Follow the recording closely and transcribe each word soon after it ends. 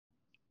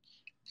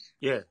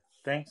Yeah,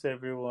 thanks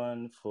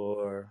everyone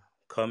for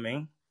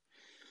coming.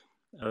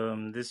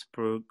 This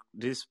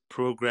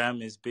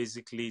program is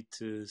basically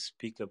to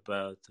speak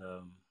about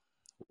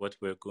what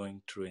we're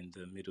going through in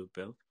the Middle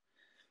Belt.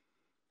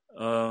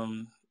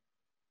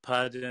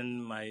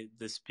 Pardon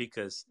the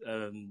speakers.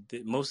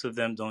 Most of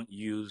them don't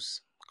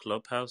use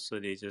Clubhouse,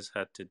 so they just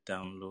had to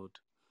download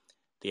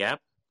the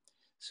app.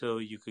 So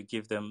you could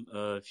give them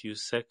a few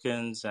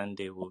seconds, and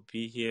they will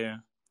be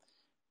here.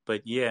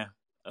 But yeah,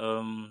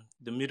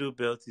 the Middle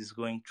Belt is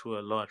going through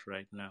a lot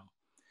right now.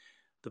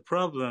 The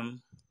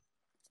problem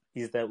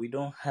is that we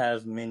don't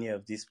have many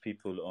of these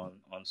people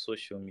on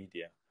social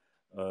media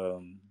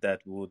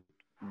that would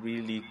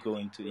really go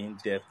into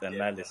in-depth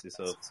analysis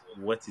of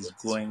what is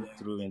going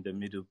through in the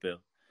Middle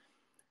Belt.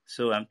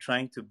 So I'm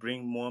trying to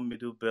bring more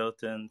Middle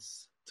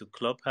Beltons to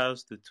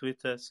Clubhouse, to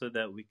Twitter, so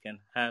that we can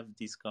have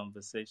these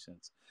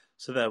conversations,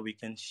 so that we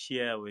can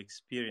share our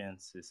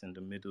experiences in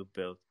the Middle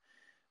Belt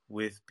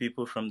with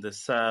people from the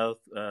South,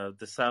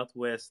 the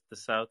Southwest, the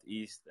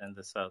Southeast, and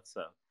the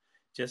South-South,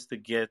 just to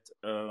get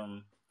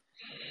a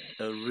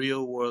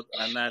real-world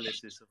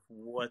analysis of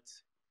what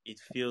it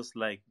feels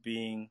like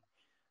being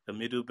a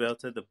Middle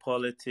Belter, the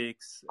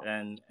politics,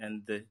 and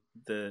the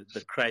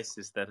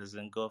crisis that has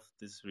engulfed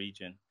this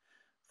region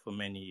for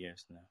many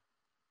years now.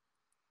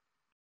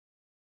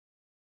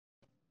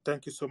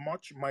 Thank you so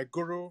much. My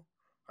guru,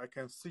 I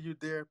can see you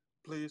there.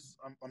 Please,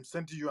 I'm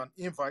sending you an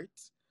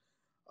invite.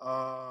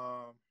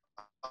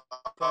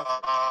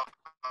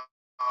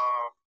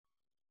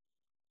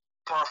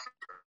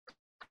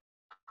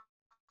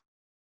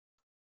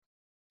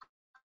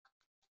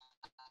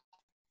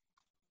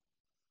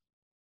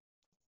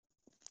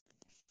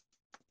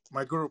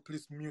 My guru,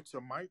 please mute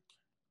your mic,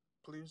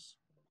 please.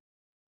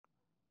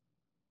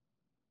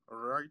 All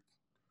right.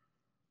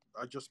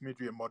 I just made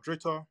you a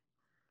moderator.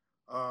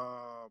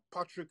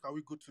 Patrick, are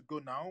we good to go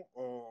now,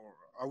 or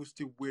are we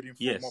still waiting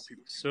for more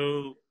people?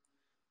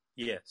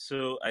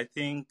 So I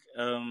think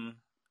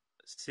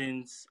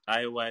since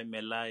IY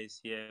Mela is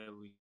here,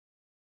 we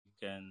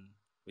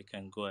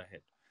can go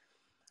ahead.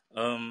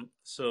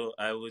 So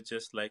I would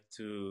just like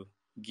to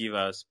give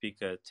our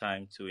speaker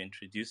time to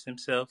introduce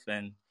himself,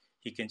 and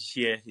he can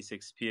share his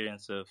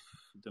experience of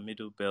the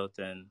Middle Belt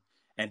and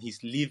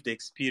his lived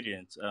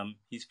experience.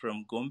 He's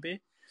from Gombe,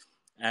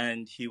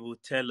 and he will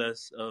tell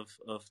us of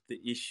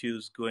the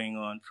issues going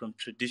on, from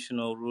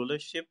traditional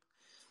rulership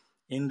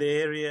in the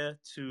area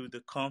to the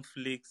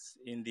conflicts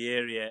in the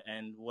area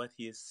and what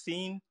he has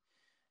seen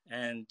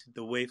and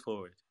the way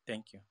forward.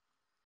 Thank you.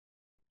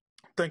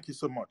 Thank you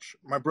so much.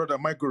 My brother,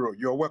 my guru,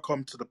 you're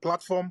welcome to the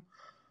platform.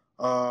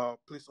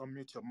 Please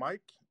unmute your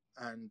mic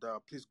and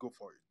please go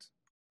for it.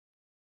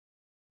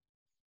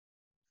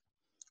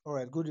 All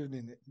right, good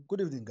evening.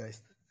 Good evening,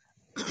 guys.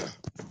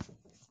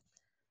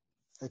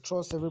 I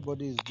trust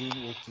everybody is doing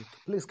okay.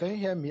 Please, can you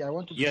hear me? I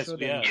want to be sure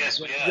that Yes,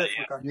 we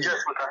can hear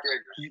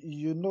you.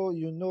 You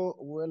know,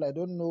 well, I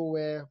don't know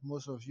where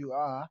most of you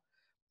are,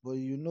 but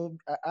you know,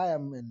 I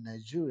am in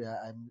Nigeria.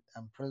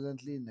 I'm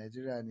presently in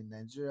Nigeria, and in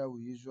Nigeria,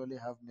 we usually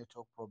have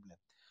network problem.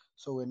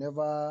 So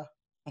whenever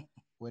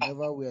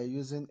we are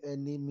using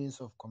any means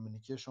of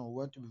communication, we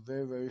want to be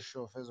very, very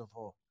sure, first of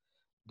all,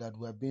 that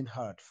we're being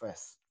heard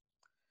first.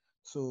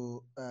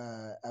 So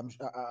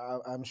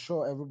I'm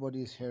sure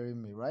everybody is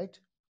hearing me, right?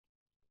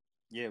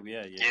 Yeah, we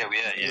are.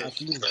 Yeah.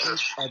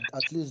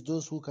 At least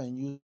those who can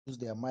use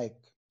their mic,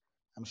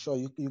 I'm sure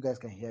you guys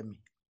can hear me.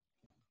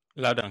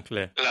 Loud and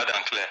clear.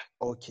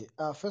 Okay.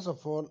 First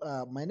of all,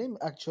 my name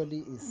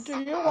actually is. Do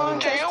you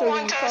want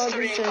us to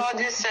record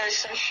this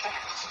session?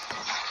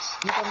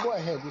 You can go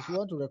ahead. If you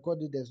want to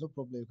record it, there's no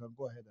problem. You can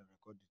go ahead and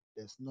record it.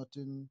 There's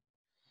nothing.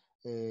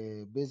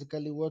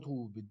 Basically, what we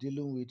will be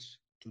dealing with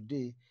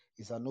today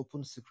is an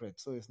open secret.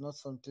 So it's not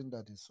something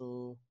that is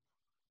so.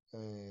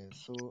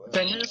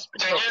 Can you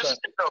speak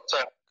up,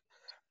 sir?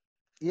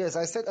 Yes,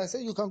 I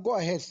said you can go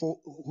ahead. For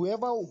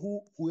whoever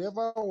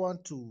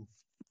want to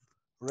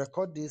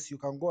record this, you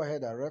can go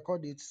ahead and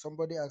record it.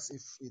 Somebody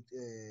asks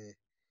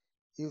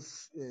if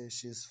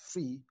she's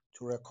free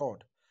to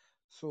record,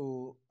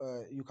 so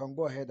you can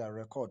go ahead and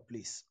record,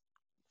 please.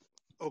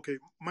 Okay,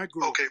 my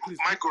guru.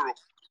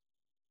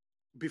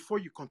 Before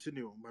you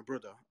continue, my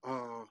brother,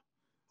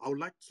 I would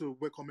like to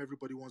welcome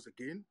everybody once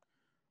again.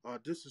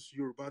 This is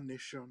Yoruba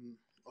Nation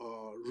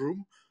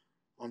room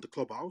on the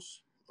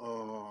clubhouse.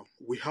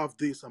 We have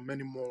this and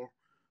many more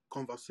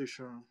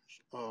conversations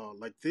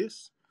like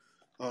this.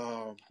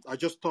 I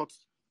just thought,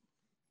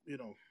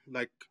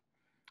 like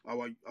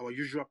our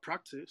usual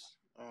practice,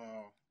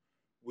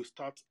 we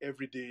start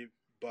every day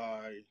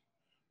by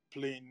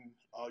playing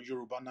our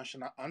Yoruba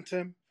national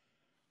anthem.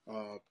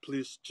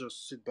 Please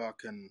just sit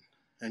back and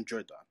enjoy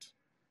that.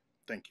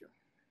 Thank you.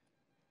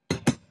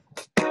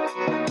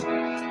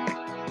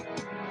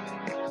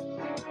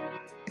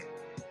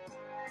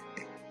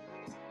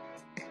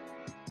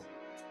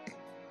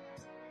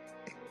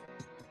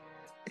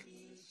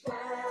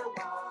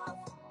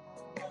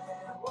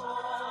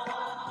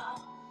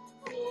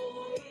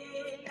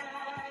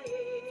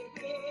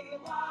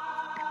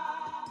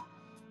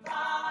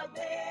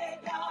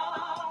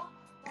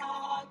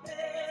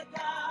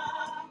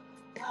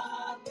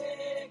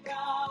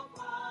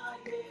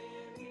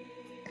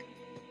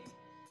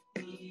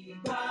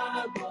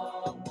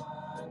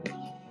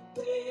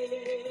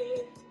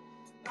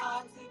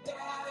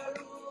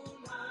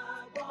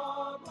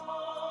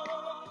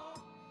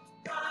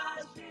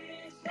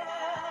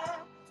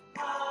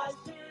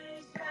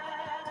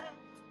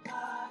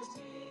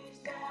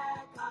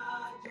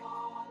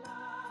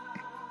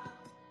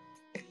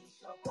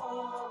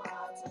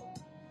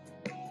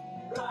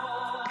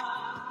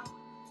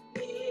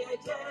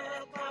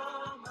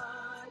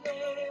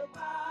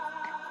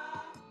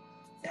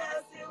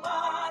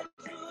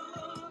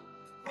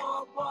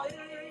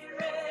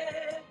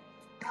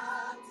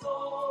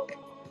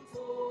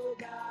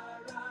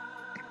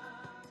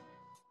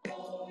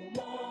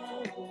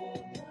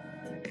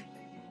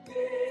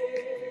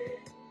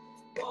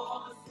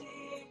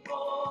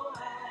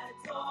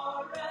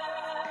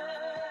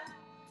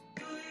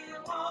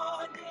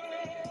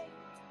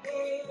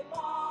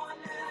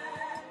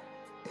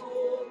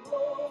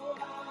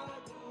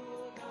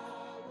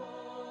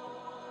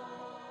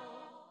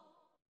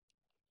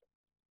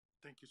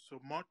 so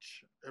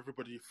much,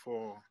 everybody,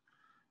 for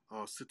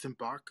sitting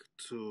back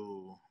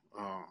to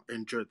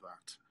enjoy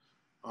that.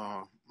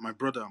 My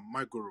brother,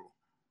 my guru,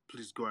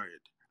 please go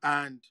ahead.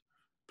 And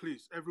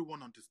please,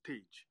 everyone on the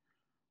stage,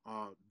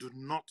 do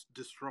not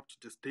disrupt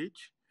the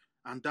stage.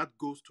 And that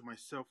goes to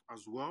myself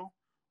as well.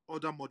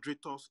 Other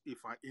moderators,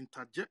 if I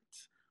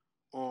interject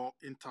or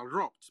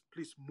interrupt,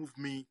 please move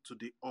me to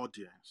the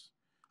audience.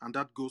 And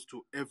that goes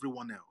to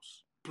everyone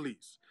else,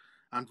 please.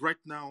 And right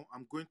now,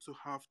 I'm going to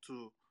have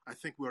to, I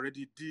think we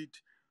already did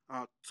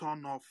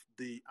turn off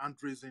the hand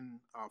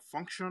raising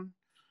function.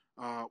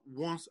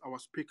 Once our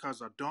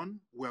speakers are done,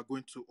 we are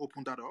going to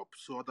open that up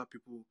so other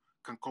people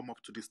can come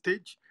up to the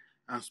stage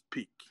and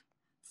speak.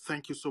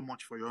 Thank you so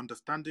much for your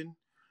understanding.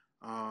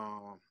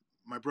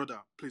 My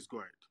brother, please go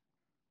ahead.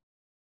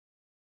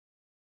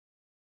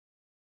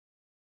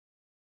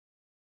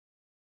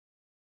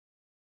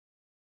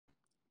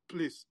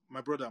 Please,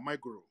 my brother, my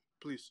guru,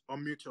 please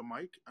unmute your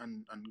mic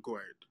and go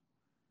ahead.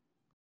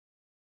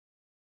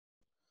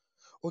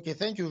 Okay,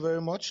 thank you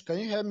very much. Can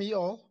you hear me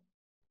all?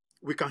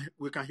 We can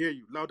hear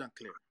you loud and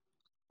clear.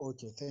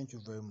 Okay, thank you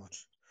very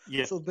much.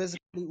 Yeah. So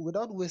basically,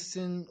 without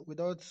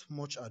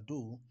much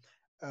ado,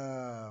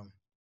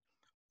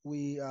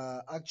 we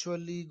are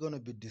actually going to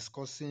be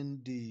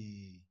discussing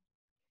the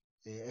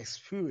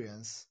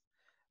experience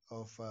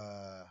of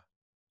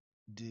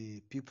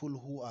the people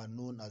who are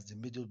known as the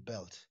Middle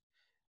Belt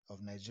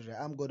of Nigeria.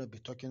 I'm going to be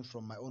talking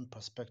from my own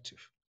perspective.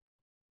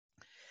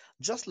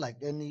 Just like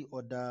any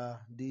other,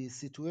 the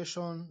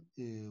situation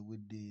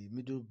with the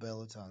Middle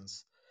Belt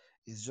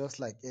is just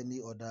like any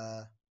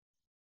other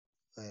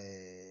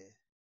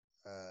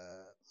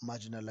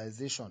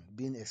marginalization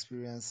being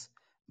experienced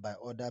by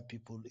other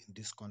people in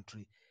this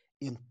country,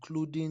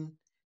 including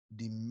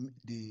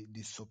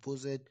the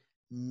supposed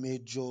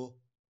major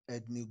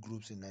ethnic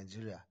groups in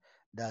Nigeria.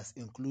 That's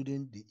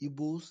including the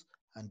Igbos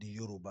and the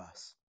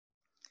Yorubas,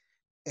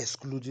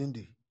 excluding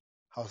the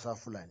Hausa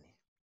Fulani,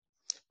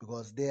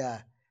 because they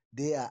are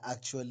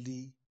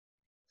actually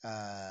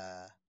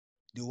the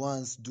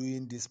ones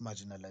doing this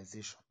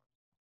marginalization.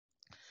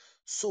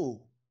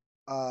 So,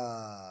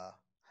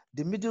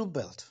 the Middle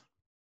Belt.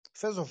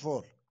 First of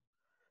all,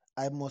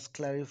 I must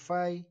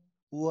clarify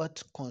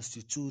what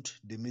constitutes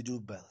the Middle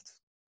Belt.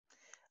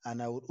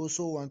 And I would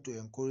also want to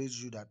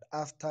encourage you that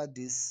after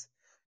this,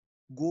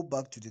 go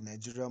back to the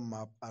Nigerian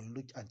map and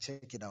look and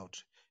check it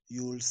out.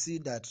 You will see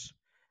that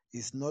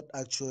it's not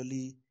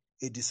actually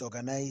a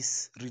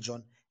disorganized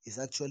region, it's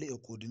actually a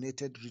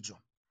coordinated region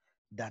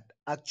that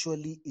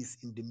actually is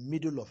in the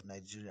middle of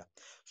Nigeria.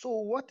 So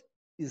what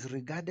is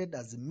regarded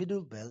as the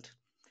Middle Belt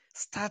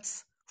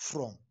starts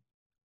from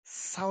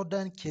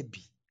southern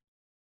Kebbi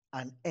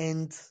and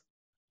ends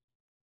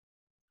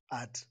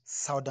at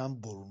southern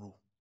Borno.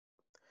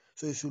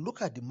 So if you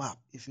look at the map,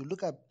 if you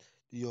look at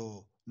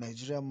your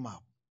Nigerian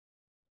map,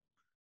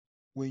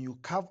 when you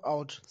carve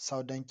out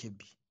southern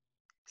Kebbi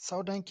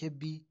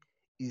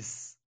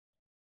is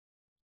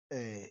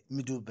a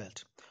Middle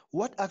Belt.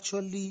 What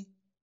actually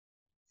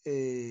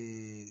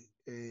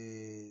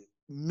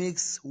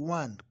makes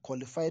one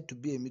qualified to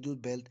be a Middle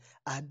Belt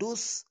are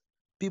those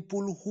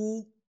people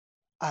who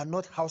are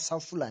not Hausa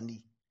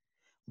Fulani,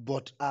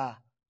 but are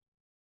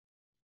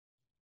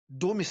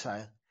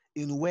domicile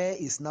in where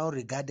is now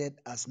regarded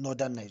as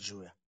northern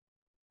Nigeria,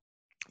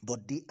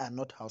 but they are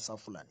not Hausa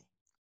Fulani.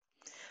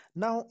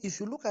 Now, if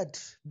you look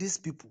at these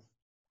people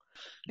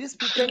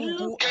Can you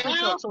who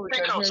speak up so we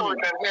can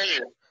hear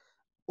you?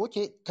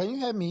 Okay, can you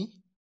hear me?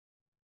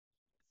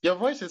 Your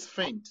voice is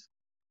faint.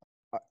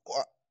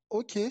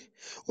 Okay,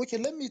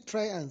 let me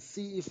try and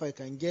see if I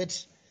can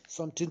get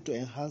something to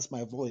enhance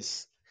my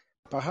voice.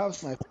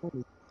 Perhaps my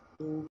phone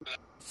is...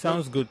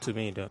 Sounds good to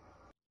me, though.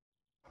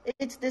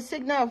 It's the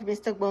signal of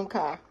Mr.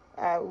 Bonka.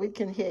 We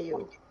can hear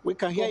you. We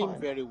can hear Go him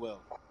on. very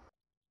well.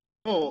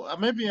 Oh,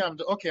 maybe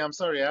okay. I'm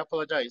sorry. I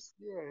apologize.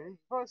 Yeah, his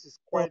voice is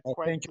Oh,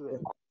 quite thank clear.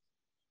 you.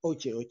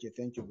 Okay,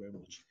 thank you very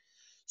much.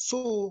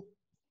 So,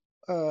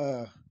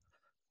 I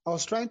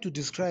was trying to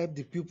describe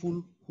the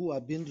people who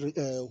have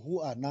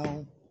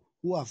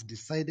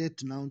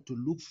decided now to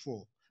look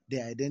for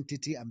their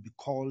identity and be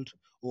called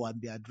or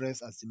be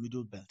addressed as the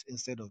Middle Belt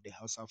instead of the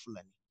Hausa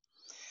Fulani.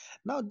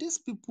 Now, these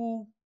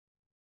people,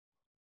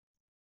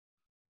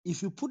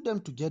 if you put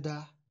them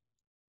together,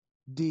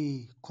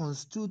 they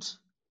constitute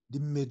the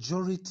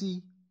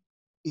majority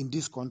in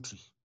this country.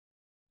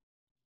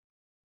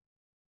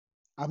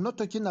 I'm not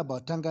talking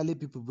about Tangale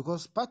people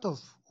because part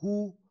of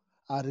who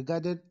are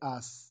regarded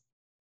as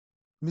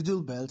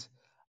Middle Belt,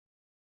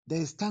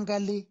 there is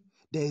Tangale,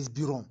 there is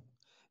Birom,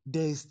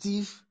 there is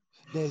Steve,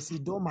 there is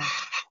Idoma.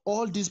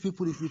 All these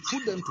people, if you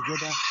put them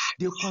together,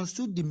 they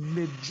constitute the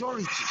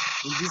majority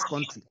in this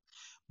country.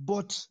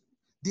 But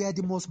they are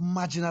the most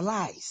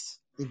marginalized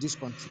in this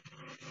country.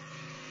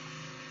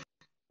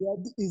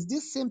 It's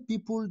these same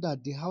people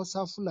that the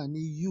Hausa Fulani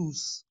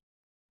use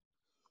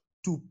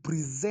to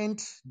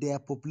present their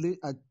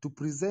to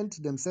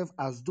present themselves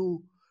as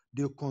though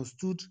they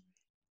constitute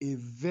a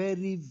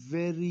very,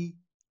 very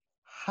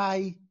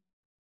high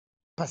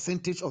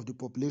percentage of the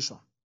population.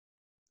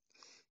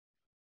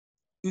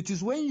 It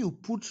is when you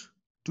put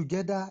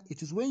together,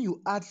 it is when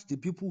you add the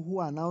people who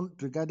are now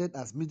regarded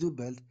as middle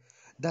belt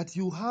that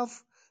you have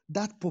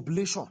that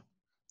population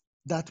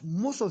that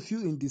most of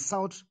you in the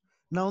south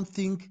now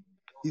think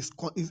is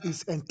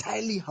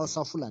entirely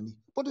Hausa Fulani.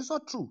 But it's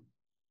not true.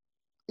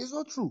 It's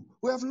not true.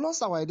 We have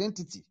lost our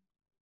identity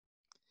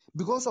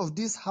because of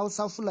these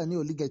Hausa Fulani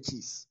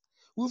oligarchies.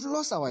 We've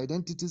lost our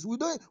identities. We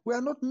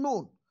are not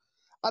known.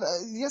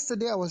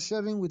 Yesterday I was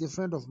sharing with a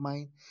friend of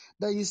mine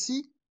that you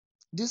see,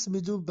 these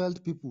middle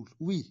belt people,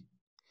 we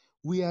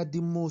are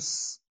the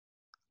most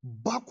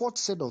backward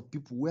set of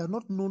people. We are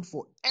not known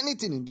for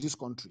anything in this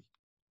country.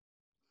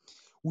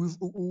 We've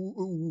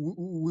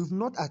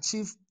not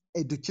achieved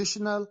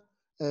educational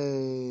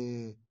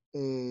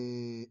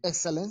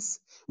excellence.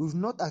 We've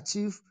not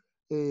achieved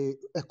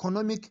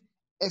economic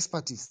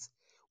expertise.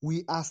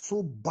 We are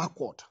so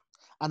backward.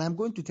 And I'm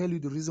going to tell you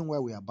the reason why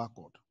we are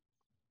backward.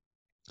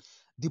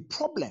 The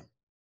problem,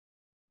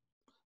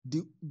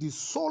 the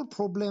sole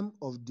problem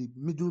of the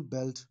middle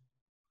belt,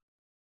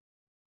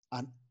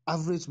 an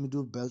average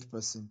middle belt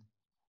person,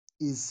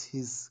 is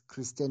his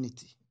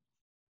Christianity.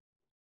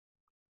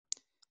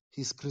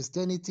 His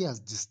Christianity has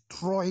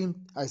destroyed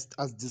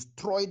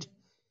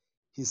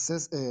his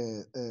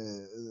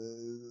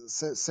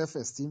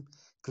self-esteem.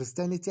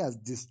 Christianity has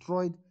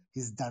destroyed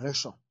his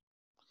direction.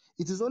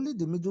 It is only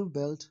the middle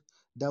belt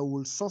that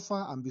will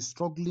suffer and be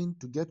struggling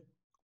to get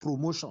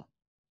promotion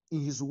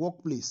in his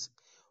workplace,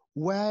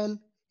 while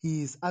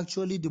he is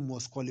actually the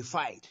most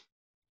qualified.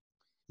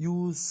 You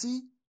will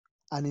see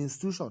an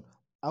institution.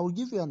 I will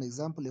give you an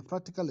example, a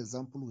practical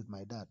example with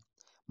my dad.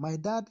 My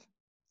dad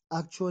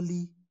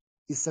actually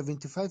is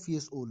 75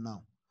 years old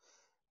now.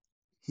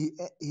 He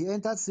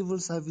entered civil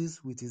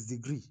service with his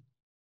degree.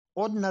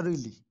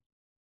 Ordinarily,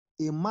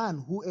 a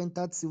man who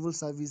entered civil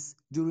service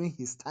during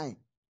his time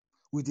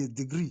with a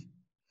degree,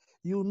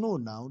 you know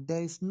now,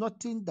 there is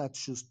nothing that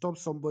should stop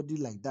somebody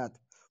like that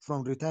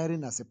from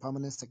retiring as a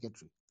permanent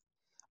secretary.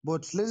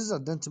 But ladies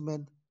and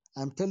gentlemen,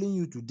 I'm telling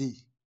you today,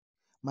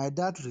 my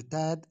dad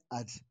retired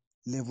at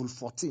level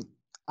 14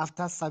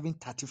 after serving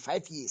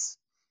 35 years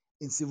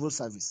in civil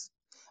service.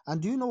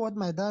 And do you know what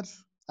my dad,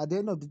 at the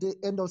end of the day,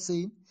 ended up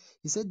saying?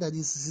 He said that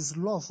it's his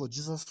love for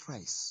Jesus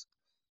Christ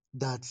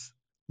that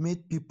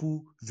made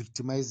people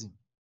victimize him.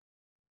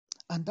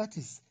 And that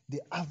is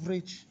the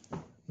average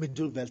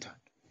middle belter.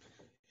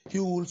 He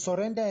will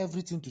surrender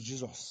everything to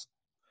Jesus.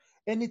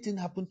 Anything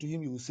happen to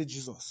him, he will say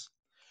Jesus.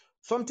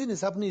 Something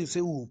is happening, you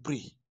say we will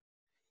pray.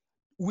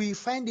 We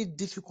find it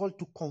difficult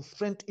to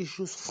confront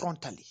issues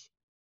frontally.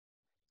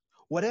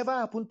 Whatever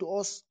happened to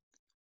us,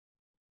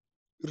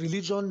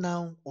 religion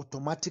now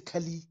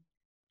automatically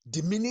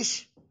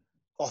diminish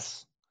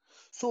us.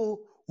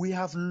 So we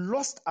have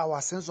lost our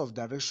sense of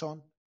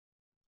direction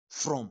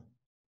from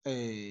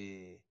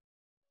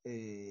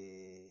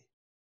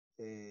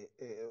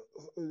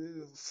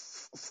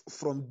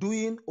from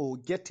doing or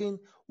getting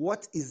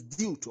what is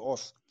due to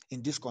us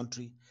in this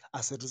country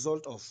as a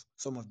result of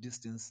some of these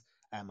things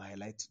I'm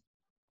highlighting.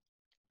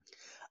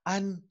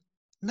 And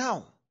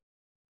now,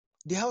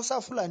 the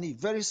Hausa Fulani,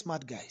 very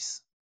smart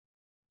guys,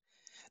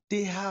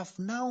 they have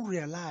now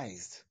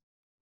realized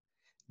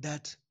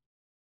that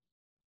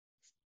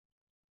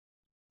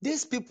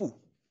these people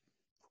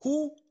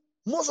who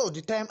most of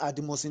the time are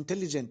the most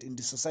intelligent in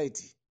the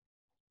society,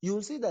 you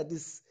will see that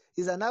this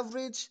is an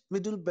average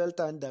middle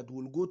belter that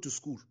will go to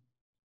school.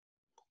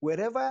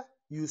 Wherever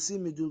you see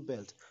middle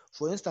belt,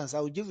 for instance,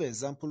 I will give an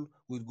example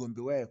with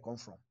Gombe, where I come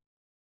from.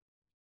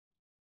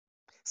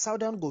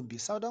 Southern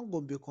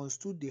Gombe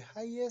constitutes the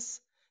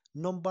highest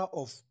number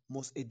of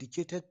most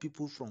educated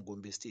people from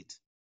Gombe State.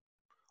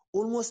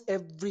 Almost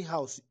every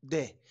house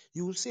there,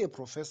 you will see a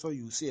professor,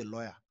 you will see a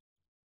lawyer.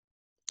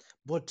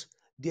 But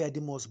they are the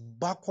most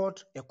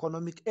backward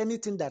economic.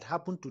 Anything that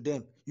happened to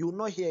them, you will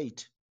not hear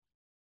it.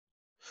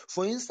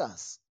 For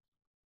instance,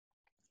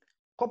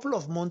 a couple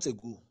of months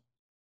ago,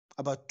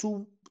 about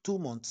two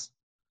months,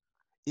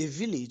 a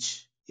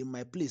village in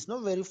my place,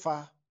 not very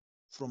far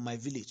from my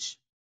village,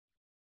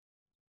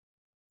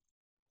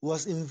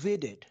 was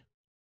invaded,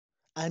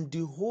 and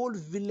the whole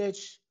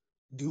village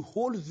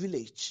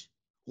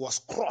was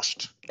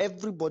crushed.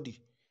 Everybody.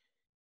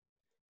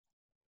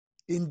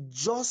 In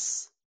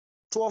just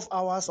 12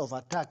 hours of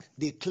attack,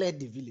 they cleared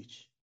the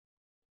village.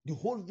 The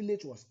whole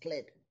village was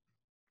cleared.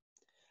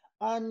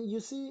 And you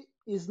see,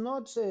 it's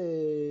not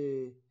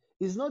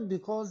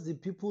because the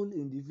people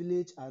in the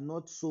village are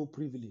not so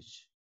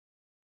privileged.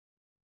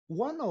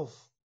 One of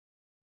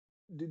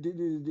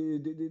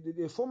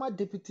the former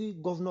deputy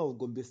governor of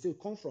Gombe State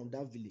comes from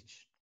that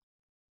village.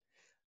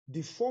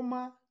 The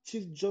former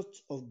chief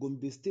judge of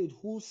Gombe State,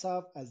 who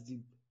served as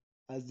the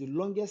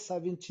longest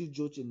serving chief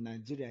judge in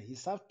Nigeria, he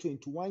served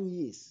 21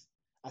 years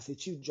as a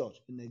chief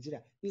judge in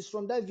Nigeria, is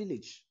from that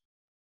village.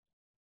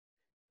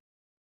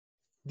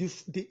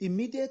 The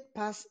immediate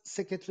past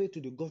secretary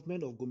to the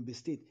government of Gombe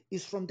State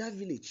is from that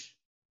village.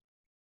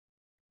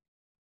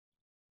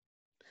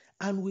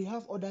 And we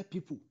have other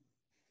people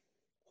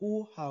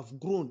who have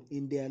grown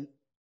in their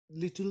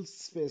little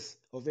space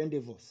of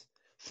endeavors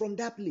from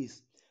that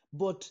place.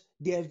 but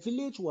their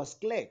village was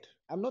cleared.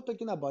 I'm not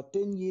talking about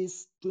 10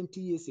 years,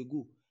 20 years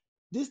ago.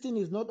 This thing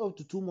is not up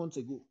to 2 months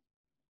ago.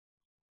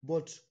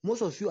 But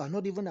most of you are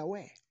not even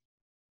aware.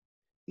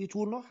 It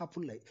will not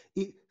happen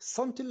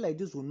something like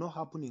this will not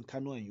happen in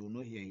Kano and you will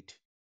not hear it.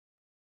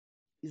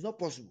 It's not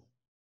possible.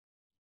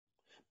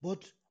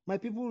 But my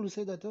people will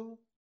say that,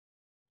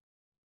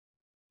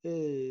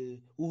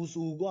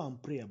 we'll go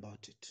and pray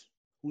about it.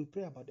 We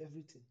pray about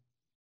everything.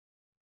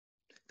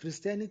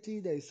 Christianity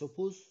that is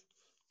supposed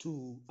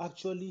to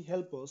actually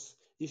help us,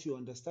 if you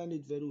understand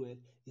it very well,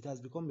 it has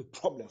become a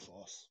problem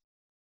for us.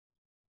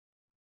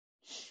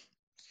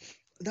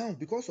 Now,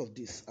 because of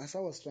this, as I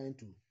was trying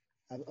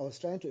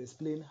to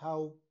explain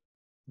how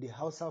the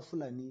Hausa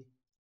Fulani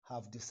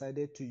have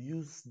decided to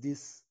use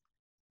this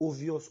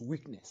obvious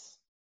weakness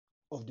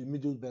of the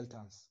Middle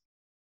Beltans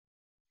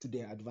to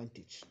their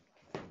advantage.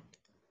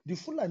 The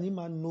Fulani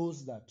man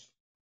knows that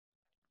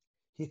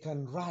he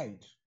can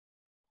ride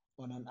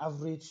on an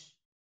average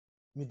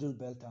Middle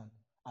Beltan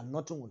and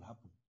nothing will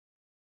happen.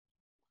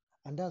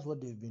 And that's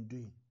what they've been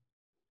doing.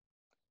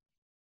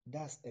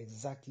 That's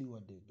exactly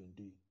what they've been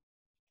doing.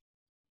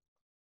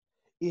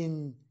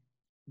 In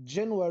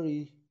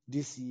January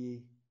this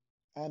year,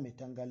 I'm a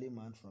Tangale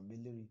man from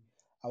Billiri.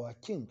 Our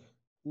king,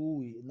 who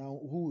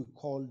we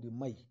call the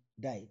Mai,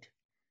 died.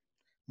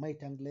 Mai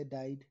Tangle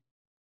died,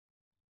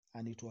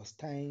 and it was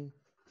time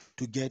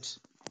to get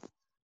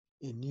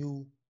a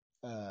new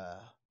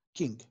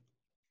king.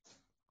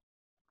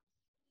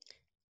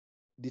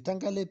 The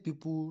Tangale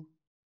people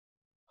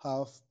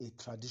have a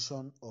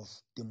tradition of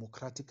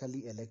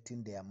democratically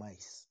electing their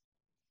Mais.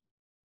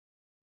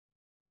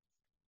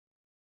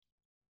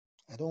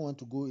 I don't want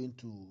to go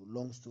into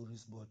long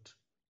stories, but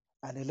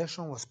an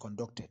election was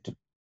conducted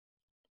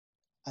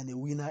and a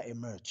winner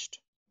emerged.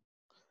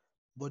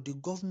 But the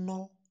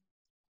governor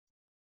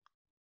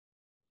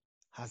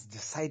has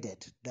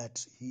decided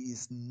that he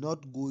is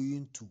not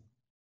going to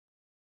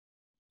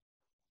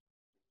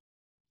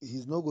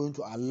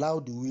allow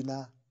the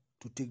winner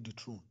to take the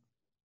throne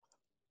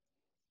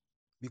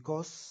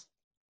because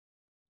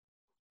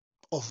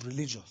of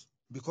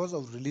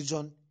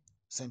religion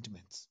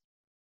sentiments.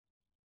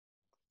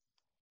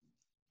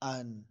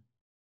 And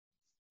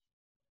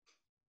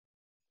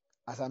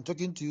as I'm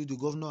talking to you, the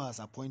governor has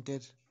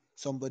appointed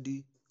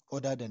somebody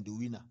other than the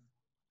winner,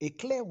 a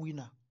clear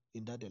winner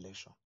in that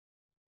election.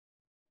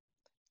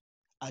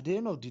 At the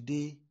end of the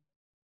day,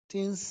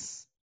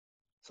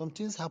 some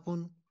things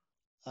happened,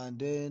 and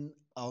then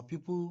our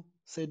people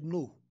said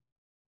no.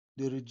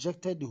 They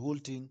rejected the whole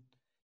thing,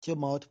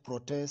 came out,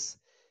 protest.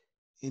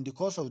 In the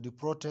course of the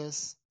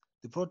protest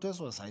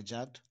was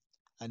hijacked,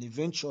 and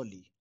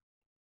eventually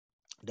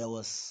there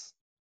was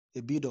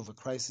a bit of a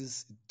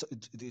crisis.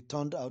 It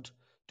turned out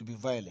to be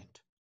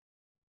violent.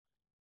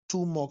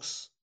 2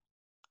 mosques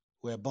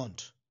were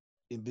burnt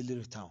in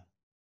Billiri town.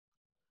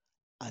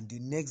 And the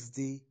next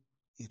day,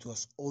 it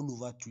was all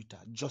over Twitter,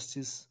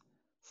 justice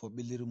for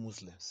Billiri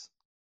Muslims.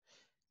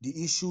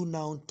 The issue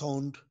now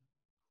turned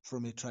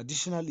from a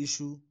traditional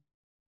issue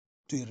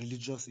to a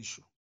religious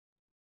issue.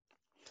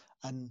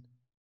 And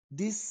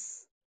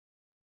this,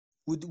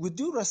 with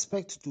due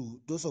respect to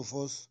those of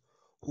us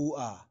who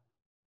are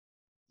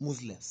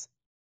Muslims,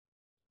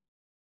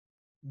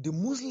 the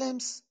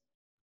Muslims,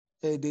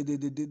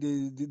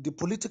 the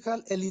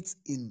political elites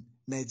in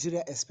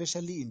Nigeria,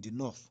 especially in the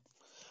north,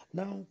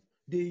 now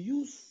they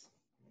use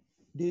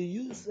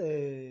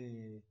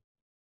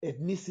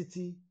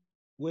ethnicity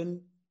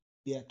when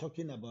they are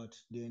talking about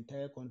the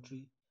entire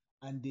country,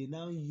 and they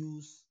now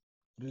use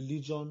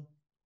religion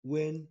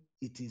when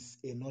it is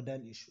a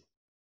northern issue.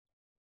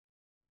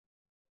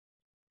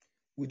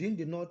 Within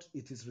the north,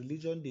 it is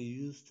religion they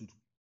use to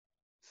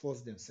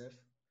force themselves,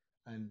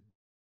 and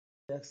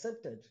they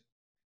accepted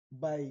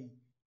by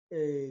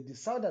the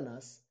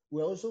southerners.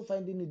 We're also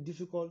finding it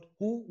difficult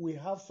who we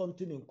have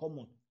something in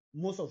common,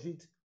 most of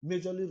it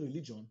majorly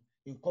religion,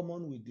 in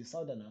common with the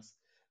southerners,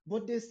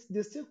 but they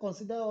still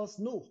consider us,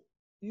 no,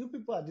 you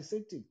people are the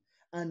same thing.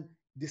 And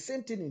the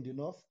same thing in the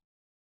north,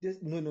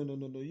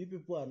 no, you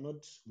people are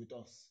not with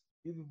us.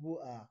 You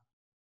people are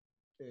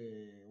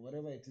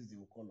whatever it is they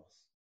will call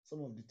us.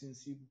 Some of the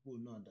things you people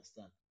will not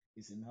understand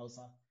is in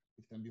Hausa.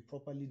 It can be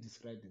properly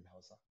described in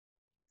Hausa.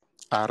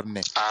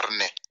 Arne.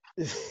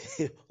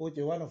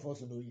 Okay, one of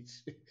us know it.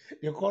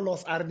 They call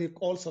us Arne,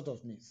 all sort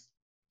of names.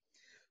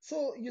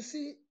 So you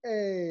see,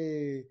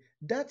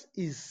 that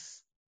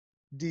is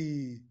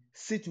the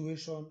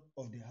situation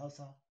of the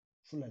Hausa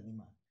Fulani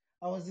man.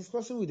 I was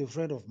discussing with a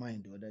friend of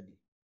mine the other day,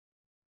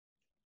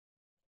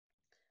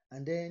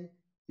 and then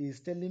he's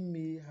telling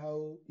me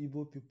how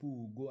Igbo people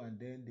will go and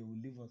then they will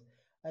leave us.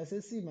 I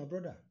say, see, my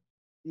brother,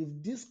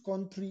 if this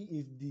country,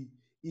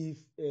 if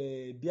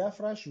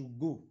Biafra should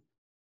go,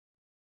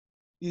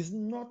 it's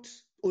not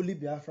only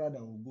Biafra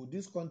that will go.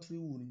 This country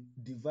will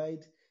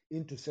divide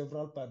into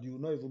several parts. You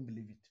will not even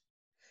believe it.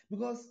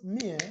 Because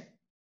me,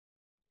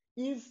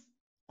 if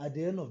at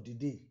the end of the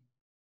day,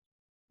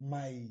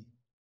 my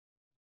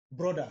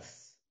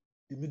brothers,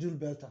 the Middle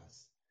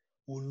Belters,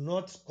 will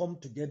not come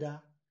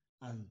together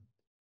and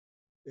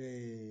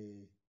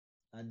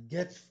and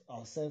get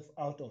ourselves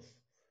out of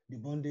the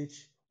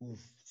bondage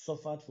we've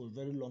suffered for a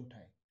very long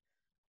time.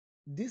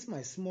 This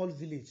my small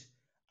village,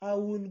 I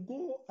will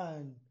go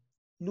and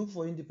look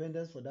for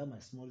independence for that my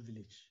small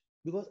village,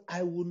 because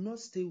I will not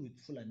stay with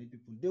Fulani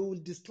people. They will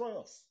destroy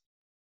us.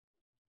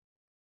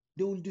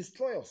 They will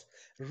destroy us.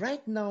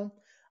 Right now,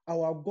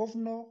 our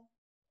governor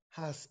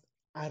has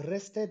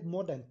arrested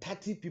more than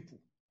 30 people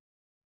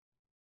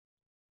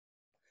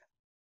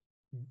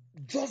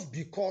just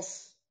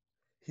because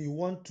he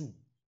wants to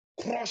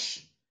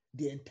crush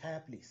the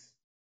entire place.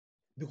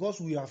 Because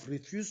we have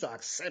refused to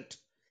accept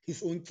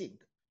his own king,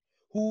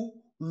 who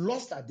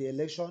lost at the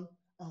election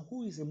and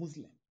who is a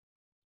Muslim.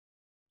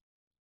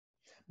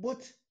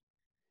 But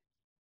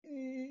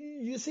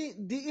you see,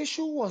 the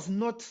issue was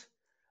not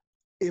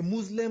a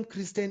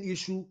Muslim-Christian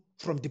issue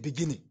from the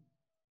beginning.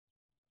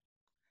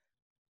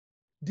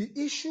 The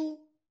issue,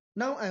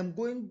 now I'm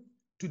going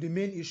to the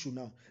main issue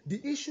now.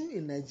 The issue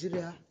in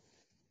Nigeria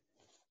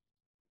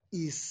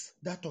is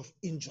that of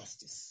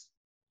injustice.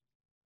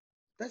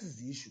 That is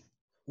the issue.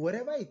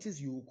 Whatever it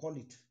is you will call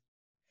it,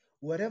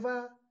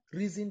 whatever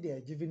reason they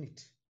are giving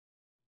it,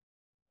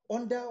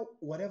 under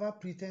whatever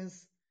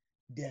pretense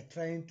they are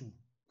trying to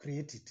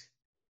create it,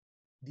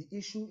 the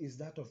issue is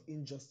that of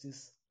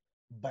injustice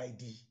by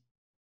the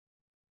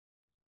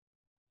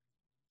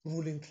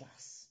ruling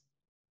class.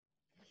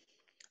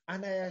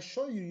 And I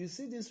assure you, you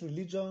see this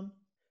religion,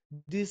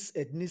 this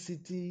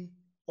ethnicity,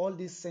 all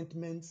these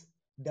sentiments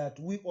that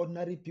we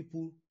ordinary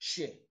people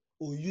share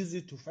or use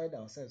it to fight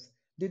ourselves,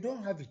 they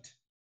don't have it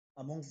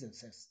amongst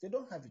themselves. They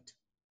don't have it.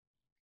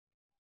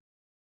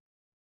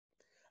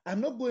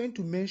 I'm not going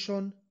to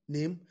mention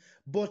name,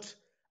 but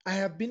I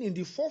have been in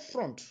the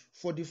forefront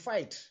for the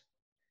fight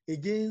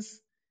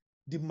against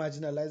the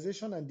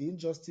marginalization and the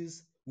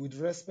injustice with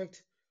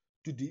respect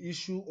to the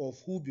issue of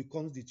who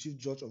becomes the chief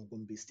judge of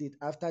Gombe State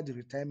after the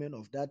retirement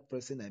of that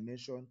person I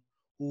mentioned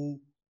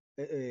who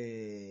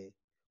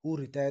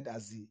retired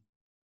as the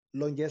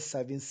longest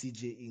serving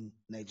CJ in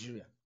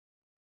Nigeria.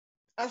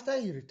 After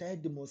he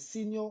retired, the most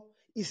senior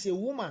is a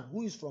woman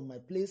who is from my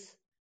place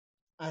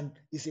and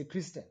is a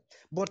Christian.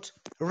 But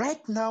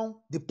right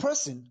now, the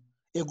person,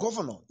 a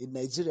governor in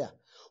Nigeria,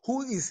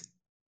 who is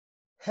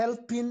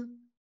helping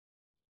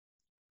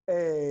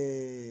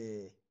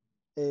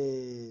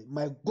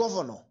my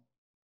governor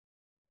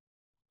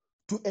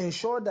to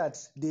ensure that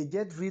they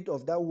get rid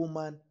of that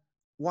woman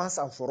once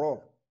and for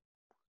all,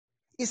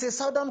 is a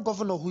southern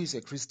governor who is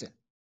a Christian.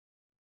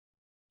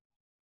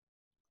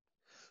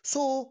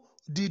 So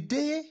the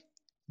day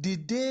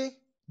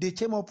they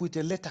came up with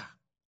a letter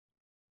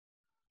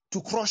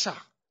to crush her,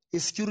 a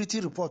security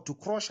report to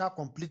crush her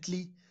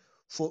completely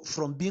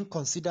from being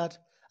considered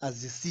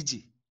as the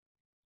CG,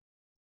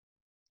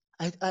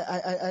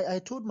 I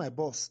told my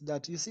boss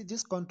that, you see,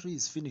 this country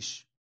is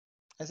finished.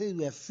 I said,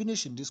 we are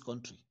finished in this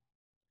country.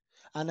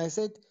 And I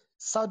said,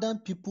 southern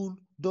people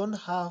don't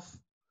have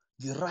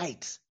the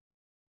right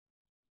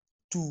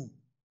to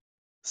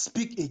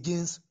speak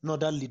against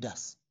northern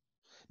leaders.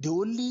 They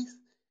only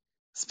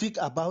speak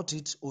about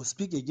it or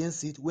speak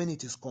against it when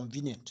it is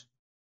convenient.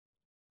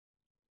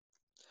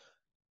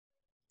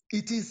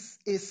 It is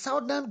a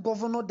southern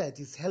governor that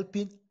is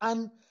helping,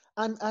 and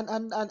one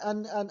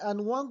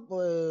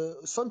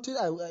something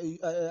I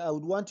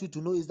would want you to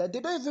know is that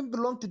they don't even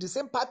belong to the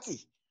same party.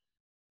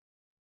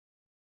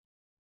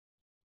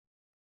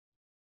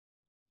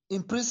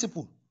 In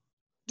principle,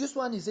 this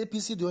one is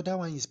APC, the other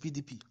one is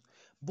PDP,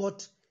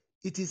 but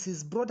it is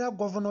his brother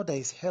governor that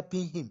is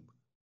helping him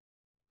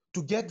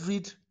to get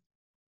rid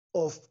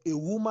of a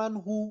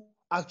woman who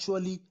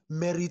actually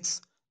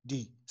merits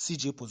the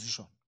CJ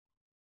position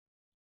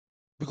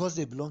because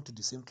they belong to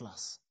the same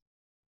class.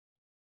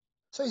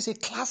 So it's a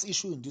class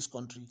issue in this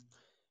country.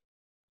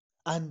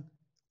 And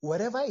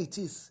wherever it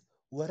is,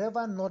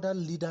 wherever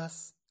northern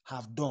leaders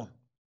have done,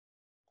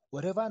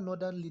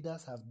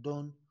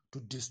 to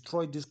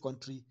destroy this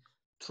country,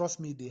 trust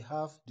me, they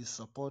have the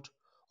support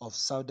of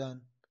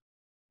southerners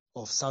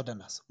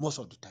most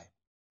of the time.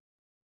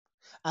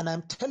 And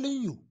I'm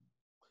telling you,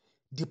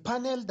 the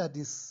panel that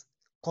is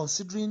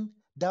considering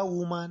that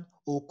woman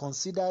or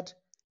considered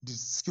the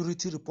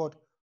security report,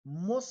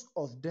 most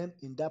of them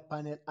in that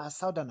panel are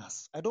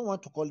southerners. I don't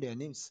want to call their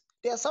names.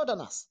 They are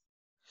southerners.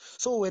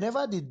 So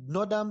whenever the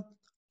northern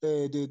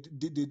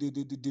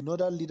the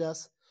northern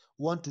leaders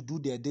want to do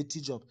their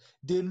dirty job,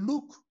 they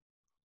look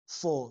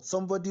for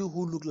somebody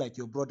who look like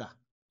your brother.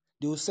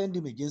 They will send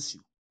him against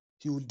you.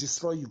 He will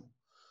destroy you.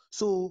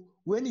 So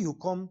when you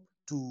come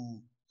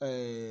to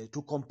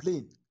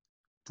complain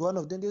to one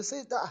of them, they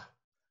say,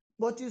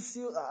 but you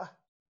see,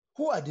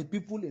 who are the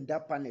people in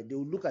that panel? They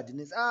will look at the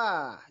names.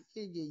 Yeah.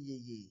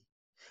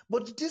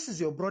 But this is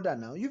your brother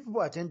now. You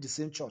people attend the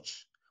same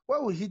church. Why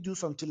will he do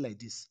something like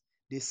this?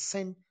 They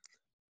send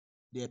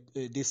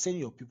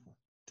your people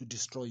to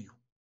destroy you.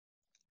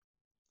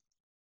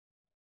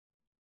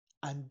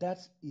 And that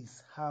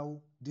is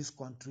how this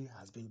country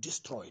has been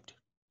destroyed.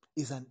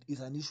 It's an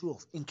issue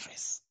of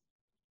interest.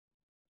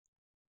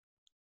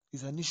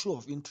 It's an issue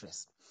of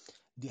interest.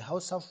 The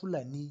Hausa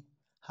Fulani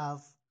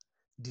have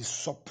the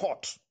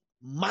support,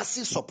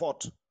 massive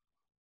support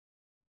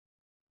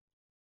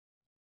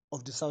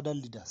of the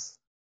southern leaders.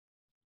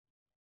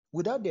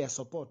 Without their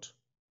support,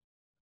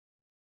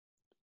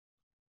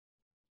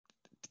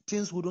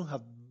 things wouldn't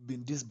have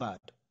been this bad.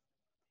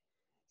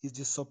 It's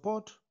the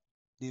support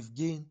they've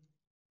gained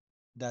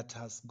that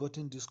has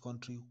gotten this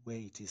country where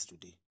it is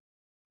today.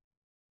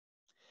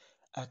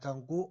 I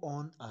can go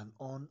on and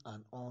on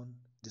and on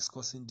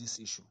discussing this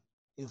issue.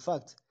 In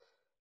fact,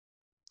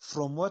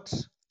 from what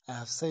I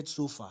have said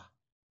so far,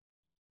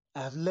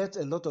 I have left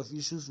a lot of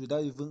issues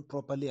without even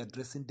properly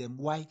addressing them.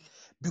 Why?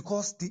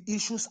 Because the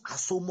issues are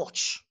so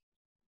much.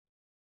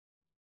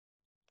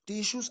 The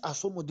issues are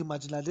so much. The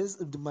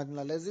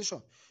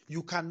marginalization.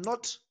 You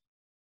cannot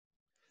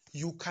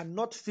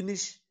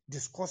finish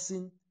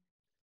discussing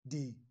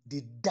the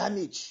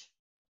damage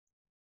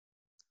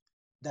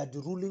that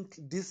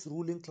this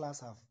ruling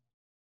class have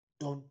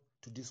done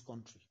to this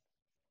country.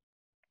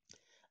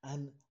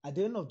 And at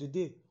the end of the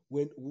day,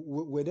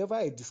 whenever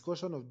a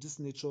discussion of this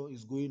nature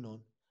is going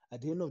on,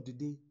 at the end of the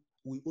day,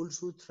 we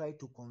also try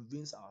to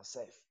convince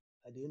ourselves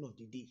at the end of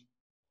the day,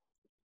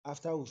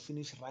 after we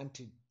finish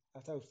ranting,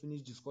 after we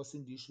finish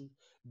discussing the issue,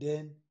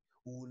 then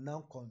we will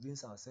now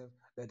convince ourselves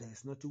that there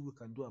is nothing we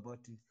can do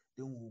about it.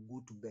 Then we will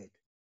go to bed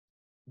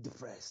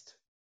depressed.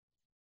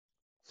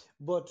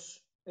 But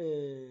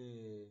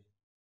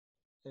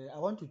I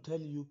want to tell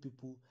you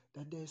people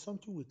that there is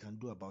something we can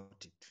do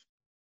about it.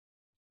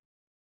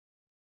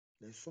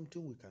 There is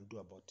something we can do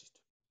about it.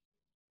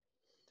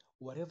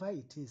 Whatever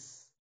it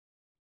is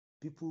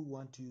people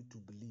want you to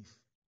believe,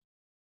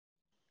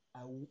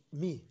 I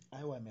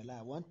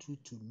want you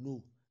to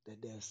know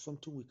that there is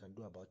something we can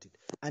do about it.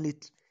 And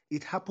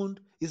it happened.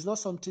 It's not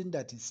something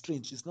that is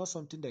strange. It's not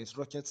something that is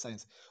rocket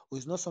science, or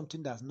it's not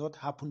something that has not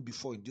happened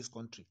before in this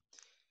country.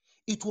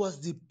 It was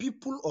the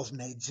people of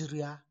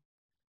Nigeria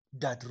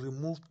that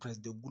removed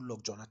President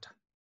Goodluck Jonathan.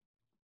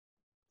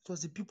 It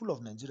was the people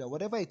of Nigeria.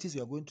 Whatever it is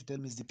you are going to tell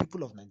me is the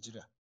people of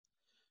Nigeria.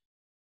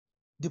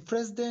 The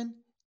president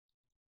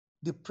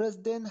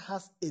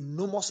has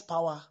enormous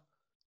power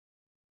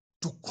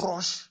to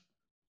crush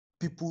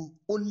people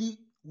only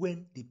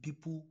when the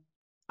people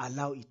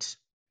allow it.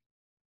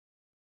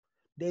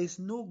 There is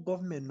no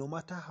government, no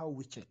matter how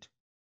wicked.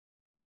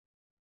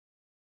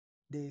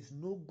 There is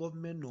no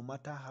government, no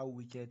matter how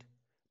wicked,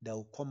 that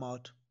will come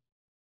out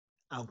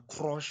and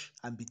crush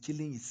and be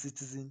killing its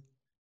citizens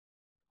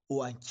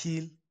and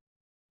kill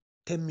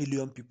 10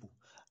 million people.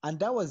 And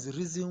that was the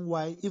reason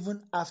why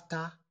even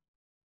after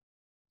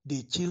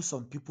they killed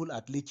some people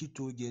at Lekki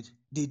Toll Gate,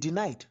 they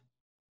denied.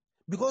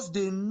 Because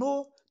they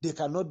know they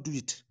cannot do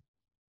it.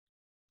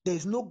 There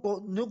is no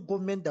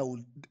government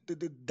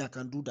that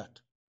can do that.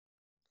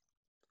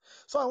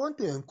 So I want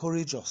to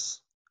encourage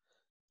us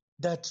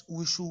that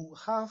we should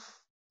have,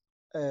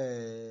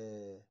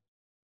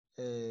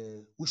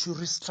 we should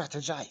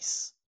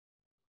re-strategize.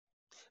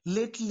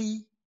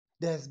 Lately,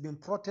 there has been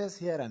protests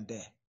here and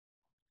there.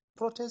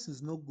 Protest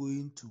is not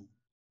going to,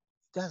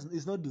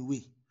 it's not the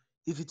way.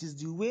 If it is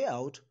the way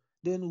out,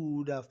 then we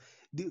would have,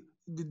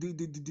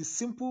 the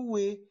simple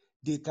way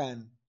they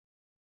can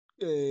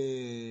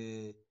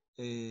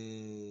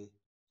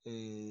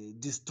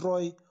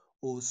destroy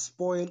or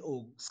spoil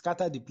or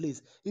scatter the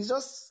place is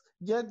just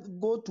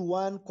go to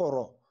one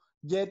koro,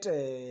 get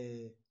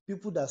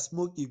people that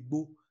smoke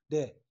igbo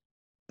there,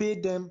 pay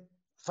them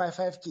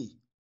 5k,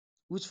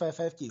 which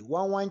 5k,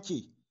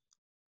 1k.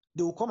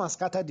 They will come and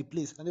scatter the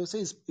place, and they will say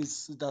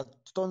it's that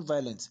turn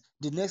violence.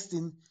 The next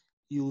thing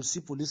you will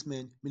see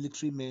policemen,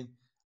 military men,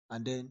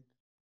 and then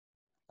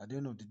at the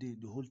end of the day,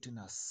 the whole thing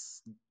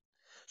has.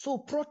 So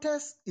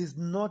protest is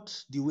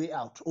not the way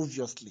out,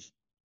 obviously.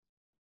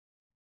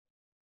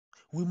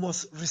 We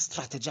must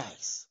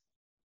re-strategize,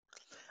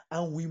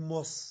 and we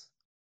must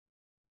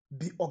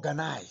be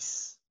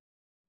organized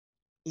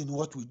in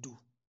what we do.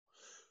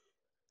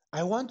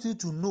 I want you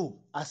to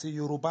know, as a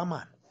Yoruba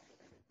man,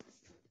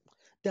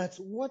 that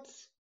what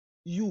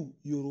you,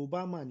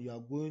 Yoruba man, you are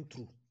going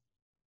through,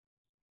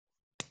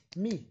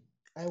 me,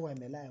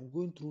 Eyewitnesses, I am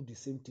going through the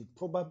same thing,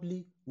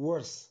 probably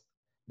worse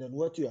than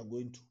what you are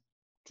going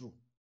through.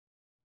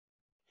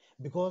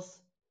 Because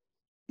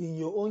in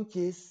your own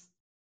case,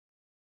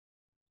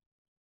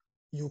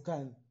 you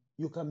can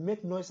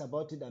make noise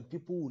about it and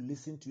people will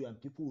listen to you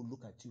and people will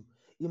look at you.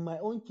 In my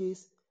own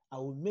case, I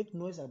will make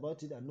noise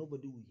about it and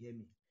nobody will hear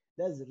me.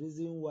 That's the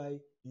reason why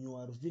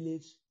your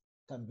village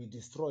can be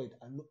destroyed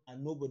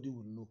and nobody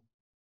will know.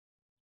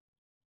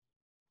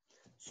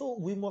 So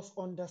we must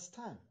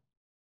understand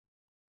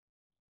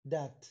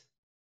that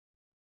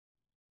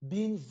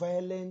being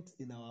violent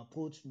in our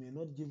approach may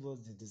not give us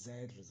the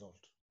desired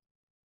result.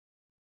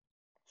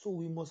 So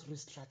we must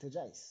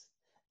re-strategize.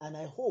 And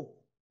I hope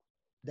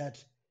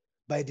that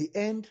by the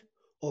end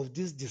of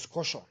this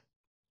discussion,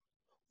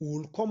 we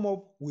will come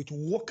up with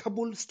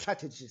workable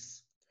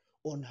strategies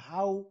on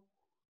how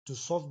to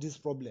solve this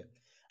problem.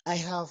 I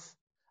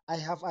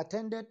have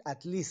attended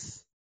at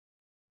least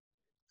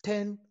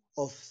 10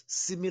 of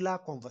similar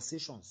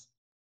conversations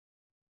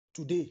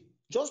today,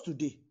 just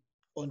today,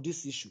 on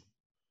this issue.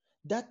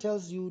 That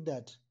tells you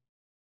that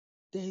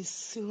there is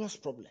serious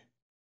problem.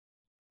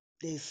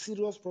 There is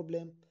serious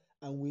problem,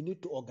 and we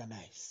need to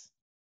organize.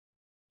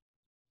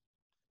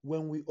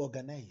 When we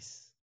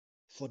organize,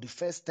 for the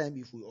first time,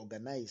 if we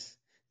organize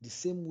the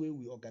same way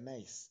we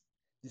organize,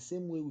 the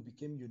same way we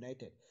became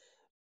united.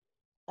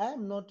 I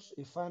am not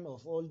a fan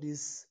of all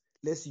this,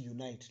 let's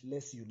unite,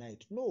 let's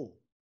unite. No.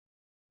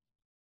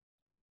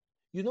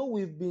 You know,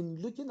 we've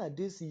been looking at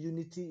this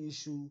unity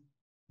issue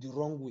the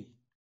wrong way.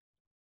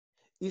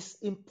 It's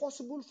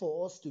impossible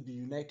for us to be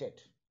united.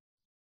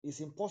 It's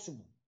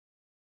impossible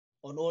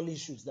on all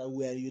issues that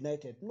we are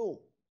united.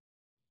 No.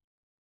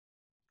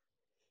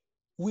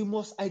 We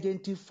must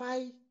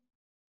identify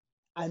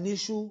an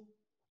issue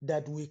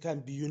that we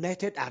can be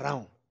united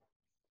around.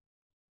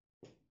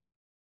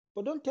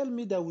 But don't tell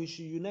me that we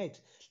should unite.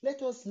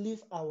 Let us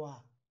leave our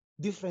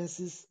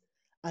differences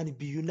and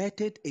be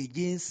united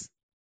against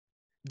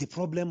the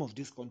problem of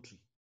this country.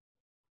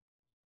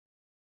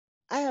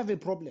 I have a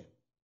problem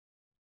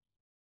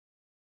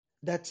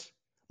that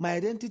my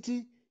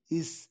identity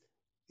is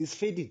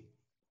fading.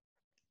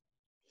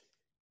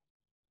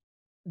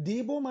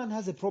 The Igbo man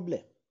has a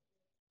problem.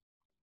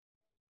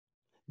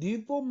 The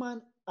Igbo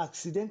man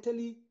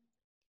accidentally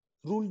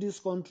ruled this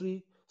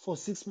country for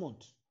 6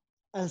 months.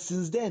 And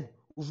since then,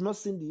 we've not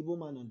seen the Igbo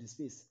man on the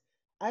space.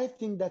 I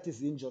think that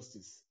is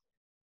injustice.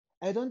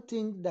 I don't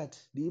think that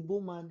the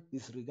Igbo man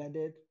is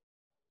regarded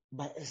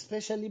by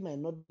especially my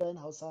northern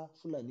Hausa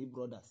Fulani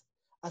brothers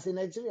as a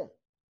Nigerian,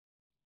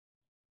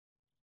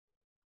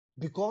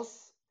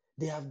 because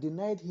they have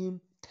denied him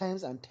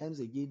times and times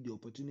again the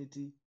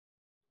opportunity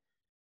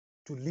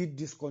to lead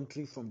this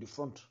country from the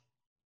front.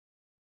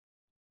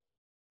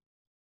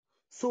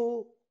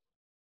 So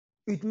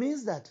it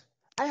means that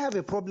I have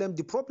a problem.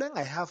 The problem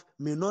I have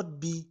may not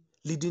be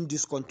leading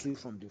this country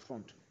from the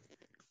front.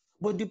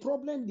 But the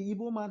problem the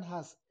Igbo man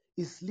has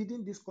is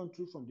leading this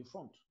country from the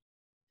front.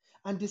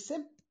 And the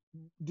same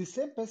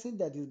person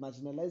that is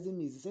marginalizing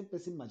me is the same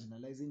person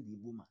marginalizing the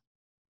Igbo man.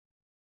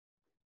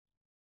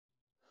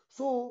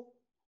 So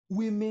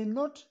we may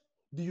not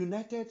be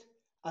united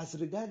as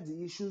regards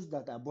the issues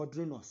that are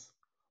bothering us,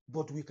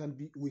 but we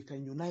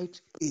can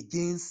unite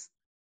against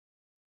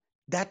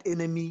that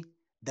enemy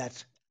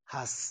that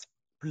has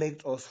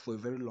plagued us for a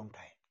very long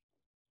time.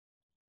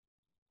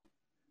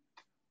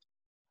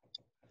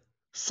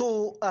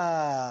 So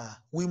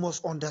we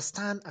must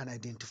understand and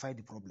identify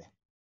the problem.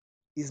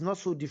 It's not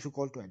so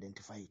difficult to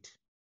identify it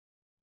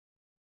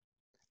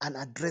and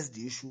address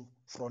the issue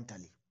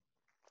frontally.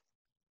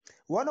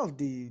 One of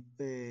the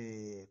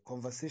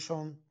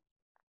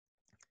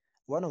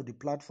one of the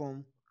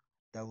platform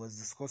that was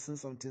discussing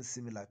something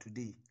similar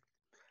today,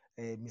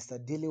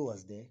 Mr. Dele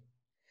was there,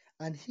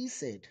 and he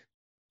said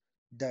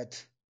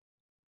that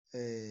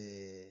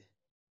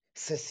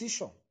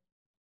secession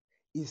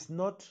is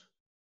not,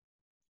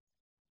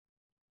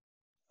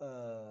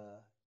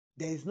 there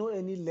is no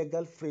any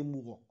legal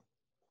framework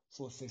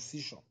for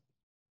secession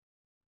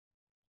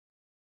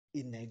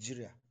in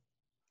Nigeria.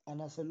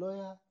 And as a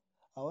lawyer,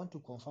 I want to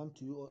confirm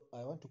to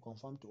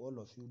all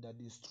of you that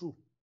it's true.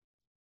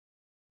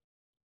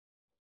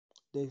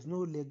 There is no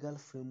legal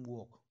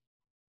framework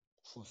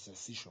for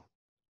secession.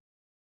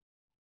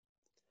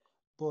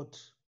 But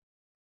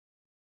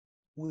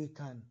we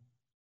can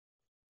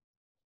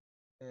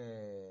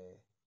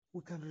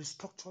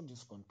restructure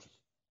this country.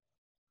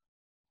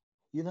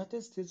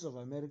 United States of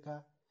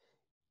America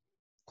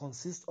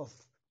consists of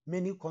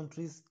many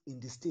countries in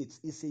the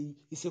states.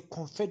 It's a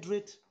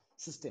confederate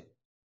system.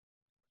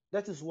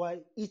 That is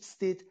why each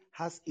state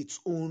has its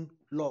own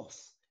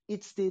laws.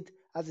 Each state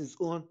has its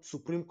own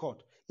Supreme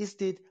Court. Each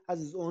state has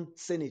its own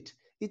Senate.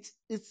 It's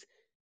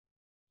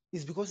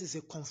because it's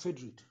a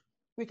confederate.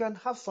 We can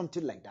have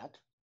something like that.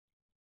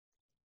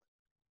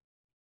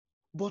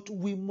 But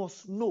we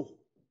must know.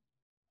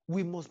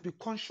 We must be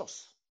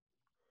conscious.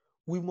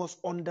 We must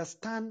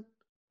understand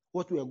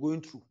what we are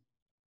going through.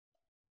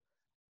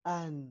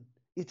 And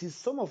it is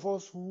some of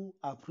us who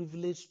are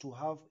privileged to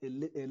have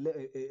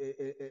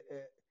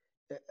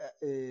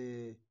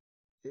a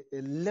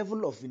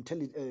level of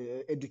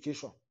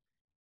education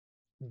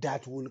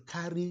that will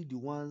carry the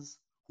ones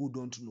who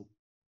don't know.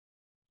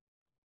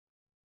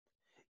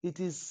 It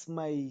is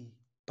my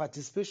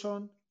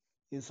participation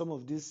in some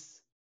of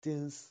these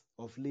things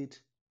of late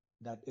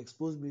that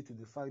exposed me to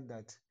the fact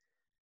that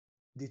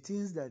the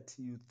things that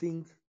you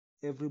think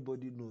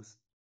everybody knows,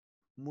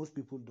 most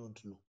people don't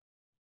know.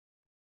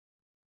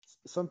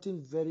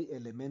 Something very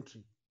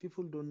elementary,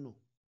 people don't know.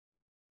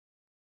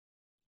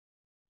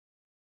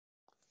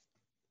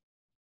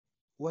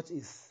 What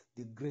is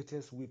the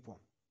greatest weapon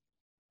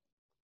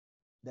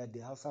that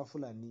the Hausa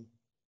Fulani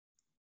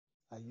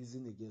are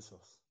using against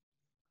us?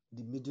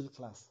 The middle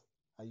class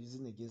are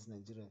using against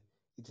Nigeria.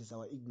 It is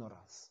our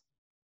ignorance.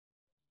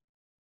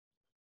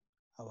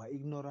 Our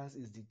ignorance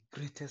is the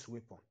greatest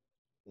weapon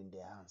in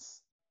their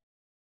hands.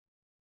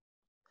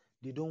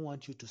 They don't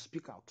want you to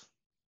speak out.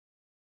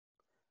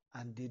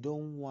 And they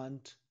don't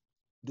want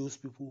those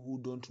people who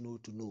don't know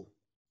to know.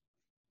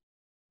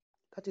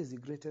 That is the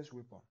greatest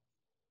weapon.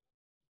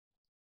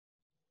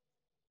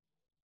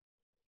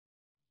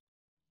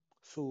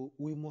 So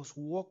we must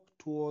work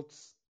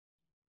towards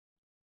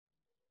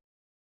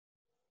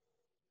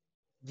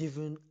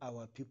giving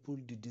our people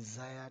the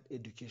desired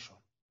education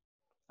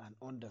and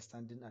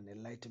understanding and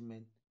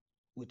enlightenment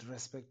with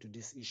respect to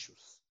these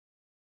issues.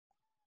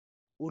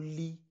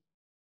 Only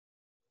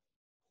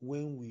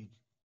when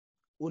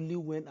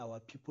our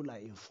people are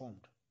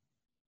informed,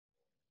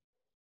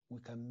 we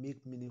can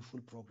make meaningful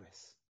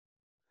progress.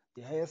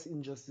 The highest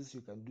injustice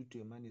you can do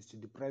to a man is to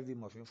deprive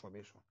him of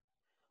information.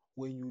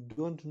 When you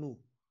don't know,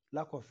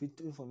 lack of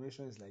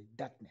information is like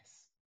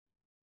darkness.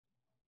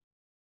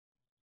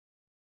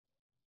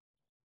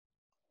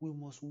 We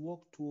must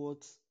work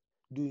towards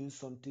doing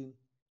something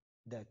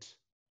that,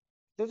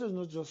 let us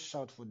not just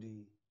shout for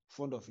the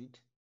fun of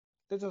it.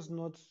 Let us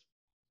not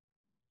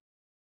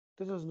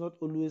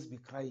always be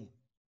crying.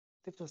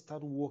 Let us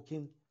start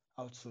working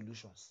out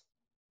solutions.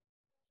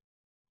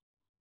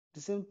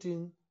 The same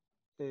thing,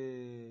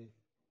 the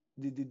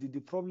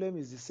problem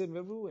is the same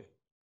everywhere.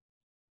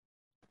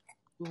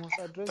 We must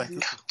address the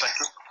issue.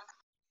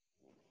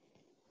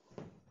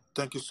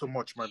 Thank you so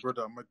much, my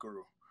brother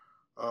Meguru.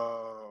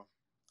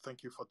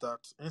 Thank you for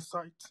that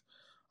insight.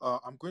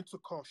 I'm going to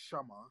call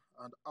Shama,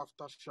 and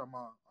after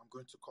Shama, I'm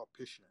going to call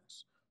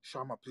Patience.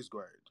 Shama, please go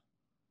ahead.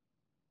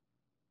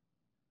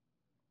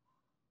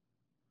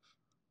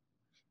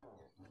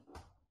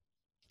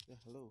 Yeah,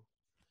 hello.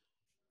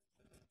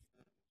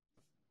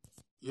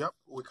 Yep,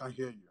 we can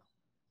hear you.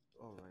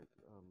 All right.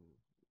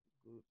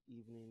 Good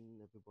evening,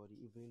 everybody.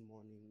 Evening,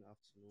 morning,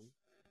 afternoon.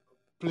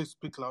 Please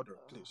speak louder,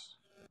 please.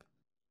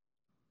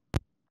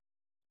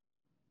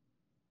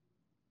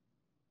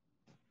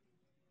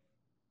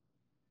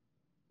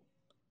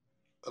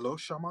 Hello,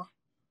 Shama?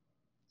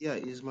 Yeah,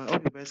 is my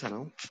audio better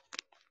now?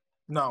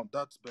 Now,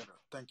 that's better.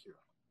 Thank you.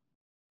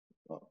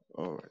 Oh,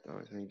 all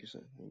right. Thank you,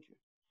 sir. Thank you.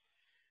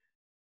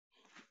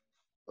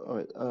 All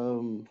right.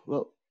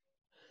 Well,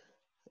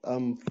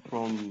 I'm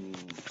from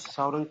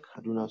Southern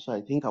Kaduna, so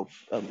I think I'd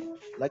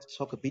like to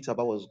talk a bit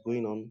about what's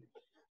going on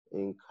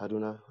in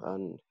Kaduna.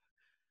 And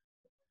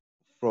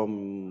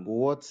from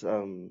what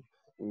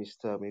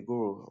Mr.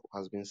 Meguro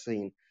has been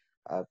saying,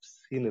 I've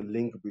seen a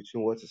link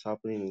between what is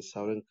happening in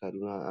Southern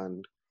Kaduna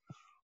and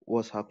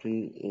what's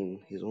happening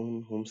in his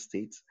own home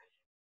state.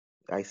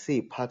 I see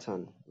a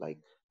pattern,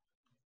 like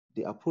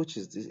the approach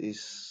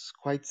is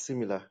quite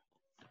similar.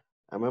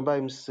 I remember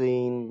him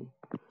saying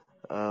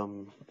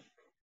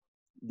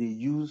they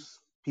use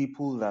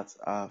people that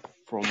are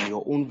from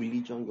your own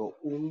religion, your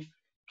own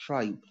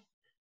tribe,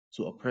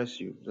 to oppress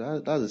you.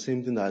 That's the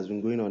same thing that has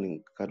been going on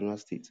in Kaduna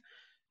State.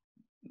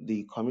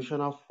 The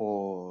commissioner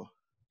for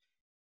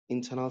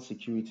internal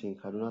security in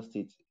Kaduna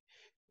State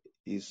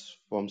is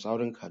from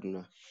Southern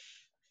Kaduna.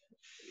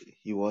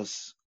 He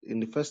was, in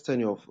the first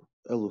tenure of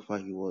Elufa,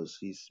 he was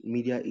his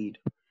media aide.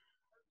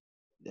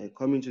 Then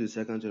coming to the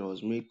second tenure,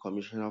 was made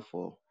commissioner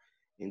for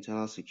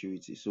internal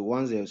security. So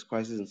once there's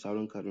crisis in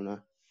Southern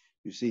Kaduna,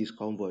 you see his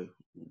convoy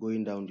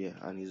going down there,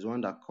 and he's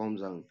one that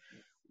comes and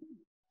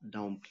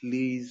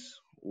downplays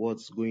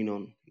what's going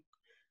on.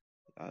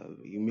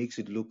 He makes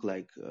it look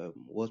like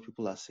what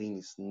people are saying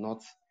is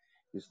not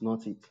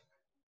it.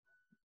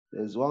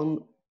 There's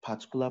one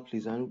particular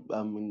place, and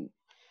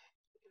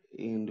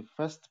in the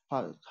first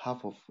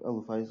half of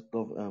El-Rufai's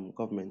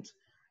government,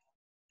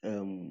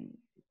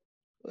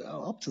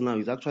 up to now,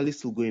 it's actually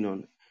still going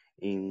on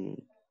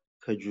in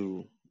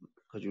Kajuru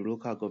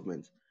local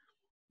government.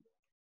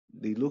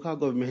 The local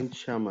government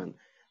chairman,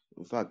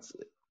 in fact,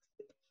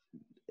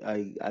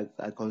 I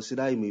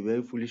consider him a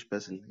very foolish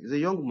person. He's a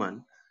young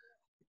man,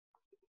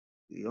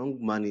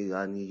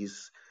 and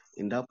he's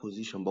in that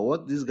position. But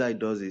what this guy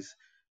does is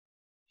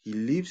he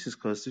leaves his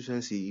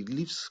constituency, he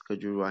leaves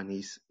Kajuru, and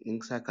he's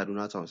inside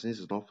Kaduna town, since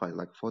it's not far,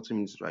 like 40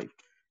 minutes drive. He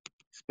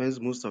spends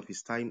most of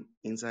his time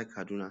inside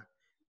Kaduna.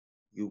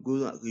 He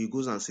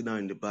goes and sit down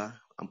in the bar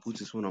and puts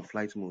his phone on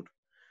flight mode.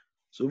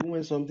 So even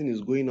when something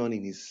is going on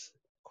in his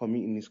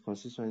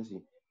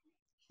constituency,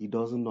 he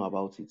doesn't know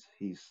about it.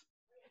 You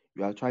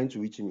are trying to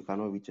reach him, you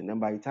cannot reach him. Then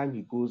by the time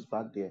he goes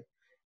back there,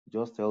 he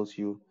just tells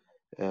you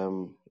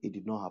it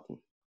did not happen,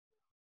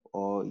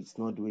 or it's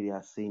not the way they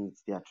are saying it.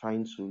 They are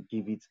trying to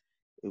give it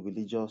a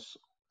religious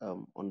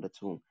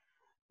undertone.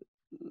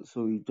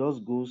 So it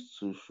just goes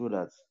to show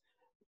that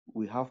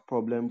we have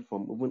problems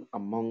from even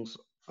amongst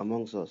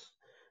us.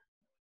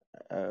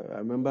 I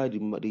remember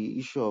the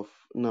issue of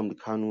Nnamdi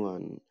Kanu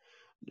and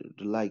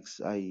the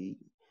likes. I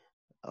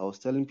was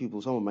telling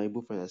people, some of my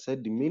Igbo friends, I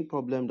said the main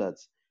problem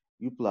that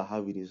people are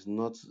having is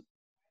not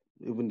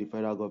even the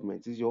federal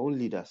government, it's your own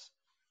leaders.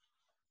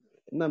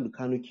 Nnamdi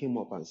Kanu came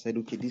up and said,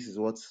 okay, this is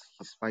what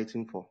he's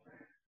fighting for.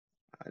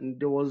 And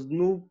there was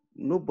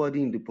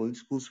nobody in the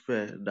political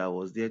sphere that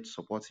was there to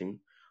support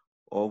him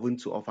or even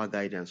to offer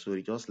guidance. So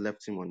he just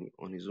left him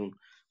on his own.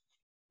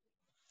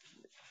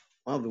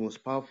 One of the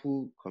most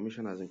powerful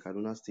commissioners in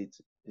Kaduna State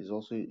is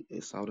also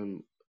a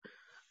someone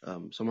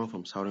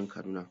from Southern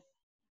Kaduna.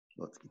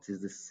 But it is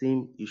the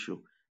same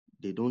issue.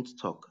 They don't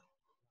talk.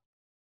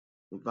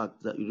 In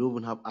fact, that you don't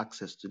even have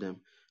access to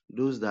them.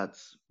 Those in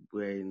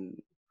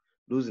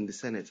the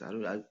Senate,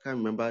 I can't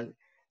remember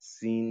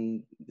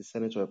seeing the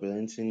senator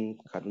representing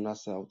Kaduna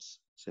South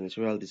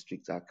senatorial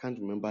district. I can't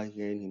remember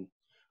hearing him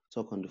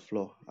talk on the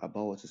floor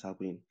about what is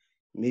happening.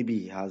 Maybe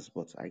he has,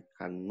 but I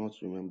cannot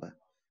remember.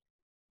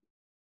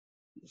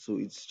 So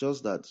it's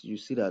just that you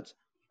see that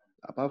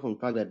apart from the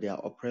fact that they are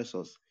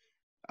oppressors,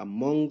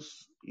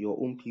 amongst your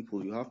own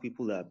people, you have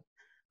people that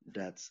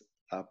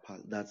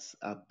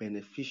are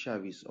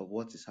beneficiaries of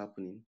what is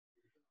happening.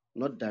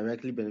 Not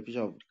directly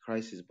beneficial of the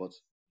crisis, but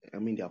I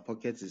mean their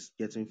pockets is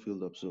getting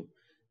filled up, so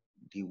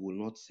they will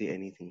not say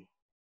anything,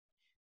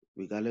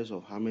 regardless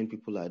of how many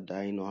people are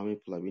dying or how many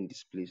people are being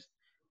displaced.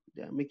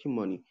 They are making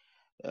money.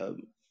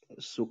 Um,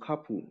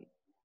 Sokapu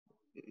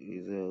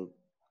is a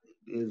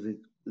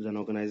is an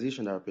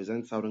organization that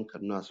represents Southern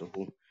Kaduna as a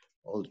whole,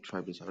 all the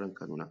tribes in Southern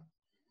Kaduna.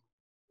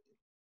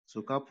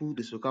 The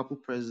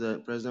Sokapu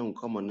president will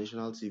come on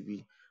national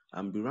TV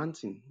and be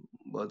ranting.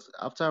 But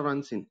after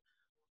ranting,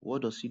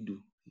 what does he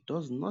do? He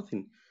does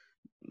nothing.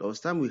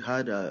 Last time we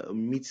had a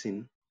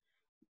meeting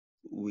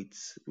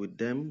with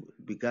them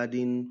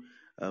regarding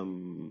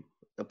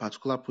a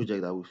particular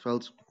project that we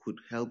felt could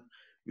help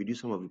reduce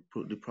some of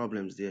the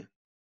problems there.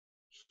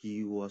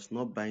 He was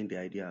not buying the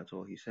idea at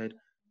all. He said,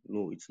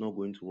 no, it's not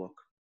going to work.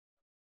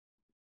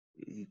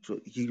 He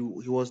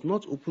was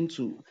not open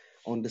to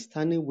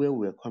understanding where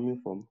we were coming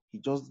from. He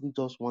just didn't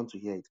just want to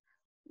hear it.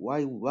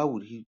 Why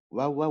was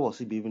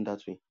he behaving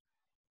that way?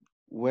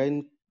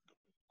 When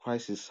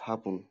crisis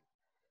happen,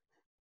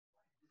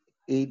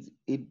 aid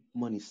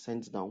money is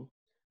sent down,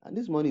 and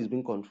this money is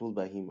being controlled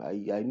by him. I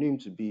know him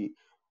to be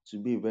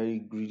a very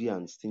greedy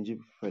and stingy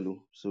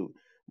fellow. So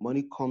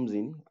money comes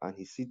in and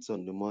he sits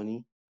on the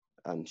money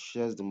and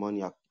shares the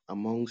money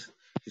amongst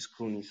his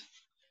cronies.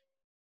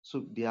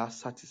 So they are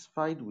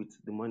satisfied with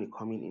the money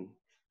coming in.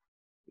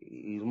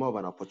 It's more of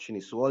an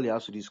opportunity. So all he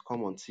has to do is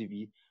come on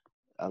TV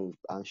and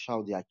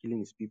shout they are killing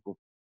his people.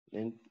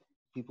 Then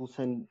people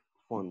send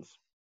funds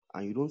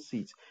and you don't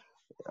see it.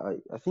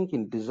 I think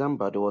in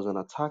December there was an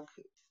attack.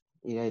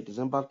 Yeah,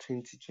 December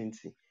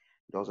 2020,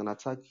 there was an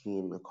attack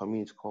in a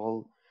community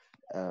called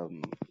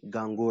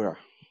Gangora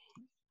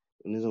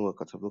in Nizongo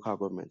local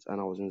government, and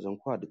I was in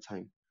Zonko at the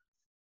time.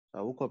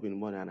 I woke up in the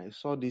morning and I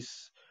saw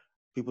these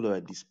people that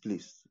were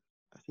displaced.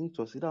 I think it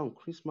was either on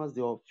Christmas,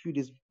 they were a few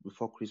days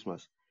before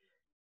Christmas.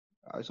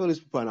 I saw these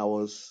people and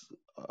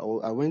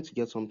I went to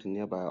get something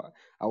nearby.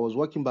 I was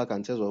walking back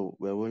and tears were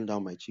rolling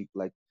down my cheek.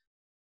 Like,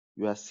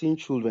 you are seeing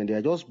children, they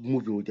are just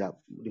moving with the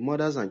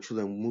mothers and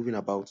children moving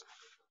about.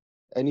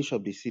 Any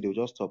shop they see, they'll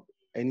just stop.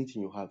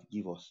 Anything you have,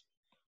 give us.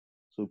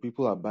 So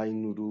people are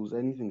buying noodles,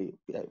 anything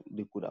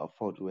they could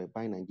afford, we were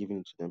buying and giving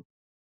it to them.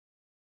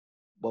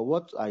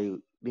 But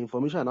the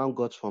information I now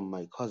got from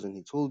my cousin,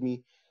 he told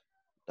me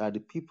that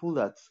the people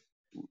that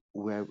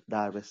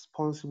are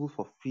responsible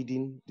for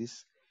feeding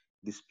these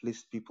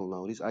displaced people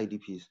now, these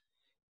IDPs,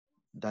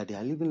 that they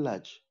are living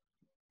large.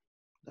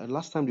 The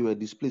last time they were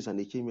displaced and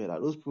they came here,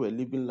 that those people were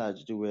living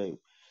large. They were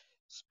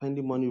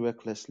spending money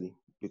recklessly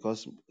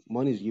because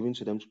money is given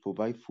to them to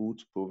provide food,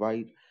 to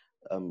provide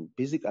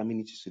basic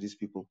amenities to these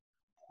people,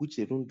 which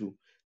they don't do.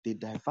 They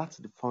divert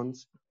the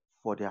funds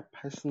for their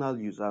personal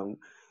use.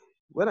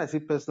 When I say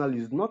personal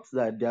use, not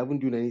that they haven't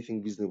done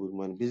anything reasonable with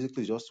money,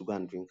 basically just to go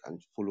and drink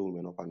and follow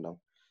women up and down.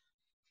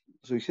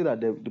 So you see that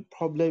the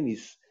problem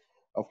is,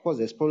 of course,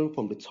 there's problem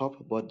from the top,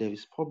 but there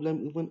is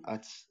problem even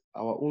at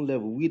our own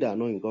level. We that are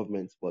not in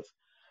government, but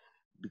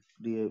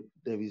there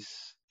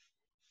is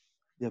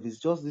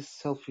just this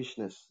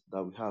selfishness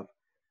that we have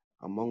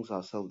amongst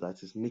ourselves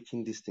that is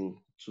making this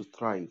thing to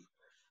thrive.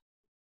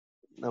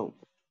 Now,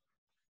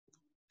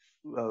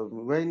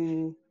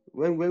 when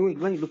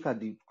you look at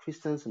the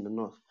Christians in the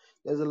north,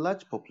 there's a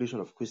large population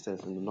of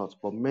Christians in the north,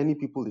 but many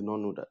people don't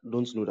know that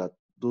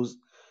those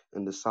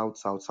in the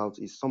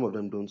southeast, some of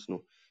them don't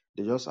know.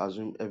 They just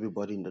assume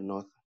everybody in the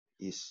north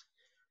is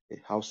a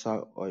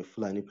Hausa or a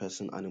Fulani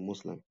person and a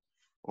Muslim,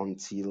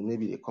 until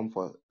maybe they come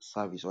for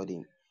service or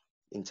they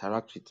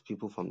interact with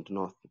people from the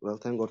north. Well,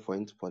 thank God for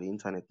the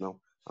internet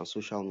now and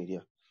social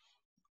media.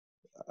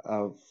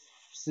 I've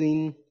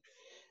seen,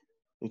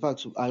 in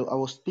fact, I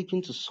was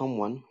speaking to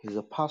someone, he's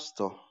a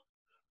pastor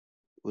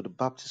with the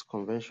Baptist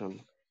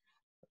Convention.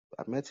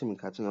 I met him in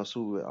Katsina,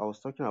 so I was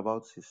talking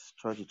about his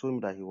church. He told me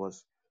that he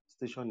was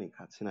stationed in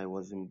Katsina. He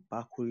was in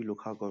Bakuri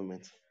local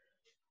government.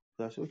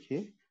 So I said,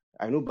 okay,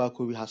 I know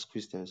Bakuri has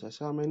Christians. I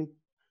said, how many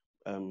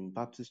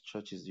Baptist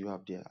churches do you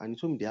have there? And he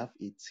told me they have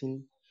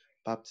 18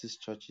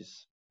 Baptist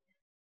churches.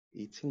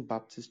 18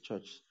 Baptist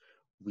churches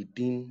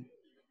within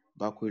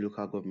Bakuri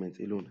local government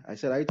alone. I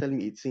said, are you telling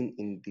me 18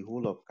 in the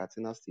whole of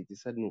Katsina state? He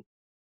said, no.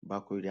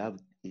 Bakuri, they have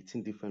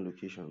 18 different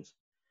locations.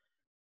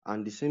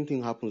 And the same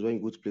thing happens when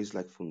you go to places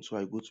like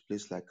Funtua, you go to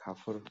places like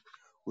Kafur,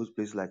 go to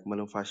places like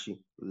Malamfashi,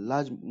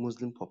 large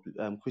Muslim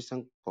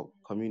Christian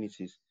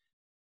communities,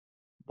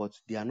 but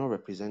they are not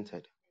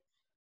represented.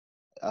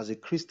 As a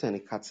Christian, a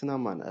Katsina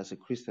man, as a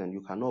Christian,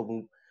 you cannot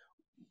even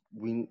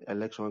win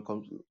election when it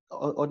comes to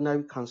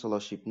ordinary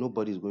councillorship.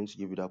 Nobody is going to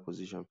give you that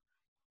position.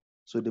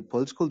 So the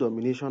political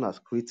domination has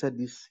created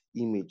this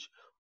image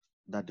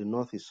that the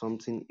North is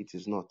something it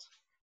is not.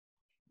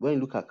 when you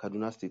look at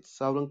Kaduna State,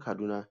 southern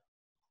Kaduna,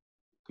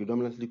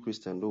 predominantly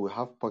Christian, though we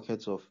have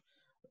pockets of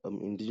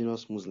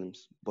indigenous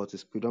Muslims, but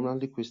it's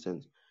predominantly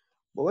Christians.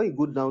 But when you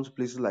go down to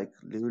places like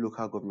the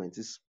local government,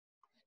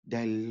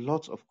 there are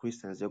lots of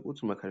Christians. They go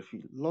to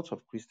Makarfi, lots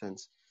of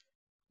Christians,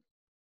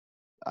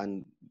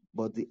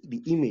 but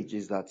the image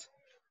is that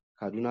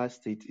Kaduna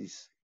State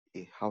is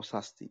a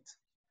Hausa state.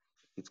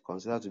 It's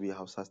considered to be a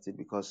Hausa state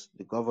because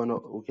the governor.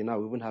 Okay, now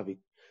we even have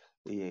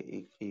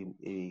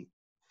a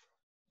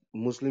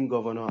Muslim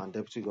governor and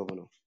deputy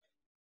governor,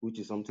 which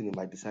is something they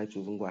might decide to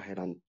even go ahead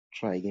and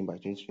try again by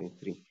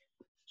 2023.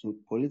 So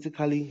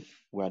politically,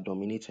 we are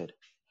dominated.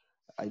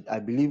 I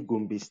believe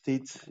Gombe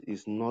State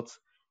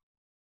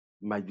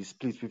might be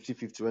split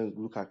 50-50 when you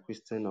look at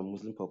Christian and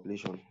Muslim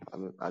population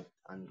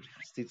and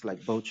states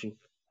like Bauchi.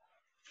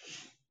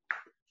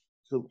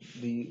 So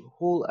the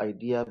whole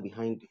idea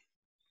behind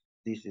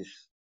this is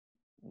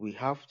we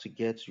have to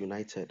get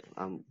united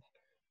and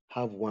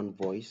have one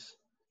voice.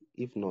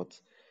 If not,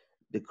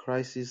 the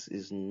crisis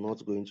is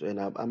not going to end.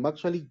 I'm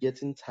actually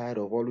getting tired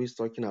of always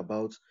talking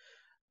about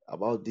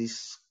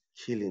these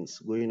killings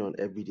going on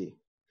every day,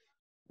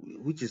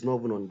 which is not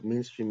even on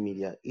mainstream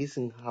media. It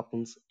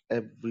happens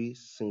every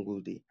single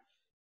day.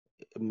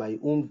 My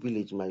own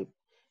village,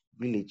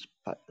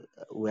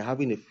 we're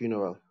having a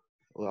funeral.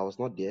 Well, I was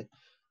not there.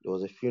 There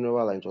was a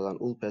funeral and it was an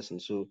old person.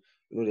 So,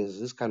 there's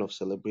this kind of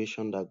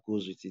celebration that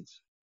goes with it.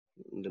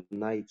 In the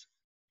night,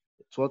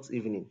 towards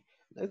evening,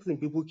 next thing,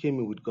 people came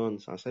in with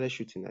guns and started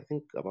shooting. I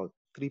think about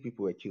 3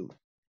 people were killed.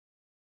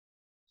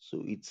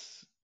 So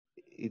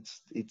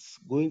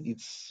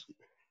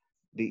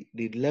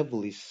the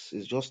level is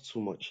just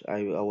too much.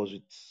 I was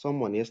with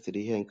someone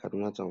yesterday here in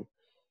Kaduna Town.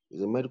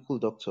 He's a medical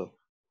doctor.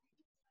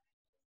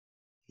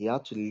 He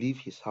had to leave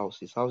his house.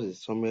 His house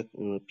is somewhere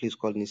in a place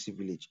called Nisi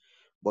Village.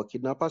 But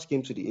kidnappers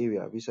came to the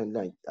area recently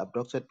and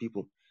abducted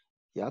people.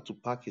 He had to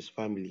pack his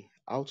family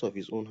out of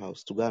his own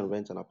house to go and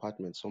rent an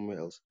apartment somewhere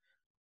else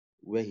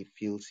where he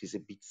feels he's a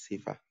bit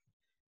safer.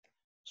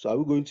 So are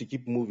we going to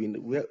keep moving?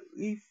 Where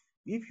if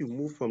you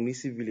move from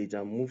Nisi Village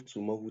and move to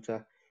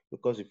Mahuta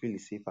because you feel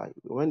it's safer,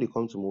 when they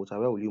come to Mahuta,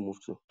 where will you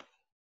move to?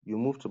 You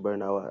move to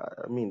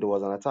Bernawa. I mean, there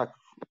was an attack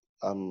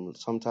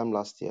sometime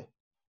last year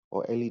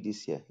or early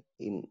this year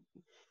in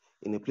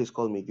a place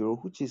called Meguro,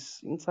 which is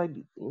inside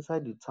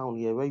the town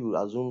here, where you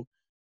assume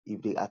if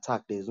they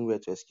attack, there's nowhere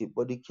to escape.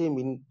 But they came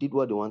in, did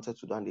what they wanted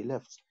to do, and they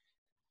left.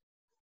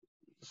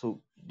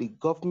 So the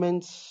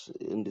government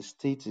in the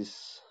state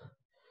is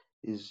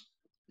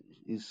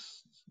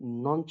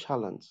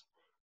nonchalant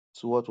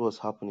to what was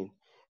happening.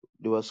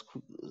 There was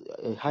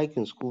a hike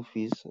in school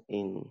fees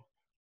in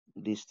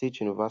the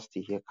state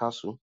university here,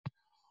 KASU,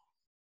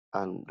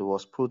 and there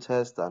was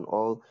protest and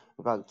all.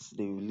 In fact,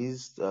 they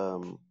released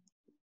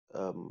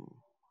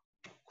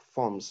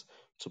forms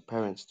to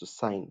parents to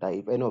sign that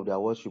if any of their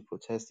wards should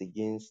protest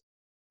against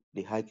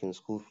the hike in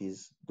school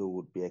fees, they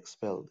would be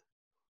expelled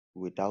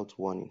without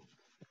warning.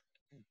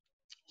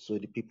 So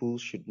the people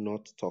should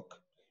not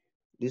talk.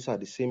 These are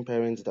the same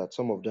parents that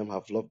some of them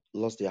have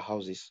lost their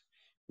houses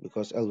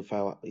because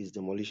El-Rufai is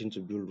demolishing to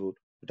build road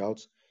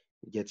without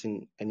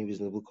getting any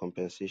reasonable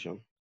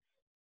compensation.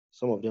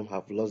 Some of them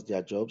have lost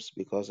their jobs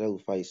because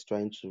El-Rufai is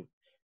trying to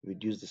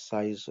reduce the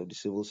size of the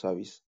civil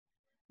service.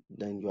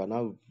 Then you are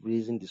now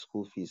raising the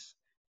school fees.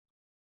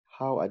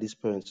 How are these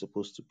parents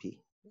supposed to pay?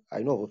 I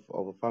know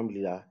of a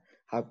family that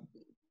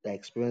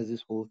experienced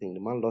this whole thing.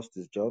 The man lost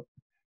his job,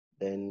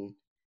 then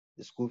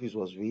the school fees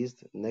was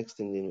raised. Next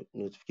thing, the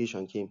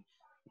notification came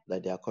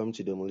that they are coming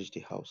to demolish the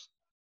house,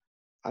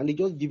 and they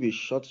just give a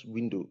short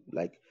window,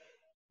 like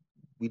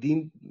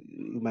within,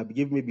 you might be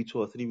given maybe 2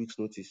 or 3 weeks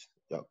notice.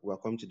 Yeah, we are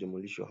coming to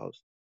demolish your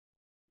house.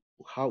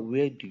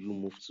 Where do you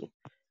move to?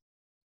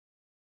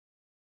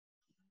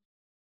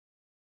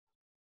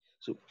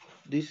 So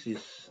these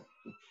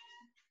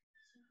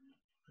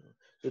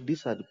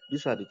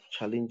are the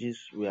challenges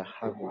we are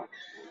having.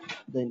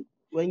 Then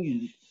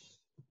when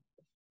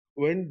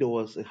there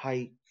was a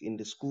hike in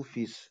the school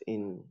fees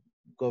in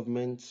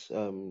government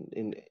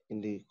in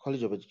the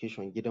College of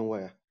Education,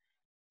 Gidanwaya,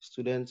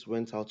 students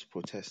went out to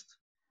protest.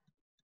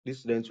 These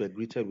students were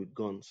greeted with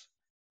guns.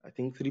 I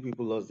think 3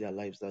 people lost their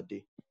lives that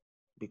day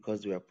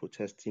because they were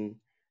protesting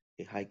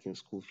a hike in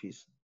school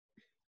fees.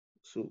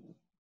 So,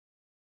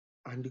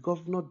 and the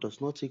governor does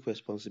not take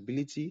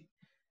responsibility.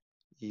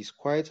 He's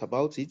quiet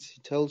about it. He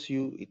tells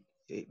you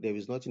there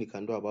is nothing he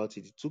can do about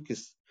it. He took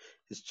his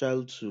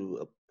child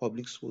to a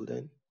public school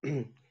then,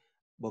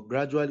 but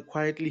gradually,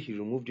 quietly, he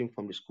removed him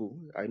from the school.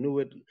 I know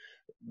where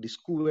the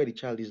school where the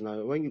child is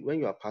now. When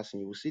you are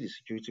passing, you will see the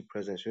security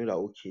presence. You know that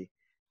okay,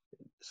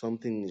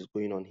 something is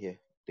going on here.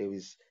 There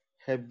is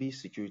heavy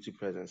security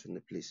presence in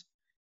the place.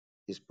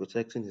 He's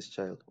protecting his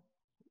child.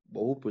 But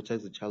who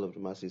protects the child of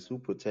the masses? Who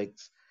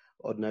protects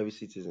ordinary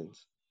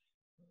citizens?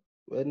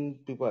 When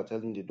people are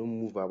telling they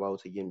don't move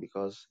about again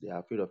because they are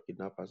afraid of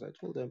kidnappers, I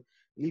told them,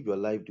 live your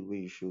life the way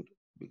you should.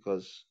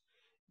 Because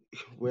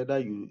whether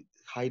you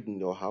hide in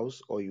your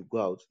house or you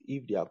go out,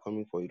 if they are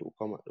coming for you,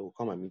 they will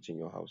come and meet in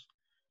your house.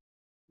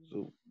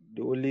 So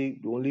the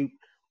only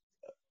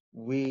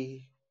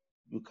way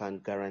you can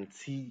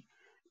guarantee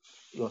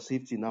your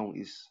safety now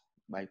is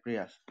by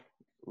prayers.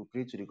 We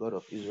pray to the God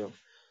of Israel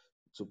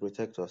to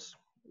protect us.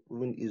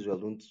 Even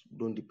Israel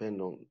don't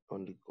depend on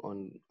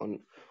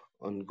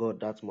God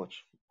that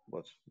much,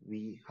 but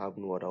we have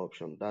no other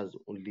option. That's the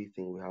only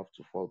thing we have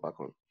to fall back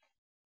on.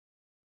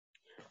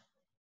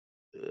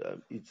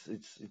 It's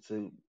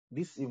a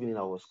This evening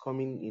I was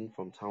coming in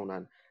from town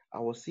and I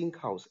was seeing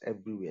cows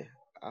everywhere.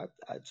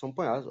 At some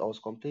point I was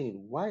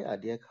complaining, why are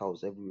there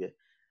cows everywhere?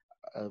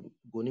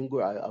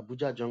 Goningo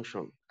Abuja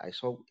Junction, I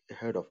saw a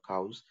herd of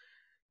cows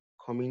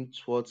coming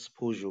towards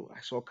Pojo. I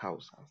saw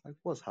cows. I was like,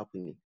 what's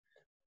happening?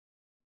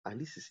 And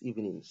this is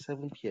evening,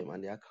 7 p.m.,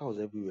 and there are cows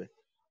everywhere.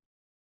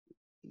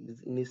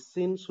 In a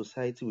sane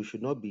society, we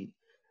should not be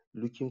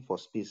looking for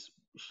space,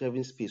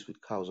 sharing space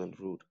with cows on the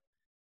road.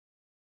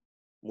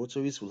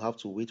 Motorists will have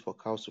to wait for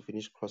cows to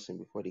finish crossing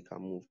before they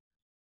can move.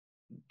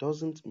 It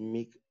doesn't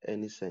make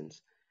any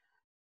sense.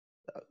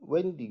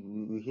 When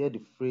we hear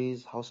the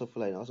phrase House of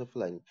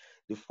Fulani,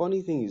 the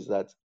funny thing is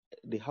that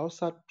the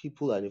Hausa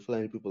people and the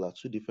Fulani people are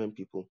two different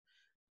people.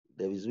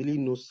 There is really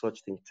no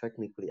such thing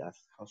technically as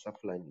Hausa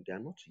Fulani. They are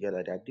not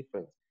together, they are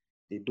different.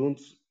 They don't,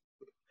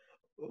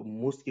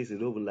 in most cases, they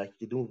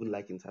don't even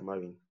like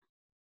intermarrying.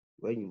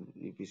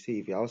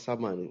 If you're Hausa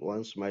man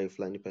wants to marry a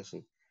Fulani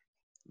person,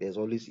 there's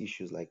always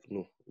issues like,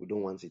 no, we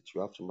don't want it.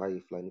 You have to marry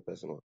a Fulani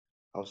person or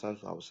Hausa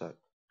to Hausa.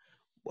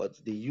 But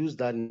they use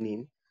that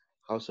name,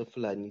 Hausa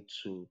Fulani,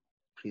 to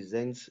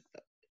present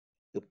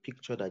a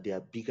picture that they are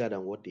bigger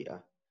than what they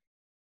are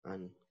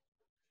and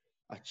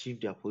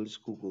achieve their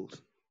political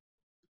goals.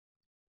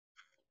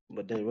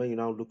 But then when you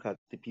now look at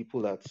the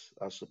people that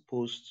are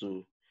supposed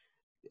to,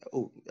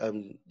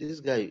 this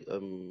guy,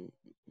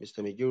 Mr.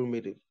 Megiru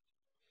made a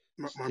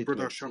My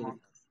brother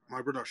statement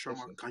saying, Shama,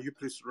 yes, sir. can you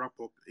please wrap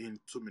up in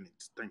 2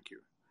 minutes? Thank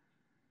you.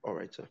 All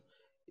right, sir.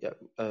 Yeah,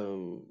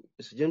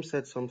 Mr. James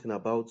said something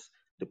about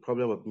the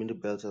problem of Middle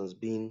Belters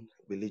being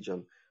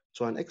religion.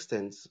 To an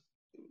extent,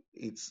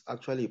 it's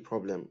actually a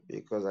problem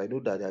because I know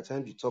that there are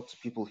times you talk to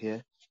people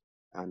here,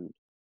 and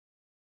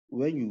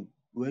when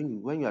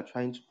you are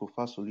trying to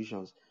profile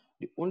solutions,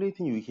 the only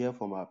thing you hear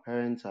from our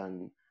parents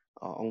and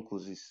our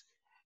uncles is,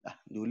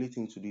 the only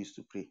thing to do is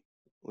to pray.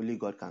 Only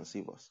God can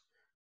save us.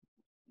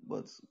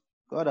 But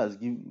God has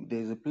given.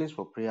 There's a place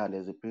for prayer and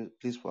there's a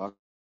place for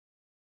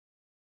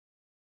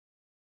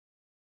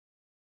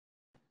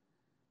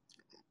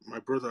My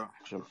brother,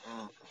 action.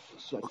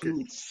 So I okay. feel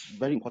it's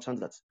very important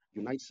that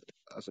unites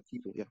as a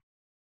people. Yeah.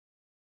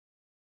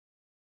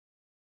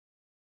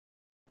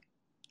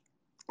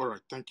 All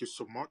right. Thank you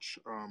so much,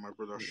 my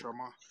brother Yeah.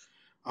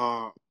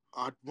 Shama.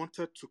 I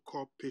wanted to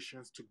call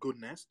Patience to go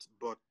next,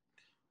 but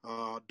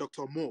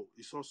Dr. Mo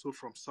is also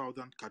from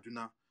Southern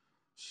Kaduna.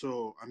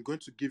 So I'm going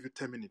to give you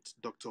 10 minutes,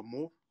 Dr.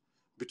 Mo,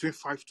 between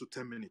 5 to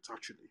 10 minutes,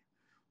 actually.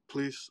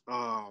 Please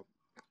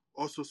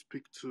also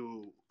speak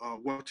to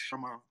what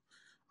Shama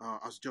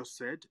has just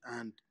said,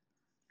 and,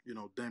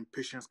 then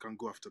Patience can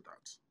go after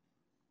that.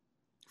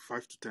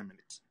 5 to 10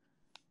 minutes.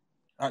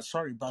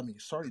 Sorry,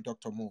 Bami. Sorry,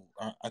 Dr. Mo.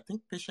 I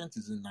think patient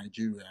is in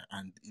Nigeria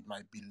and it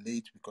might be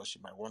late because she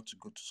might want to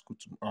go to school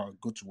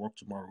go to work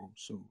tomorrow.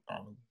 So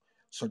I'll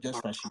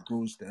suggest that she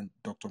goes, then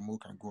Dr. Mo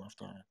can go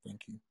after her.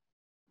 Thank you.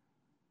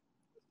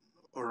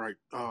 All right.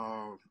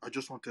 I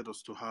just wanted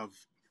us to have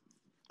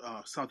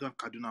Southern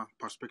Kaduna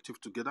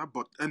perspective together.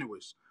 But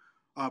anyways,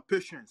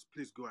 Patience,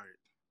 please go ahead.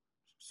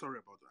 Sorry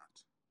about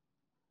that.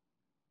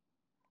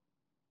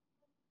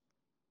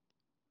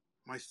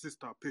 My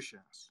sister,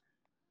 Patience.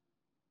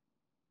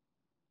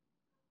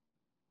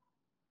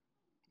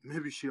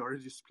 Maybe she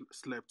already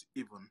slept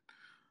even.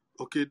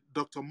 Okay,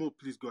 Dr. Mo,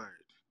 please go ahead.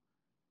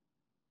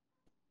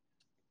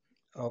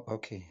 Oh,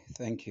 okay.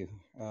 Thank you.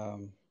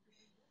 Okay,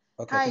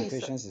 I Hi, think sir.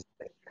 Patience is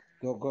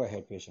go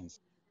ahead, Patience.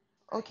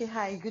 Okay,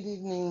 hi, good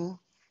evening.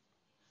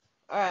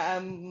 All right,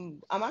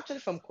 I'm actually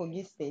from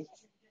Kogi State,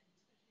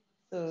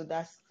 so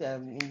that's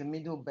in the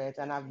Middle Belt,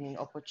 and I've been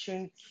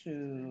opportune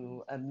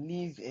to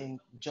live in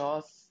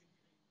Jos,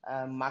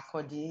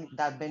 Makodi,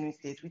 that Benue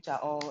State, which are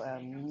all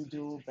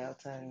Middle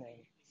Belton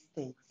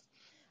states.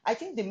 I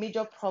think the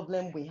major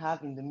problem we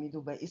have in the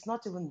Middle Belt is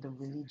not even the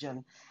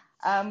religion.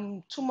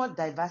 Too much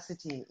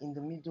diversity in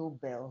the Middle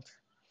Belt.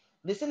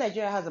 They say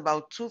Nigeria has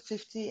about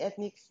 250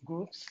 ethnic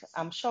groups.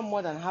 I'm sure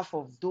more than half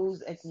of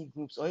those ethnic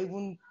groups, or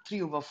even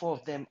 3/4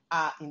 of them,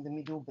 are in the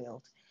Middle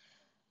Belt.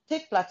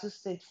 Take Plateau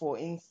State, for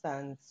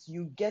instance.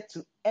 You get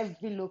to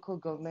every local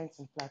government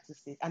in Plateau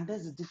State, and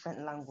there's a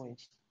different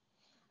language.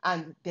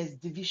 And there's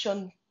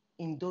division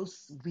within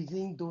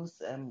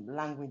those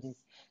languages.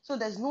 So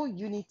there's no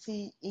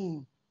unity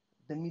in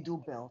the Middle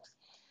Belt.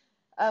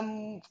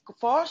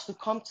 For us to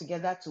come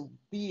together to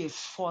be a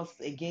force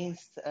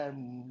against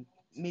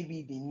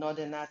maybe the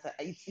northerners,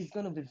 it's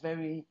going to be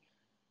very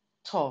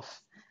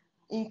tough.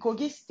 In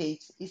Kogi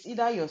State, it's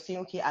either you're saying,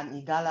 okay,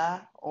 I'm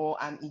Igala or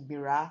I'm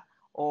Igbira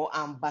or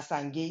I'm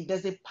Basange.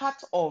 There's a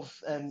part of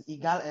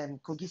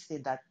Kogi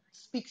State that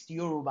speaks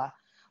Yoruba,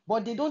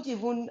 but they don't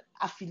even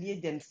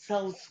affiliate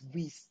themselves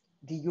with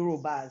the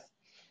Yorubas.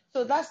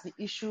 So that's the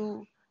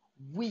issue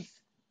with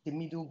the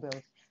Middle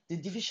Belt. The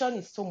division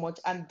is so much,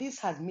 and this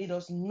has made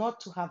us not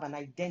to have an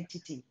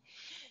identity.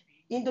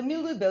 In the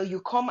Middle Belt, you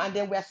come and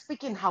then we're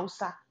speaking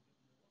Hausa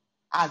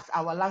as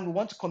our language. We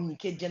want to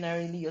communicate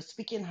generally. You're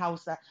speaking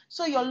Hausa,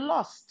 so you're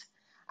lost.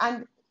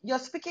 And you're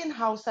speaking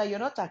Hausa, you're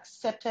not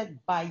accepted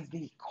by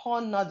the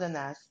core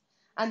Northerners,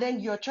 and then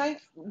you're trying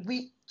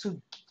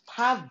to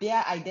have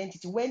their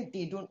identity when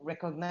they don't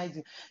recognize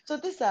you. So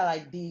these are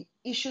like the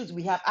issues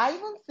we have. I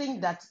even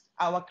think that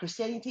our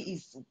Christianity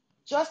is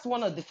just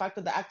one of the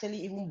factors that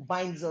actually even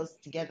binds us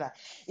together.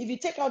 If you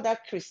take out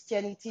that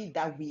Christianity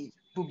that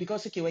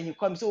because okay, when you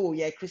come, so oh,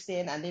 you're a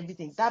Christian and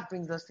everything, that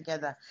brings us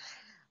together.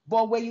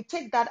 But when you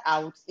take that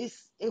out,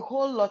 it's a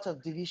whole lot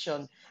of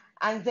division.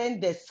 And then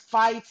there's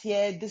fight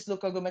here. This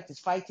local government is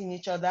fighting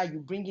each other. You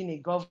bring in a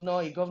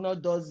governor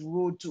does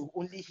road to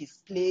only his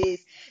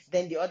place.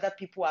 Then the other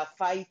people are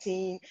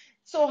fighting.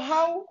 So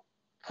how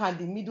can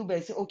the middle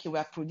belt say, okay, we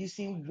are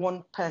producing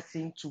one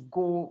person to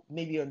go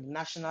maybe on the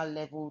national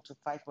level to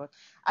fight for?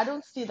 I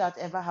don't see that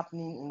ever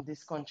happening in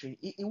this country.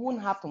 It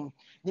won't happen.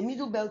 The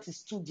middle belt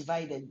is too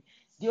divided.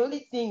 The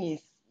only thing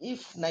is,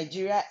 if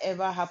Nigeria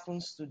ever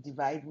happens to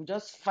divide, we'll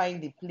just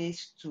find a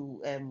place to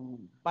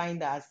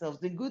bind ourselves.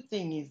 The good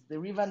thing is the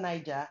river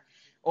Niger,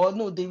 or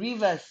no, the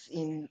rivers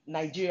in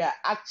Nigeria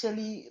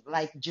actually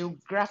like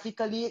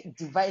geographically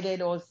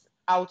divided us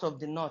out of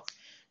the north.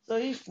 So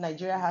if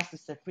Nigeria has to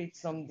separate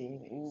someday,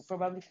 we'll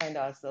probably find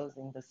ourselves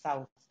in the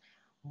south.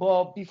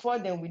 But before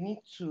then, we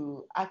need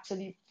to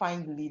actually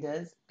find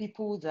leaders,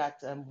 people that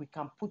we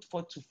can put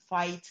forth to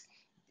fight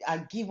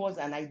and give us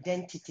an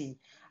identity.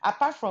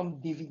 Apart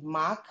from David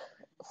Mark,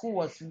 who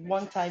was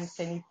one time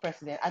Senate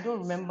president, I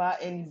don't remember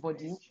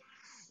anybody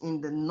in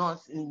the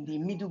north, in the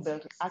middle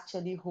belt,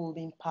 actually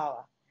holding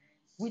power,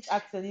 which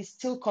actually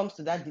still comes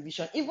to that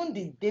division. Even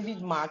the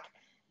David Mark,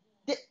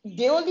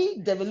 the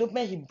only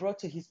development he brought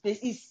to his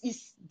place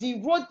is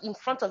the road in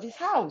front of his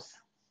house.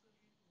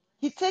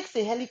 He takes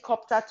a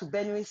helicopter to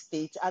Benue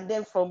State, and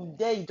then from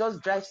there he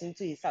just drives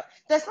into his house.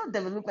 There's no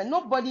development.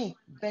 Nobody in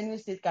Benue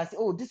State can say,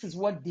 "Oh, this is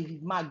what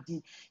David Mark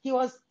did."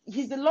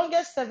 He's the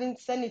longest serving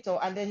senator,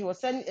 and then he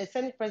was a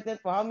Senate president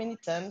for how many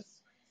terms?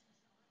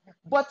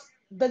 But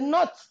the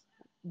North,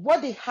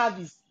 what they have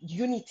is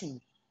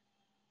unity.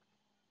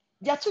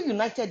 They are too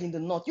united in the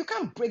North. You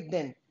can't break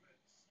them.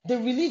 The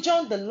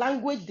religion, the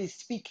language they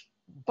speak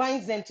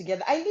binds them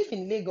together. I live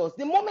in Lagos.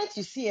 The moment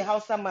you see a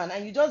Hausa man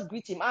and you just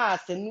greet him,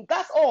 Senu,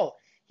 that's all.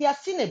 He has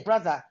seen a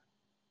brother.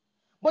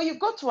 But you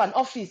go to an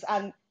office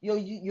and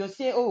you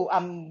say, "Oh,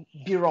 I'm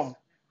Birom,"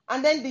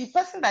 and then the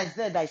person that is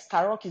there, that is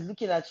Tarok, is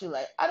looking at you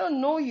like, "I don't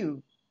know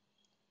you."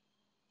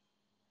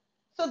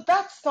 So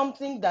that's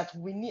something that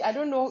we need. I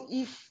don't know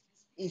if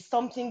it's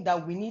something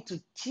that we need to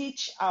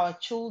teach our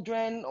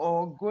children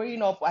or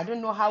growing up. I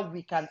don't know how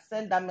we can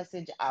send that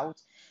message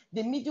out.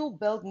 The middle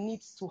belt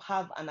needs to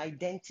have an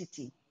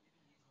identity,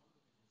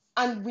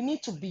 and we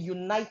need to be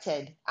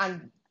united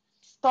and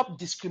stop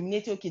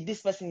discriminating. Okay,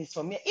 this person is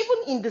from here.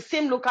 Even in the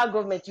same local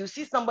government, you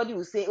see somebody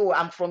will say, "Oh,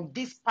 I'm from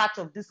this part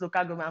of this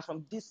local government, I'm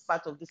from this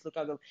part of this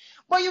local government."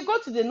 But you go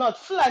to the north,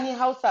 Fulani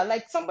Hausa,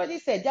 like somebody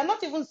said, they're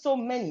not even so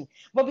many.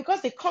 But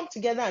because they come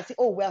together and say,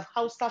 "Oh, well,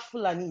 Hausa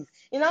Fulanis,"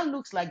 it now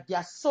looks like there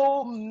are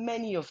so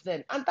many of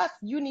them. And that's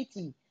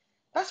unity.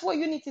 That's what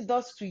unity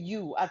does to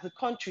you as a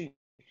country.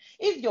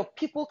 If your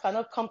people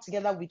cannot come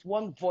together with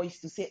one voice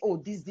to say, "Oh,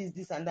 this,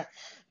 and that,"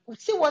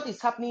 see what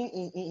is happening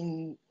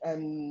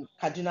in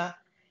Kaduna.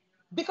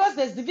 Because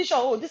there's division.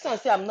 Oh, this one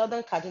say I'm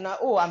Northern Kaduna.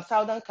 Oh, I'm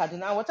Southern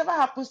Kaduna. And whatever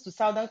happens to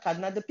Southern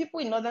Kaduna, the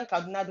people in Northern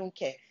Kaduna don't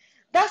care.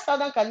 That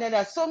Southern Kaduna,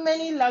 there are so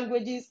many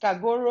languages,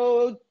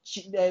 Kagoro,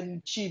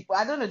 Chip.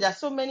 I don't know. There are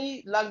so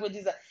many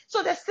languages.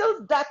 So there's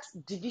still that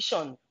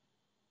division.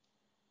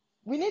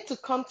 We need to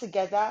come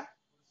together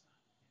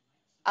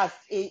as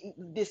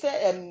they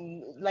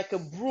say, like a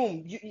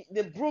broom.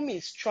 The broom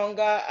is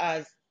stronger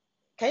as.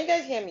 Can you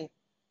guys hear me?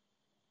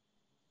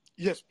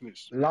 Yes,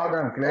 please. Loud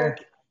and clear.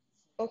 Okay.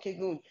 Okay,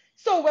 good.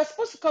 So we're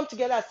supposed to come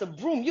together as a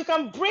broom. You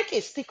can break a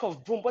stick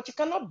of broom, but you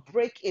cannot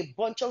break a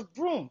bunch of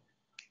broom.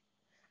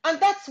 And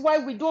that's why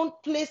we don't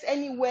place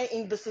anywhere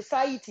in the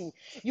society.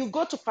 You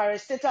go to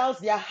parastatals,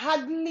 they are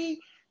hardly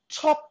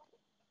top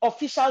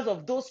officials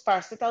of those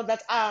parastatals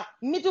that are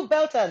middle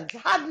belters.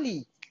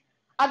 Hardly.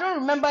 I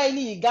don't remember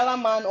any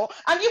Igala man,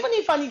 and even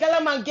if an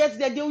Igala man gets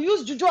there, they'll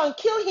use juju and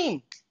kill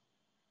him.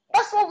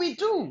 That's what we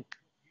do.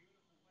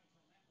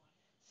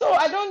 So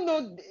I don't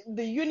know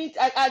the unit.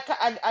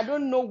 I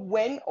don't know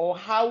when or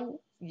how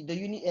the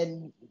unit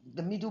and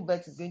the middle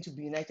belt is going to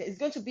be united. It's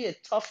going to be a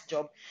tough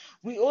job.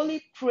 We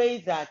only pray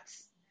that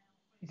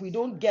we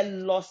don't get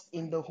lost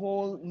in the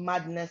whole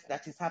madness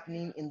that is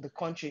happening in the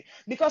country,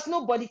 because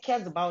nobody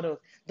cares about us.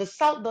 The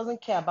South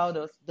doesn't care about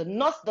us. The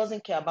North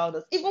doesn't care about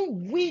us.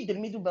 Even we, the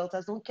middle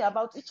belters, don't care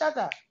about each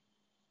other.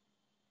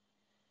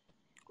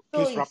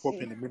 So Please wrap up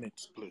in a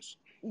minute, please.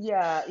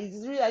 yeah,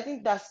 it's really, I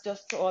think that's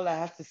just all I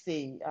have to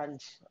say.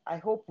 And I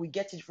hope we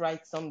get it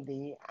right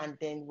someday, and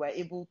then we're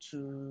able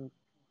to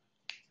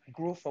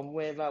grow from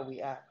wherever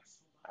we are.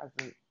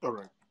 All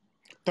right.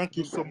 Thank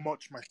you so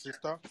much, my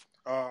sister.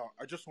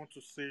 I just want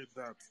to say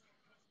that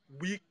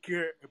we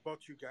care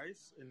about you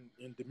guys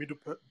in the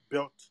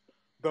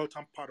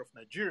Belton part of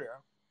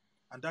Nigeria,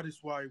 and that is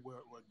why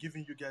we're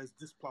giving you guys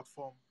this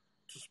platform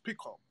to speak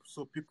up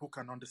so people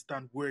can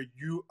understand where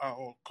you are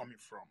all coming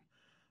from.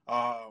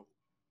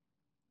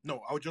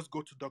 No, I'll just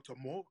go to Dr.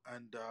 Mo,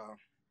 and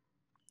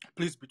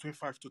please, between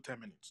 5 to 10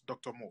 minutes.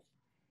 Dr. Mo.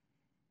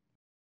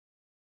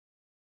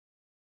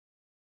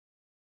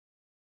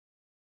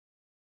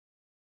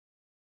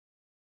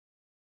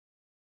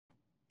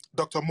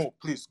 Dr. Mo,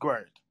 please go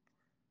ahead.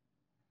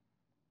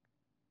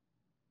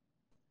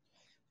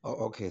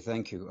 Oh, okay,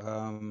 thank you.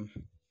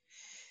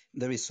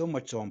 There is so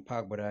much to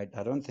unpack, but I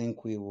don't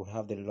think we will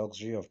have the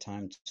luxury of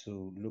time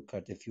to look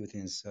at a few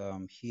things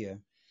here.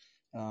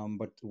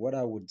 But what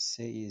I would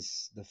say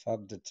is the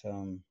fact that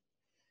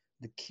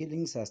the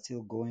killings are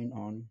still going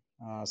on.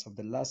 As of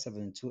the last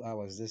 72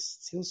 hours, there's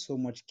still so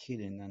much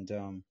killing,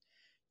 and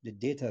the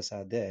data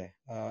are there.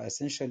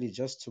 Essentially,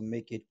 just to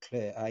make it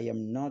clear,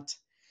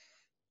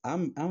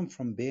 I'm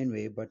from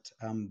Benue, but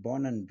I'm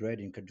born and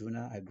bred in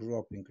Kaduna. I grew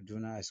up in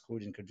Kaduna. I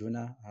schooled in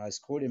Kaduna. I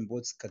schooled in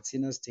both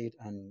Katsina State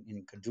and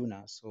in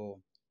Kaduna.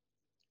 So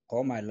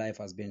all my life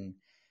has been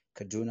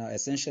Kaduna.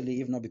 Essentially,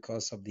 if not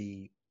because of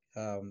the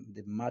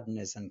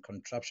madness and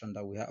contraption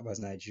that we have as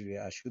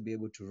Nigeria, I should be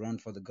able to run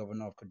for the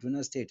governor of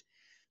Kaduna State.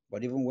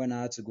 But even when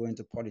I had to go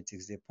into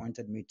politics, they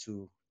pointed me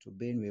to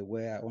Benue,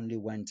 where I only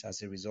went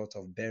as a result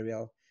of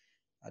burial.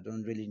 I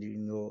don't really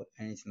know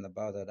anything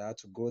about that. I had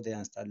to go there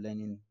and start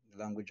learning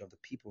the language of the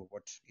people,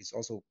 but it's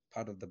also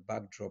part of the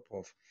backdrop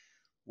of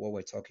what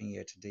we're talking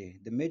here today.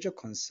 The major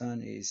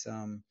concern is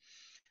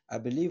I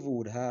believe we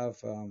would have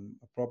a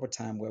proper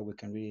time where we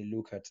can really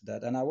look at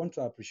that. And I want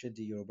to appreciate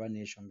the Yoruba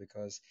Nation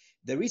because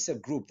there is a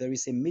group, there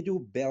is a Middle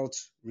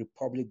Belt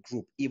Republic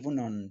group, even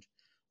on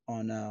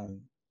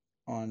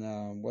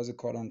what's it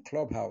called, on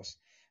Clubhouse.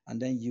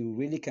 And then you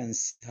really can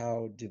see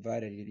how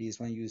divided it is.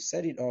 When you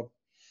set it up,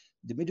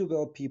 the Middle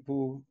Belt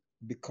people,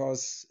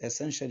 because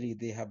essentially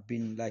they have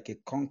been like a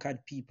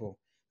conquered people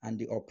and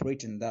they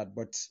operate in that.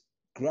 But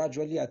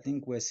gradually, I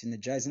think we're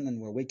synergizing and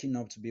we're waking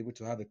up to be able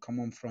to have a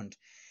common front.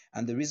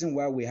 And the reason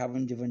why we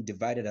haven't even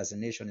divided as a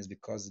nation is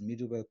because the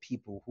Middle Belt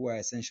people, who are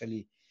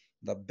essentially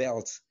the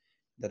belt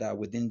that are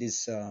within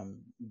this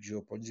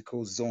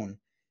geopolitical zone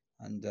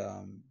and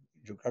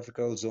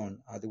geographical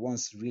zone, are the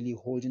ones really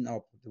holding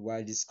up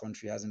why this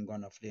country hasn't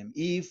gone aflame.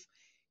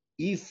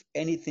 If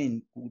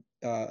anything,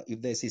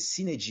 if there's a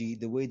synergy,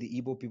 the way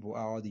the Igbo people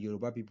are or the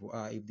Yoruba people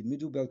are, if the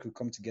Middle Belt could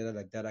come together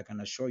like that, I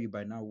can assure you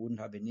by now we wouldn't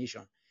have a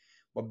nation.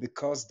 But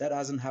because that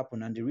hasn't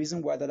happened, and the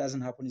reason why that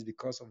hasn't happened is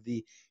because of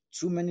the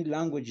too many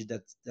languages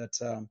that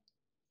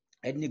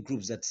ethnic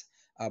groups that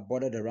are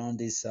bordered around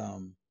this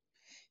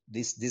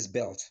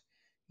belt,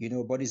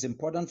 but it's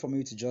important for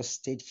me to just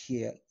state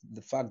here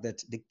the fact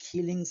that the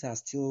killings are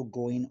still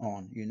going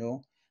on.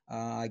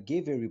 I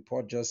gave a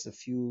report just a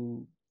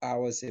few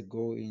hours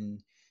ago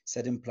in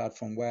certain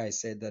platform where I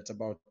said that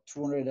about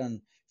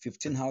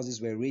 215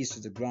 houses were razed to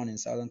the ground in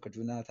southern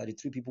Kaduna,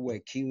 33 people were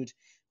killed,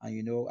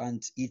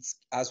 and it's,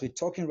 as we're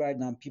talking right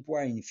now, people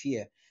are in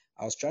fear.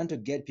 I was trying to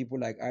get people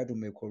like Aidu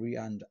Mekori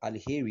and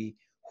Alheri,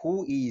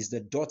 who is the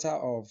daughter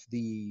of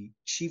the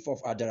chief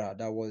of Adara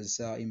that was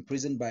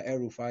imprisoned by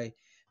El-Rufai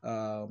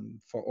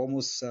for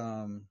almost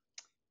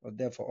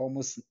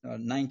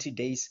 90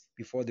 days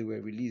before they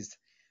were released.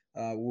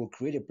 We'll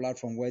create a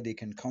platform where they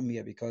can come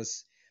here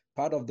because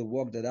part of the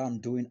work that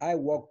I'm doing, I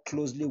work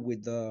closely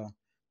with the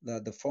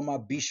former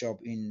bishop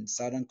in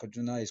southern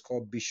Kaduna. Is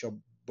called Bishop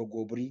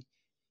Bogobri.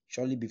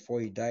 Shortly before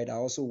he died, I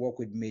also work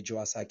with Major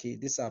Asake.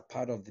 These are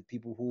part of the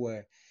people who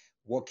were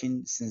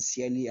working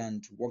sincerely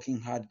and working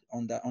hard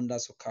under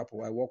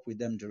Sokapo. I work with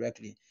them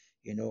directly.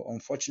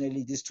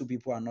 Unfortunately, these two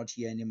people are not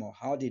here anymore.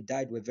 How they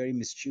died were very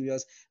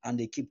mysterious, and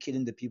they keep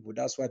killing the people.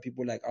 That's why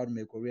people like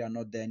Audume Korea are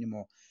not there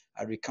anymore.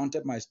 I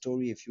recounted my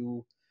story a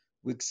few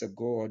weeks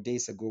ago or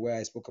days ago where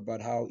I spoke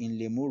about how in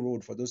Lemu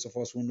Road, for those of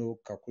us who know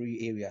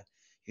Kakuri area,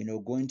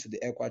 going to the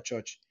Ekwa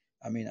Church,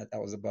 I mean,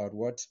 that was about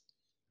what?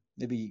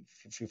 Maybe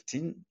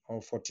 15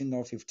 or 14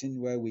 or 15,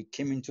 where we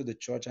came into the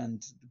church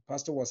and the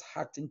pastor was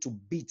hacked into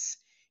bits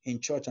in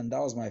church. And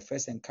that was my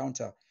first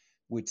encounter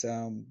with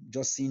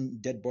just seeing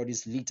dead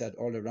bodies littered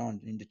all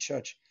around in the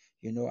church,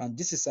 and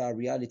this is our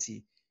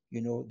reality.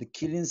 The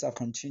killings have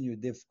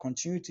continued. They've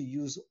continued to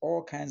use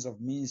all kinds of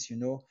means,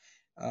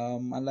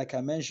 and like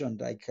I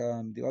mentioned, like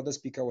the other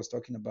speaker was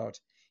talking about,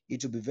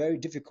 it will be very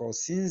difficult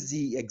since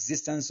the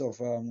existence of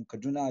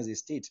Kaduna as a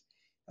state.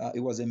 It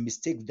was a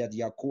mistake that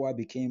Yakowa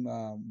became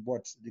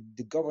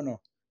the governor,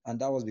 and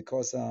that was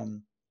because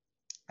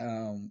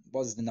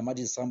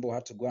Namadi Sambo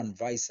had to go and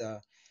vice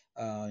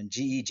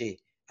GEJ,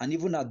 and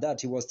even at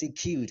that, he was still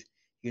killed.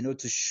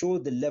 To show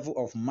the level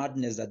of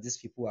madness that these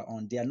people are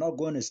on. They are not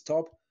going to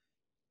stop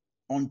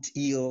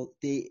until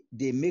they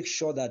make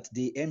sure that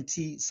they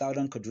empty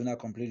southern Kaduna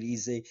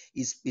completely.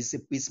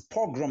 It's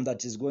pogrom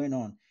that is going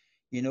on.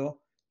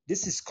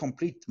 This is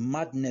complete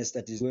madness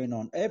that is going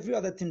on. Every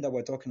other thing that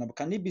we're talking about,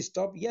 can it be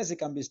stopped? Yes, it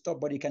can be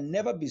stopped, but it can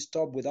never be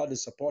stopped without the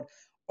support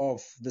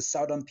of the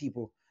Southern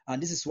people.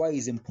 And this is why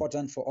it's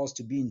important for us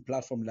to be in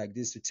platform like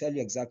this to tell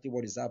you exactly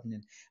what is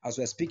happening. As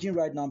we're speaking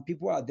right now,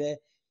 people are there.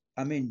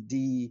 I mean,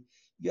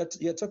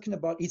 you're talking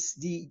about it's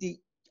the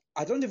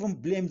I don't even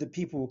blame the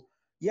people.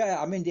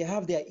 Yeah, I mean they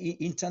have their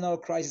internal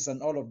crisis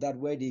and all of that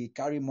where they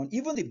carry money.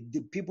 Even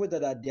the people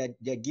that are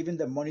they're giving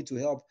them money to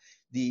help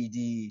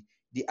the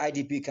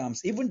IDP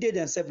camps, even they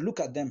themselves, look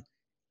at them.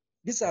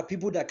 These are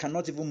people that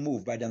cannot even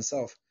move by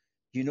themselves.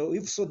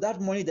 If so, that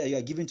money that you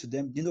are giving to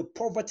them,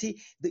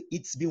 poverty,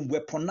 it's been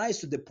weaponized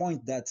to the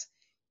point that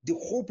the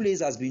whole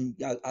place has been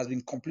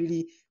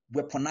completely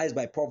weaponized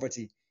by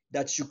poverty.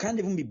 That you can't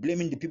even be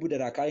blaming the people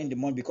that are carrying the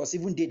money because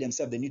even they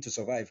themselves, they need to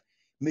survive.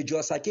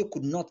 Major Sake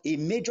could not, a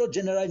major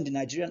general in the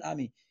Nigerian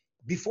army,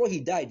 before he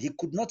died, he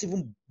could not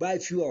even buy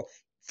fuel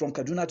from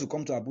Kaduna to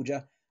come to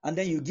Abuja. And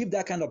then you give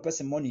that kind of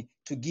person money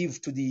to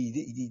give to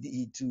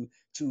the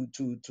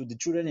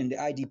children in the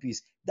IDPs.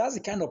 That's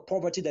the kind of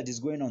poverty that is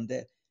going on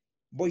there.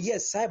 But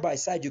yes, side by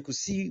side, you could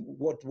see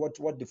what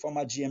the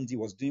former GMD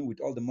was doing with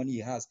all the money he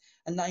has,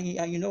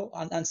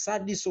 and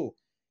sadly so,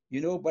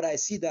 But I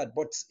see that.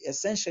 But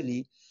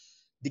essentially,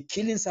 the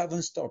killings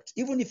haven't stopped.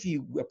 Even if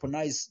you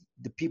weaponize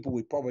the people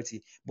with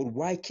poverty, but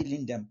why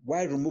killing them?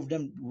 Why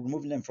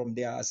removing them from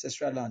their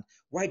ancestral land?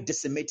 Why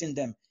decimating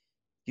them?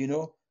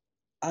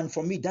 And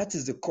for me, that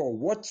is the core.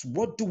 What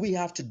do we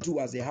have to do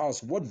as a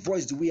house? What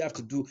voice do we have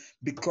to do?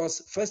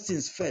 Because first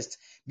things first,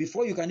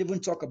 before you can even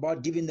talk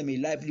about giving them a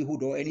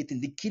livelihood or anything,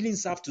 the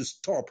killings have to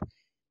stop.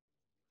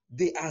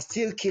 They are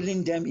still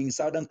killing them in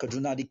southern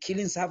Kaduna. The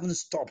killings haven't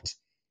stopped.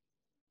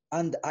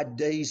 And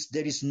there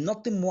is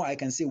nothing more I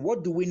can say.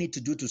 What do we need to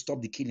do to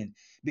stop the killing?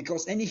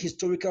 Because any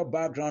historical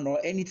background or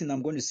anything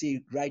I'm going to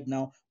say right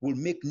now will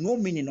make no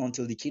meaning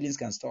until the killings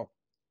can stop.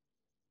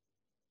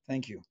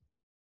 Thank you.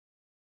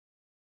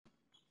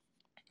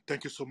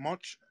 Thank you so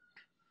much.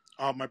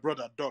 My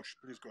brother, Dosh,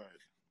 please go ahead.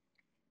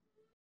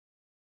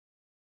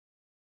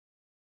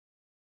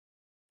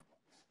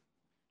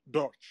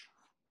 Dosh.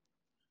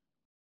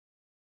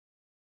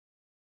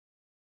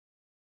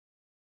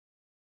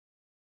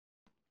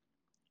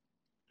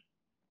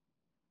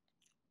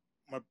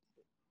 My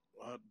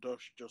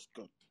Dosh just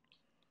got.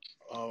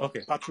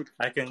 Okay, Patrick.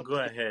 I can go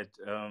ahead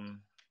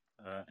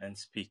and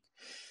speak.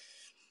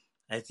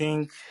 I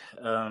think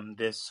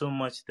there's so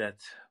much that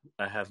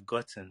I have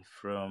gotten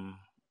from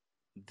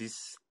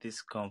this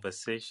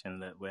conversation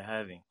that we're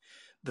having.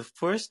 The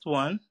first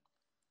one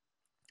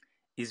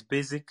is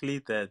basically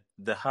that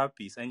the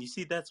harpies, and you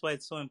see that's why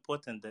it's so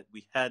important that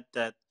we had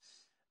that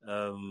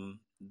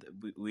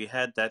we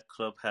had that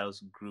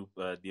clubhouse group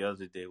the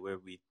other day where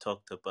we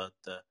talked about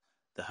the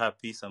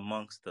harpies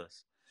amongst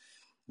us,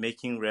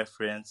 making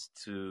reference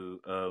to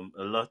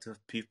a lot of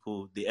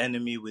people, the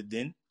enemy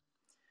within,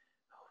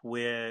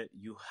 where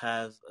you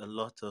have a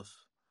lot of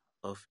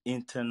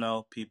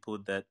internal people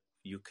that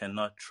you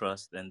cannot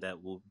trust and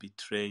that will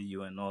betray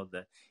you and all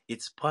that.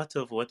 It's part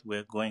of what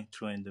we're going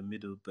through in the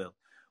Middle Belt.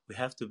 We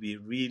have to be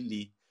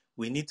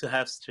we need to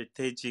have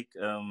strategic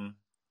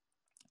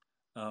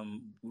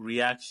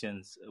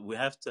reactions. We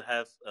have to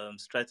have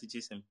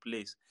strategies in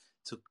place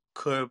to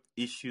curb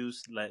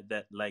issues like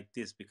that, like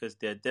this, because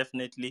they're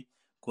definitely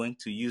going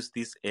to use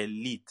this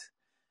elite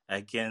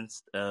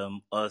against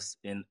us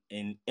in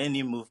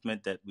any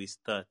movement that we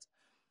start.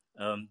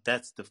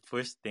 That's the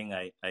first thing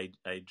I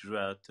drew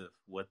out of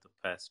what the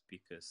past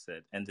speaker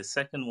said. And the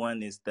second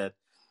one is that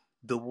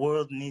the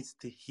world needs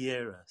to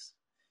hear us.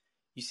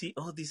 You see,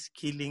 all these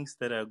killings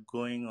that are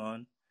going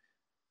on,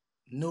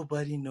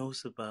 nobody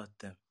knows about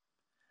them.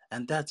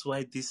 And that's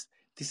why these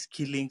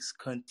killings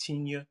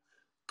continue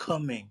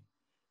coming.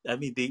 I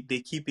mean, they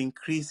keep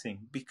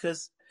increasing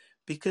because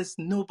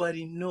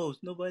nobody knows.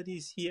 Nobody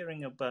is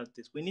hearing about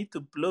this. We need to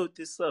blow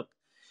this up.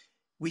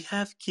 We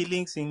have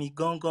killings in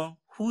Igongong.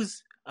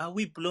 Are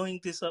we blowing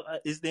this up?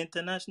 Is the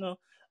international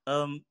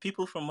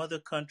people from other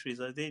countries,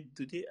 are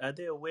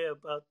they aware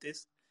about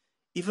this?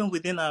 Even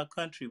within our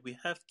country, we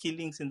have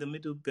killings in the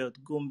Middle Belt,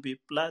 Gombe,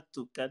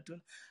 Plateau,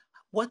 Kaduna.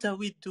 What are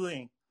we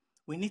doing?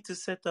 We need to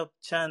set up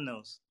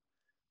channels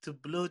to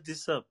blow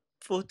this up,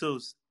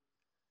 photos,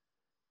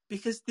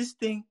 because this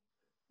thing,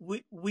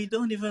 we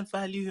don't even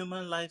value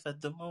human life at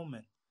the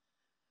moment.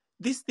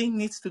 This thing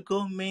needs to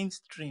go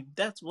mainstream.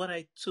 That's what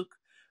I took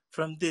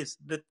from this.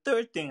 The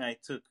third thing I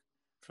took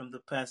from the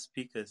past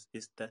speakers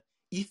is that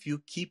if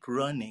you keep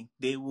running,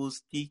 they will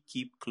still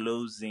keep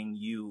closing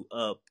you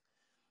up.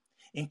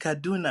 In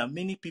Kaduna,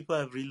 many people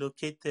have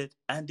relocated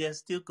and they're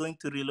still going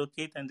to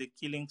relocate and the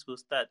killings will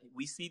start.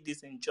 We see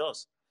this in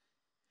Jos.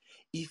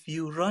 If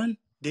you run,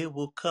 they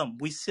will come.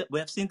 We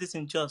have seen this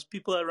in Jos.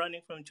 People are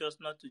running from Jos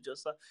North to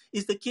Jos South.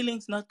 Is the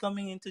killings not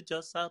coming into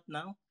Jos South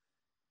now?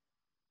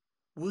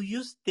 Will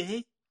you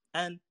stay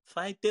and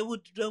fight? Will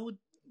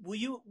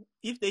you,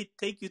 if they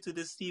take you to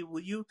the sea,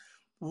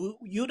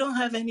 you don't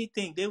have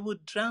anything. They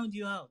would drown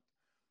you out.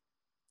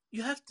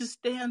 You have to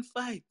stay and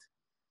fight.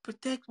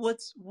 Protect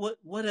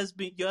what has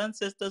been your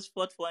ancestors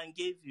fought for and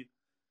gave you.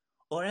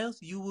 or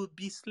else you will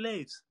be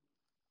slaves.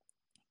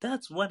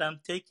 That's what I'm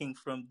taking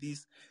from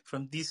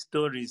these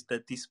stories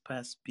that these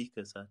past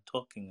speakers are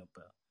talking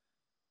about.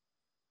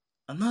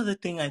 Another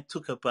thing I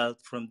took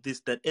about from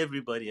this that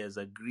everybody has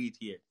agreed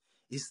here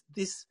is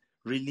this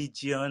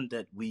religion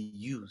that we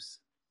use.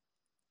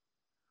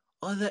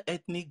 Other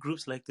ethnic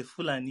groups like the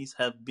Fulanis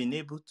have been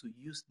able to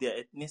use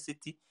their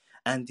ethnicity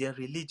and their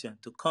religion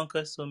to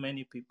conquer so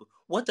many people.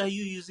 What are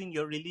you using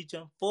your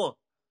religion for?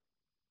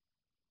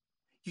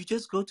 You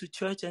just go to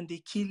church and they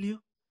kill you,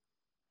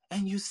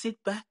 and you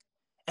sit back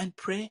and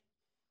pray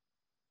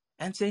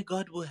and say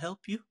God will help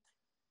you?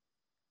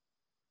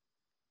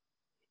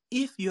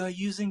 If you are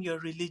using your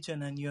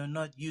religion and you're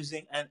not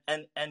using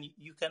and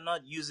you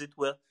cannot use it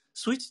well,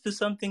 switch to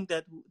something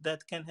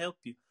that can help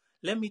you.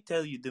 Let me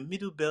tell you, the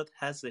Middle Belt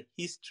has a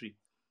history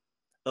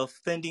of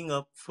fending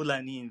up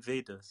Fulani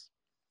invaders.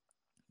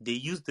 They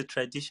use the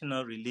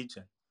traditional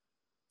religion.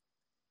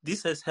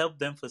 This has helped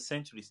them for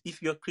centuries.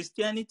 If you're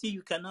Christianity,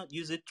 you cannot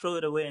use it, throw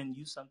it away and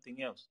use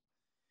something else.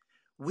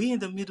 We in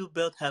the Middle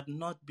Belt have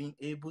not been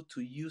able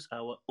to use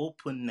our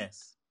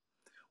openness.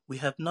 We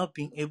have not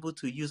been able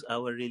to use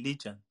our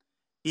religion.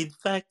 In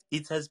fact,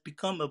 it has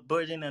become a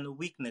burden and a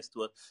weakness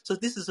to us. So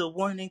this is a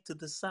warning to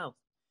the South.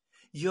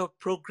 Your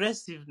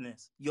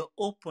progressiveness, your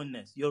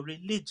openness, your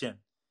religion,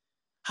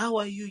 how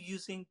are you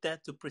using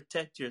that to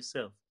protect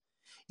yourself?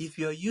 If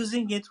you're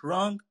using it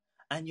wrong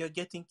and you're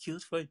getting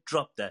killed for it,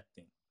 drop that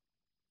thing.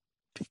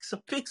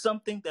 Pick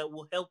something that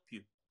will help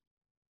you.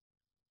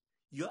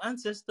 Your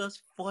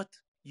ancestors fought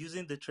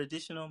using the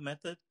traditional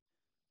method.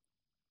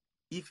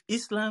 If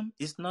Islam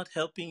is not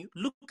helping you,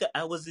 look at,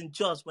 I was in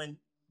Jos when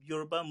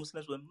Yoruba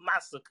Muslims were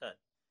massacred.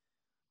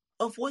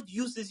 Of what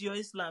use is your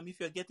Islam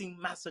if you're getting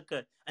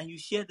massacred and you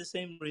share the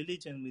same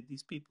religion with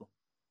these people?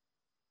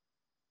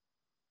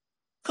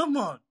 Come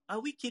on, are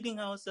we kidding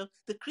ourselves?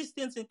 The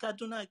Christians in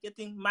Kaduna are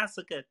getting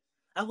massacred.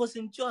 I was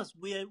in Jos,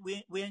 we're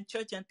in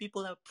church and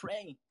people are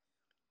praying.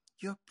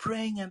 You're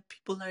praying and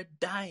people are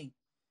dying.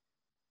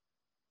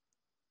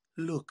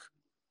 Look,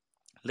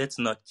 let's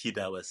not kid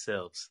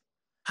ourselves.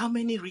 How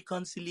many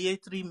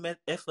reconciliatory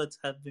efforts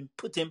have been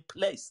put in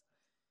place?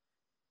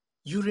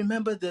 You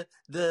remember the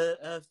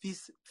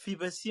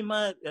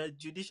Fibasima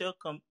Judicial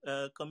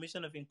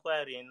Commission of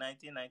Inquiry in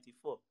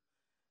 1994.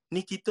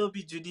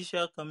 Nikitobi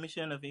Judicial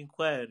Commission of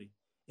Inquiry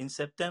in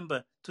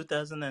September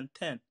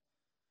 2010.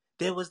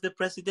 There was the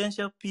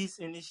Presidential Peace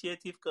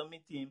Initiative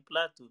Committee in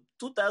Plateau,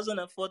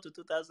 2004 to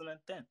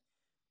 2010.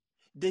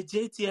 The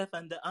JTF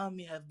and the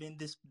army have been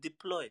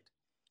deployed.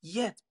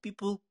 Yet,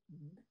 people,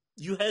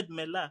 you heard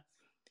Mela,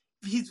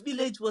 his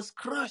village was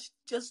crushed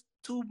just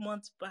 2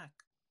 months back.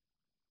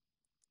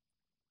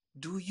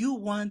 Do you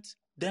want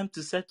them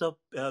to set up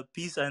a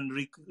peace and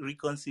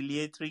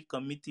reconciliatory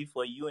committee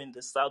for you in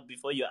the South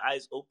before your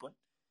eyes open?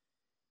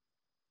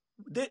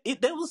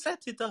 They will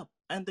set it up,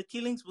 and the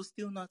killings will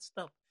still not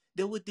stop.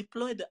 They will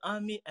deploy the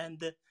army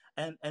and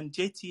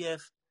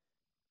JTF,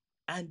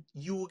 and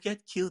you will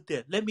get killed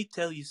there. Let me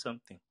tell you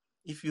something.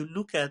 If you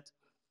look at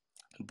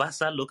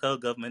Bassa local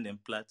government in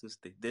Plateau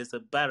State, there's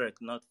a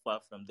barrack not far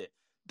from there.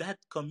 That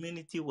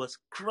community was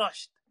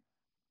crushed.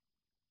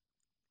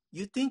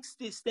 You think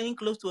staying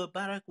close to a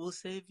barrack will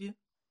save you?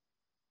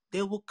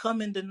 They will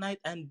come in the night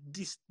and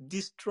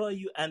destroy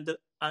you, and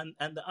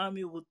the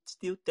army will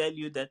still tell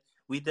you that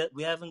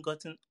we haven't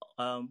gotten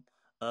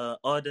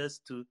orders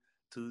to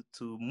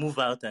move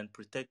out and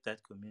protect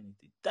that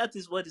community. That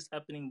is what is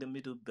happening in the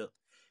Middle Belt.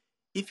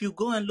 If you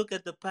go and look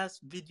at the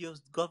past videos,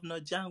 Governor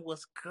Jan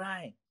was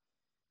crying.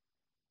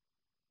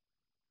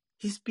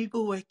 His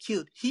people were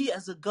killed. He,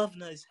 as a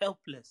governor, is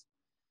helpless.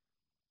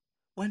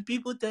 When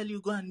people tell you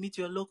go and meet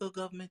your local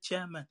government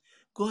chairman,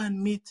 go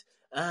and meet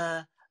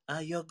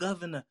your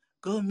governor,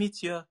 go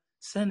meet your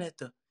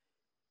senator,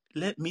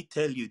 let me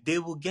tell you, they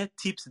will get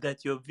tips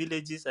that your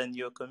villages and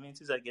your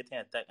communities are getting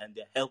attacked and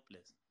they're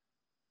helpless.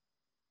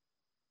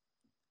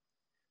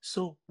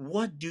 So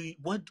what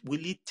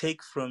will it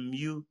take from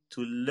you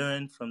to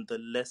learn from the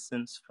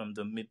lessons from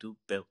the Middle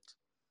Belt?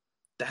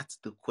 That's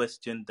the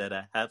question that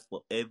I have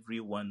for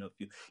every one of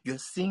you. You're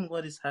seeing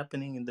what is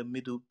happening in the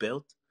Middle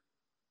Belt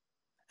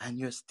and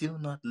you're still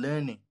not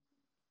learning.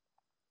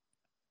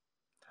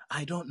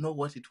 I don't know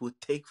what it would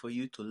take for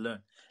you to learn.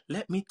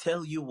 Let me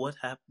tell you what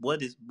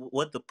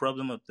the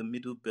problem of the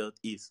Middle Belt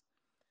is.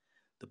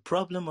 The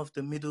problem of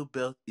the Middle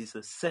Belt is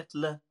a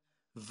settler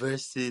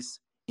versus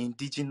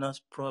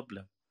indigenous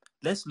problem.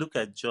 Let's look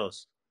at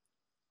Jos.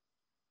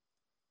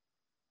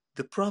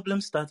 The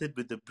problem started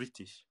with the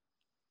British.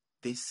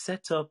 They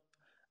set up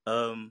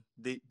the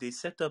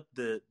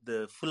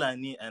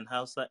Fulani and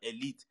Hausa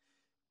elite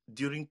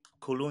during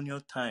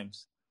colonial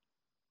times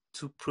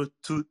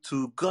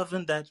to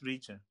govern that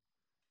region.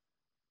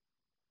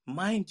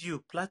 Mind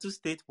you, Plateau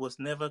State was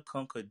never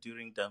conquered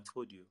during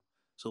Danfodio,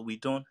 so we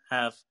don't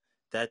have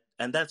that,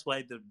 and that's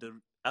why the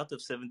out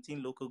of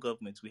 17 local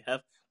governments, we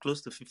have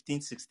close to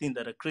 15, 16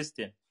 that are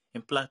Christian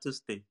in Plateau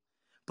State.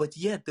 But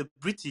yet the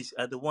British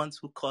are the ones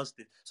who caused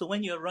it. So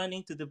when you're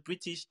running to the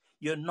British,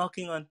 you're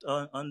knocking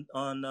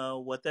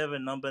on whatever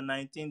number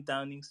 19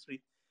 Downing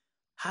Street.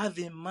 Have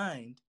in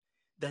mind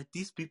that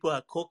these people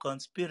are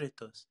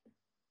co-conspirators.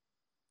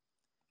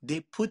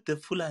 They put the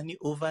Fulani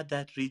over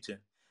that region.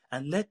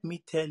 And let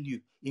me tell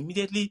you,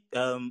 immediately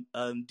during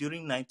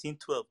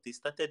 1912, they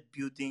started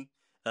building,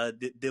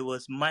 there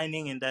was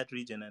mining in that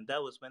region, and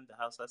that was when the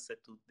Hausa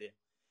settled there.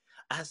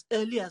 As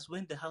early as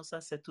when the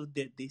Hausa settled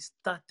there, they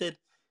started,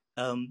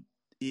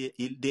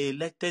 they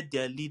elected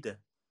their leader.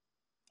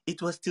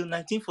 It was till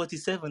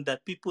 1947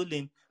 that people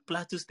in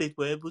Plateau State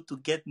were able to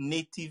get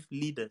native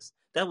leaders.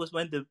 That was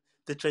when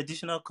the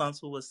traditional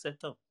council was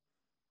set up.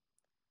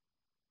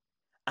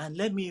 And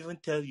let me even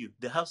tell you,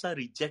 the Hausa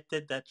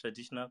rejected that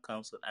traditional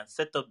council and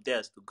set up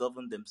theirs to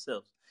govern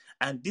themselves.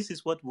 And this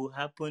is what will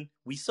happen.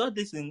 We saw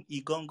this in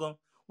Igongo,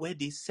 where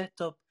they set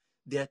up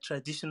their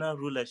traditional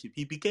rulership.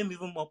 He became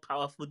even more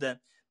powerful than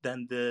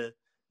the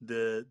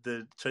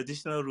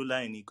traditional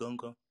ruler in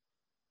Igongo.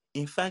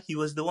 In fact, he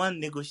was the one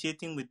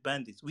negotiating with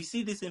bandits. We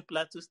see this in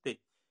Plateau State.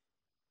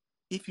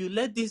 If you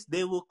let this,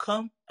 they will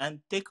come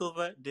and take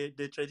over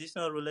the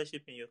traditional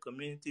rulership in your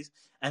communities,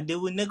 and they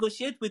will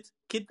negotiate with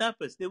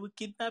kidnappers. They will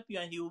kidnap you,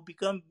 and he will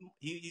become,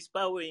 his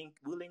power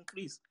will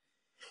increase.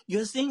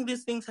 You're seeing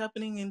these things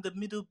happening in the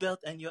Middle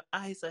Belt, and your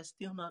eyes are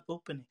still not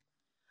opening.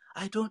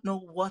 I don't know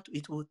what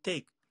it will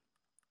take.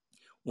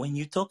 When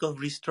you talk of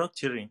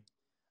restructuring,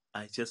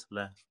 I just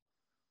laugh.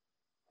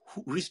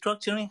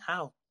 Restructuring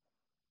how?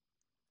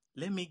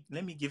 Let me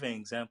give an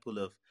example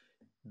of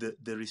the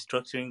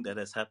restructuring that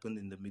has happened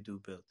in the Middle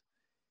Belt.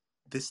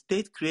 The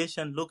state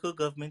creation, local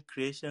government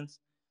creations,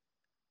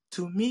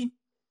 to me,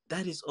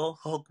 that is all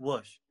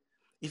hogwash.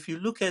 If you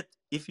look at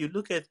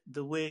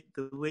the way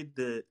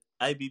the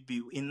IBB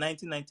in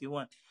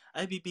 1991,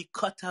 IBB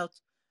cut out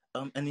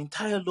an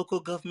entire local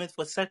government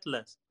for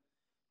settlers.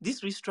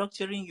 This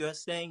restructuring, you are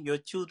saying your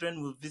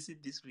children will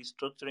visit this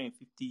restructuring in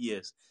 50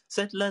 years.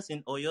 Settlers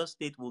in Oyo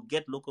State will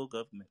get local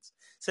governments.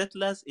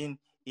 Settlers in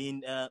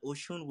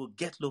Oshun will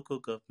get local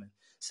government.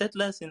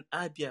 Settlers in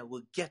Abia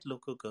will get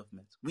local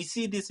government. We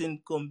see this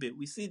in Gombe.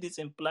 We see this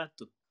in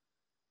Plateau.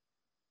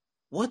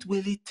 What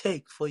will it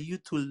take for you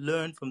to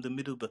learn from the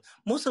Middle Belt?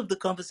 Most of the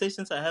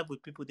conversations I have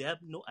with people, they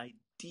have no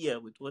idea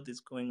with what is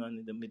going on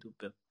in the Middle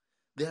Belt.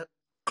 They're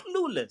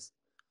clueless.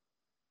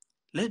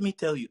 Let me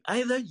tell you,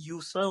 either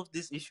you solve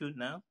this issue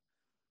now,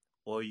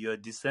 or your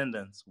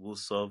descendants will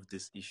solve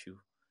this issue.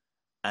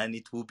 And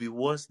it will be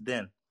worse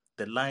then.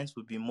 The lines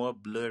will be more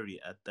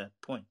blurry at that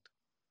point.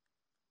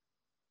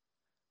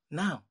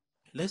 Now,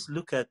 let's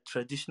look at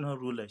traditional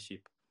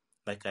rulership,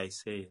 like I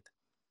said.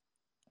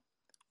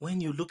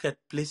 When you look at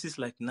places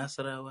like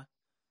Nasarawa,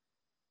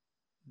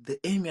 the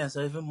emirs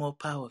are even more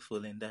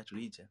powerful in that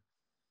region.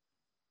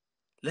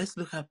 Let's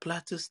look at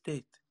Plateau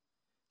State.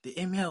 The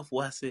emir of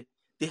Wase,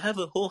 they have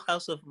a whole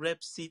House of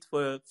Rep seat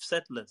for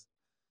settlers.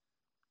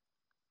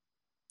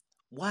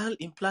 While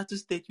in Plateau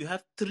State, you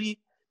have three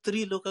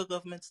local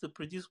governments to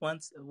produce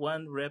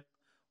one rep,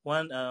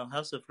 one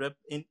House of Rep.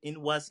 In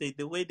Wase,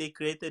 the way they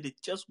created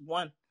it, just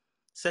one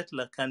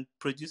settler can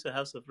produce a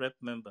House of Rep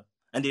member,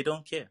 and they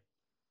don't care.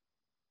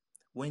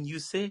 When you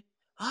say,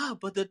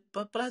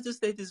 but Plateau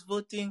State is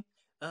voting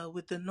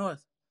with the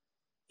North,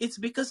 it's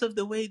because of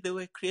the way they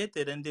were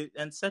created,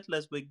 and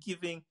settlers were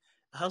giving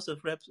House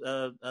of Reps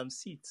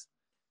seats.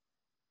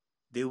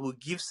 They will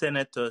give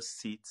senators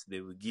seats.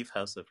 They will give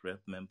House of Rep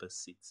members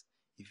seats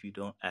if you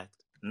don't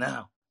act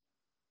now.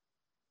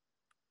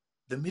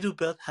 The Middle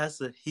Belt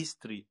has a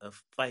history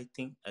of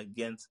fighting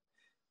against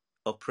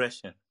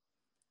oppression.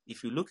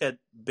 If you look at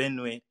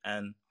Benue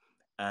and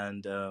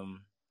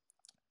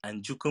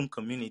Jukum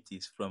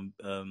communities from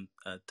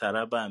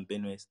Taraba and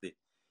Benue State,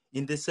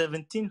 in the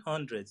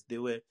 1700s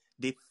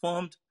they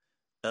formed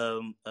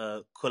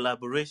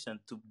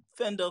collaboration to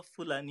fend off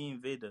Fulani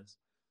invaders.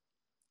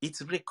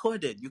 It's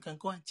recorded. You can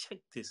go and check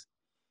this.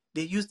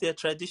 They use their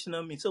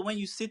traditional means. So when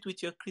you sit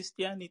with your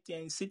Christianity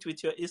and you sit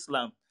with your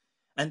Islam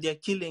and they're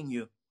killing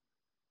you,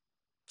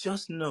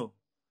 just know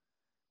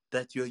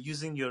that you're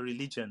using your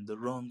religion the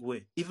wrong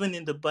way. Even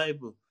in the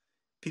Bible,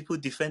 people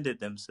defended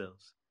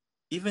themselves.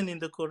 Even in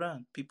the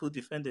Quran, people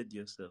defended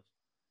yourself.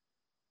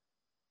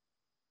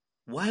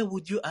 Why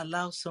would you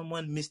allow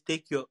someone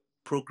mistake your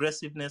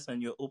progressiveness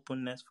and your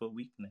openness for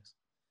weakness?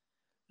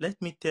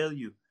 Let me tell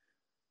you,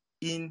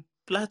 in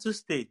Plateau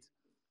State,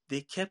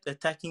 they kept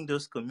attacking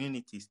those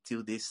communities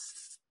till they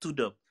stood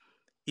up.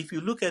 If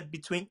you look at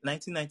between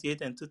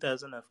 1998 and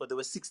 2004, there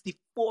were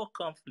 64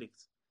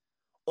 conflicts,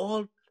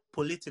 all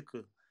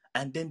political,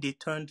 and then they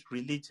turned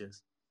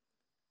religious.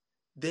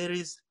 There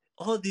is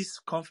all these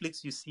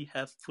conflicts you see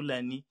have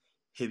Fulani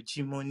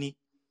hegemony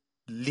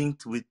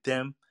linked with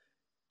them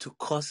to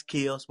cause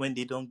chaos when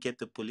they don't get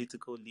the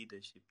political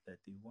leadership that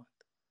they want.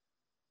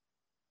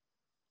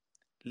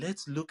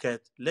 Let's look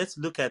at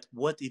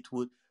what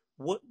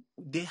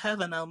they have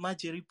an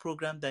Almajiri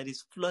program that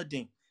is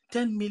flooding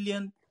 10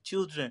 million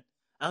children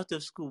out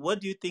of school.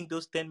 What do you think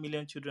those 10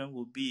 million children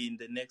will be in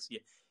the next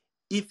year?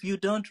 If you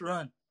don't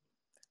run,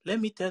 Let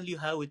me tell you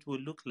how it will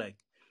look like.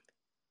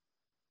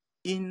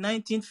 In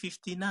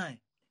 1959,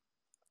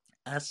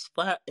 as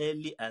far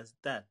early as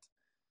that,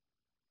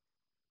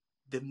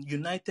 the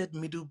United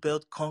Middle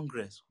Belt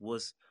Congress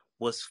was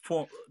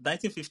formed.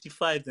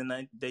 1955,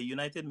 the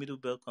United Middle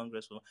Belt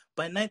Congress was formed.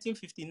 By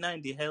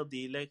 1959, they held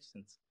the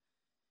elections.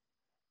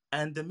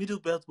 And the Middle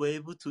Belt were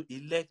able to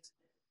elect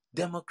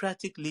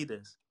democratic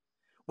leaders.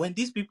 When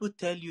these people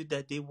tell you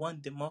that they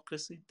want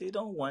democracy, they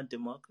don't want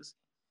democracy.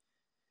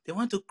 They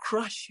want to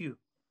crush you.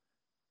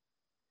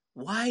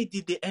 Why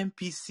did the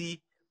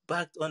MPC,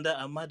 backed under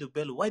Ahmadu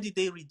Bello, why did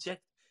they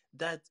reject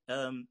that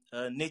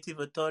native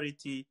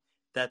authority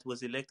that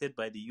was elected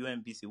by the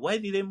UNBC? Why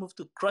did they move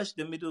to crush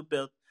the Middle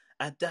Belt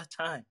at that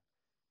time?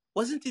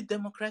 Wasn't it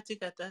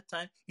democratic at that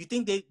time? You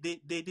think they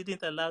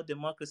didn't allow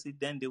democracy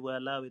then, they will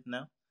allow it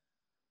now?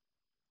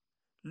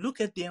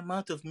 Look at the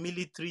amount of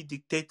military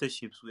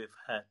dictatorships we've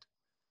had.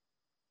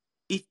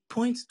 It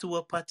points to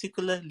a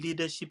particular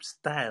leadership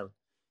style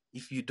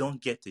if you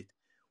don't get it.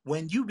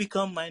 When you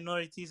become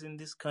minorities in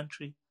this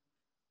country,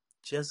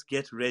 just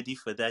get ready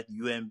for that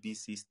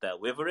UNBC style.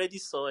 We've already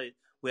saw it.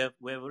 We've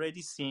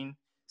already seen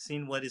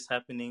what is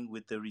happening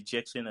with the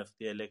rejection of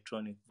the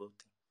electronic voting.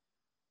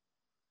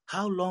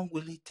 How long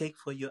will it take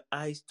for your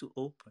eyes to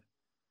open?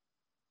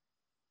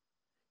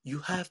 You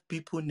have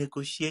people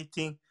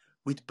negotiating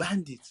with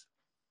bandits.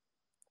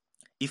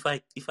 If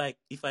I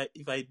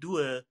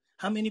do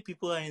how many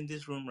people are in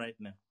this room right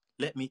now?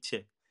 Let me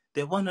check.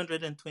 There are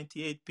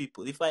 128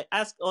 people. If I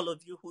ask all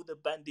of you who the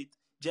bandit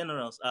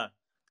generals are,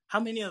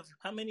 how many of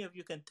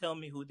you can tell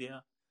me who they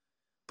are?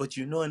 But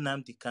you know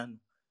Nnamdi Kanu.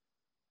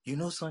 You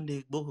know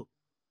Sunday Igboho.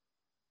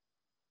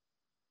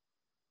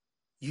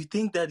 You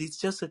think that it's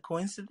just a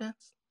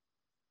coincidence?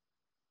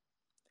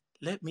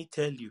 Let me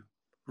tell you,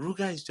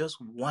 Ruga is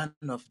just one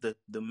of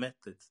the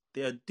methods.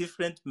 There are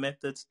different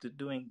methods to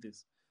doing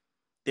this.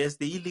 There's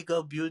the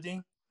illegal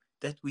building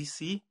that we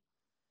see.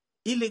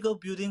 Illegal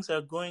buildings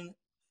are going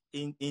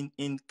in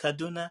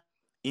Kaduna,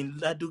 in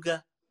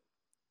Laduga,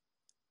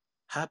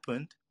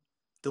 happened.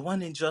 The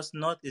one in Just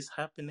North is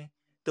happening.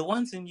 The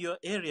ones in your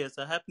areas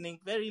are happening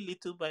very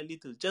little by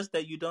little, just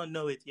that you don't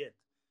know it yet.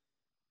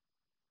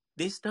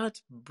 They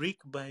start brick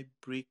by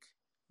brick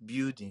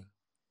building.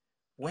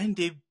 When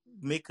they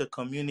make a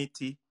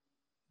community,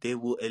 they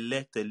will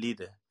elect a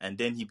leader, and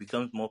then he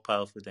becomes more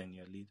powerful than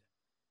your leader.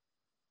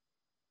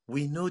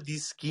 We know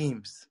these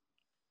schemes.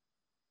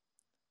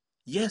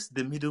 Yes,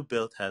 the Middle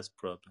Belt has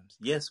problems.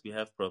 Yes, we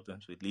have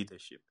problems with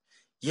leadership.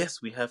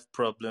 Yes, we have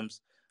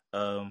problems.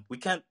 We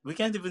can't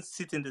even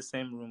sit in the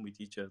same room with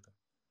each other.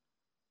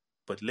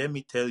 But let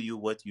me tell you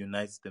what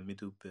unites the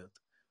Middle Belt.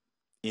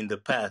 In the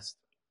past,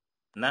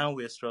 now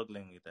we're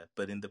struggling with that.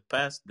 But in the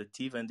past, the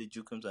Tiv and the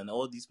Jukums and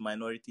all these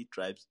minority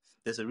tribes,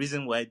 there's a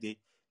reason why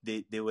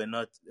they were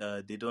not.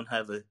 They don't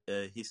have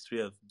a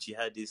history of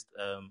jihadist.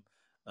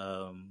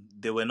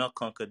 They were not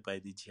conquered by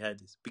the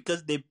jihadists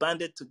because they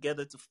banded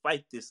together to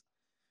fight this.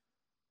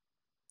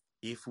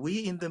 If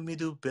we in the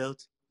Middle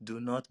Belt do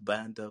not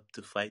band up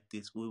to fight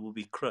this, we will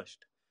be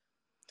crushed.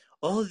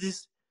 All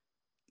these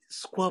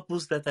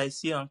squabbles that I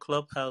see on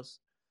Clubhouse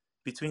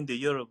between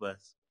the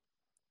Yorubas,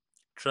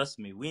 trust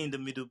me, we in the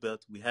Middle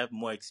Belt, we have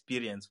more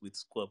experience with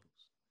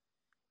squabbles.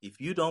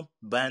 If you don't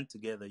band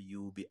together,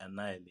 you will be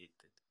annihilated.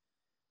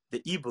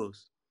 The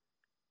Igbos,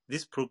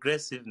 this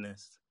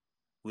progressiveness,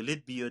 will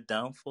it be your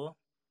downfall?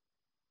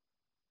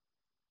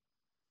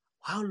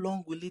 How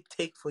long will it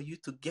take for you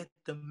to get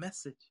the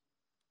message?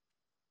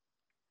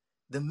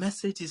 The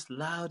message is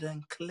loud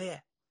and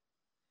clear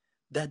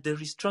that the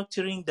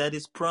restructuring that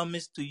is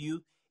promised to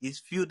you is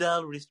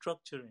feudal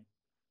restructuring.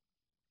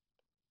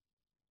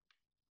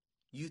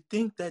 You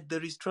think that the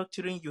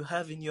restructuring you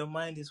have in your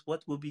mind is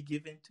what will be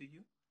given to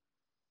you?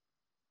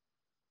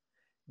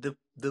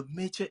 The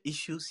major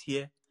issues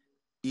here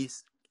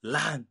is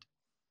land.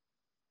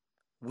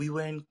 We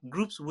were in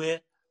groups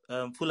where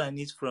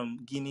Fulanis from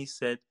Guinea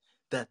said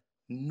that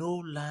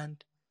no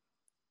land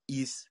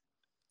is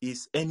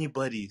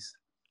anybody's.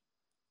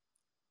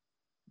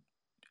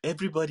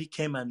 Everybody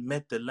came and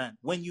met the land.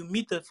 When you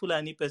meet a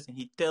Fulani person,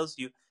 he tells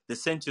you the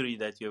century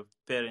that your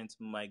parents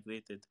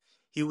migrated.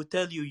 He will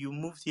tell you, you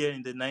moved here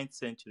in the 9th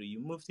century.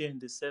 You moved here in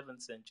the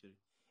 7th century.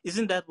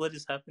 Isn't that what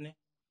is happening?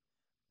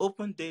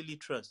 Open Daily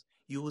Trust.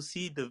 You will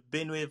see the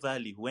Benue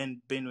Valley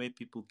when Benue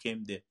people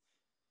came there.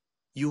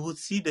 You will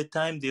see the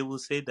time they will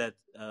say that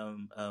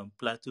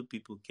Plateau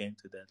people came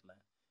to that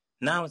land.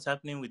 Now it's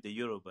happening with the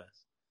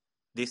Yorubas.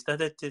 They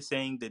started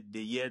saying that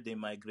the year they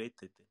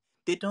migrated.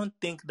 They don't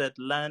think that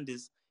land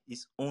is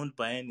owned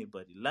by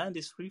anybody. Land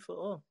is free for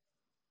all.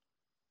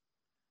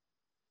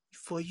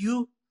 For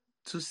you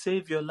to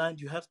save your land,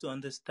 you have to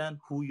understand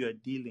who you're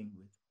dealing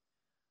with.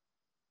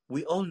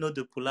 We all know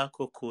the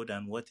Pulaco Code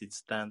and what it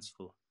stands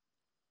for.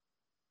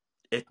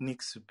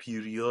 Ethnic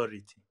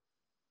superiority.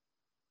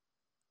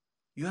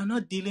 You are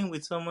not dealing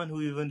with someone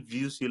who even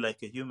views you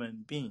like a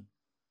human being.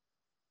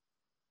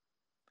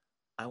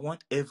 I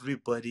want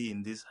everybody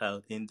in this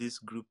house, in this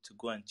group, to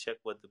go and check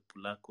what the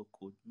Pulaco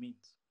Code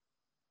means.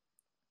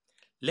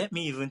 Let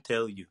me even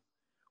tell you,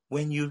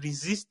 When you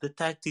resist, the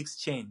tactics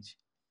change.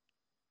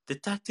 The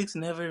tactics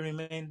never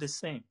remain the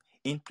same.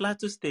 In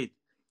Plateau State,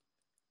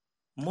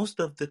 most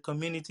of the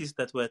communities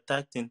that were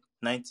attacked in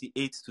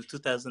 98 to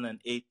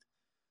 2008,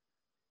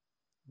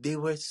 they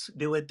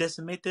were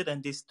decimated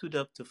and they stood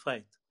up to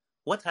fight.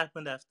 What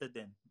happened after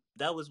then?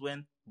 That was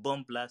when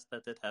bomb blasts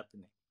started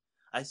happening.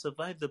 I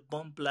survived the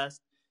bomb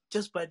blast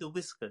just by the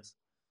whiskers.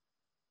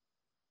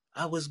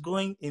 I was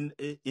going in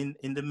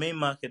the main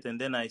market,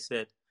 and then I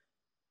said,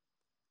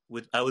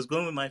 I was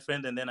going with my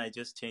friend, and then I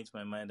just changed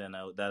my mind and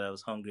that I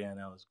was hungry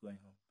and I was going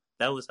home.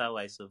 That was how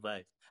I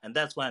survived. And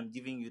that's why I'm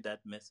giving you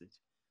that message.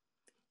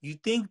 You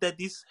think that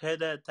these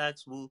herder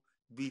attacks will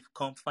be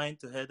confined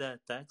to herder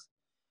attacks?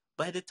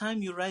 By the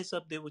time you rise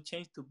up, they will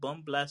change to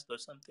bomb blast or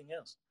something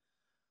else.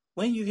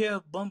 When you hear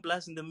of bomb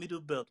blast in the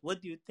Middle Belt,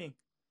 what do you think?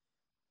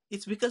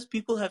 It's because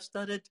people have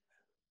started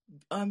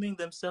arming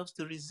themselves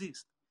to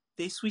resist.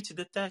 They switch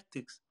the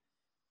tactics.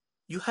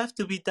 You have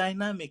to be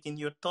dynamic in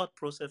your thought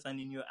process and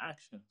in your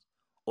actions,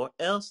 or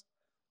else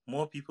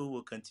more people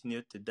will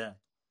continue to die.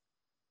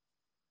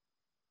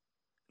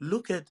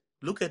 Look at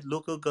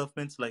local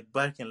governments like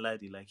Barkin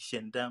Ladi, like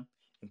Shendam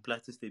in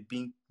Plateau State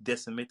being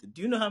decimated.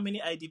 Do you know how many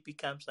IDP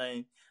camps are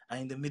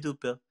in the Middle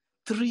Belt?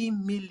 3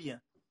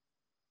 million.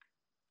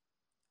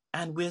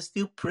 And we're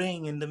still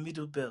praying in the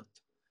Middle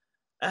Belt,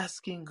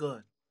 asking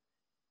God.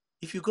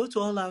 If you go to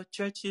all our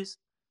churches,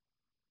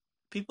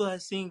 people are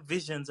seeing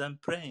visions and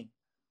praying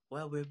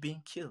while we're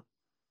being killed.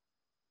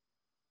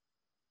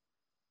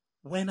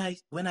 When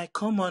I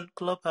come on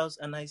Clubhouse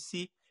and I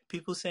see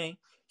people saying,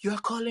 "You're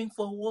calling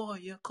for war,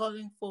 you're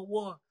calling for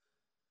war,"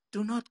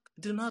 do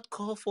not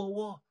call for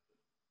war.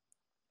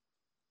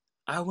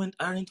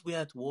 Aren't we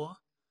at war?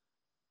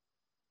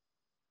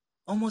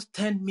 Almost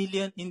 10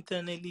 million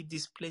internally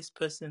displaced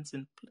persons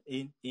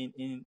in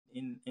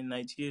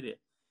Nigeria.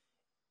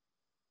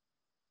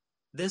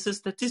 There's a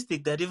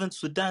statistic that even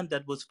Sudan,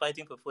 that was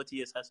fighting for 40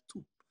 years, has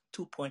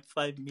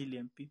 2.5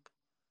 million people.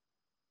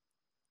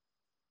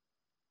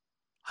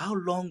 How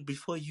long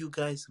before you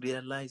guys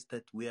realize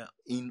that we are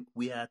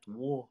at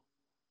war?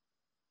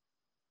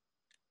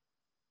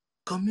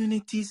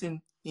 Communities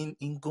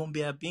in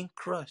Gombe are being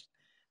crushed.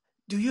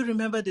 Do you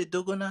remember the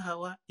Dogona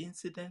Hawa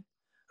incident?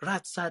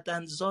 Ratsat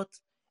and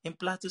Zot in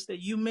Plateau State?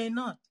 You may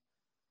not.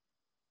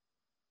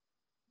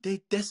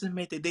 They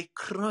decimated, they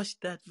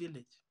crushed that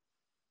village.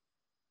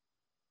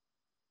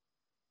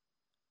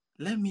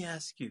 Let me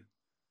ask you,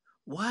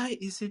 why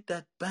is it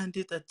that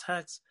bandit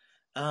attacks,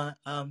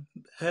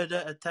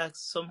 herder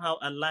attacks somehow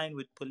align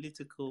with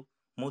political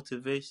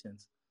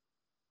motivations?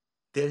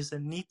 There is a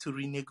need to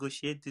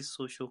renegotiate this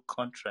social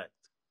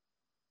contract.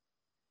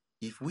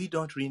 If we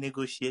don't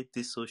renegotiate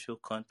this social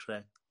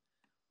contract,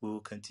 we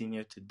will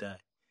continue to die.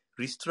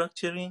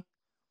 Restructuring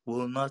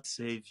will not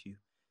save you.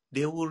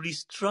 They will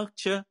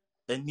restructure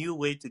a new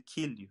way to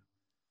kill you.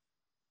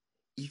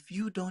 If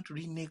you don't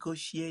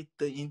renegotiate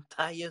the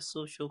entire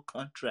social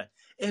contract,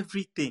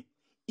 everything,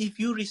 if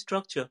you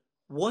restructure,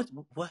 what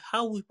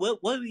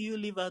will you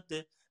leave out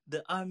the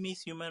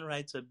army's human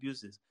rights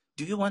abuses?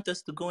 Do you want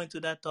us to go into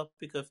that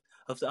topic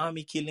of the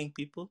army killing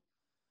people?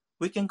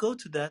 We can go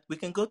to that. We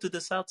can go to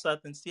the South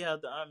and see how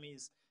the army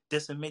is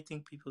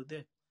decimating people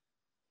there.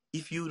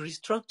 If you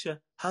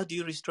restructure, how do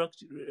you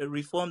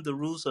reform the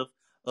rules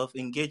of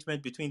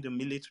engagement between the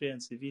military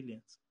and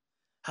civilians?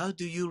 How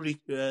do you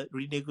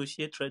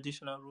renegotiate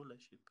traditional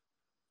rulership?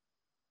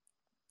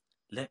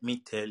 Let me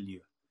tell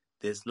you,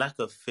 there's lack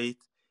of faith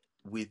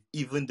with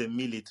even the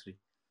military.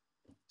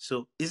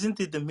 So isn't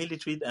it the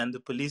military and the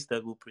police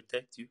that will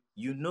protect you?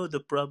 You know the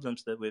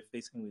problems that we're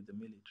facing with the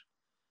military.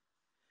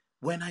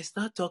 When I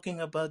start talking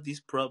about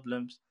these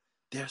problems,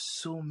 there are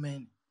so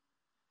many.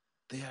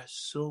 There are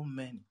so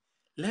many.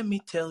 Let me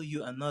tell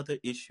you another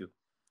issue.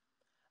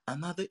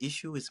 Another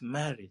issue is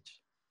marriage.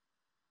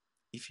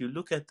 If you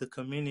look at the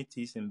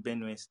communities in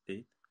Benue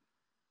State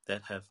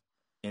that have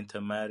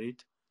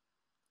intermarried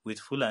with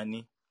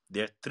Fulani,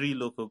 there are 3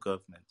 local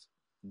governments,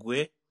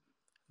 Gwe,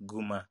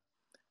 Guma,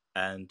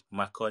 and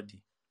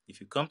Makodi.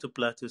 If you come to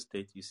Plateau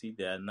State, you see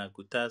there are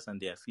Nagutas and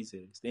there are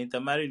Fizeris. They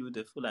intermarried with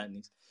the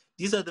Fulanis.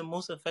 These are the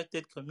most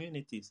affected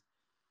communities.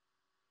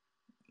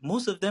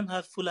 Most of them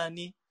have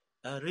Fulani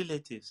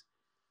relatives.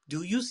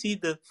 Do you see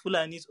the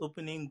Fulanis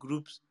opening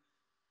groups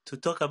to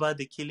talk about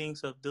the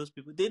killings of those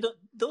people?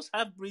 Those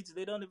half-breeds,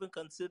 they don't even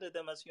consider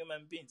them as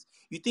human beings.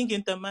 You think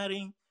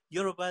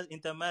Yorubas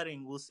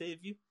intermarrying will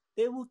save you?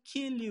 They will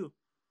kill you.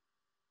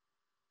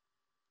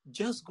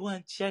 Just go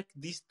and check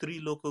these 3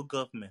 local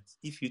governments,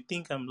 if you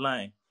think I'm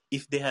lying,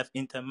 if they have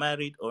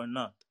intermarried or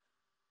not.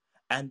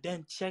 And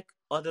then check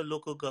other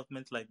local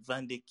governments like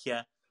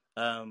Vandekia,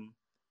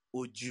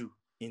 Oju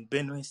in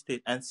Benue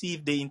State, and see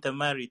if they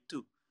intermarried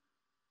too.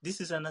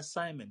 This is an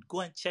assignment.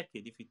 Go and check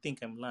it if you think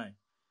I'm lying.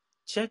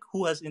 Check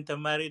who has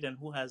intermarried and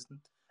who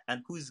hasn't,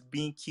 and who is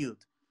being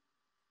killed.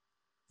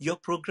 Your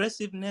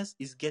progressiveness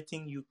is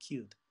getting you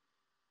killed.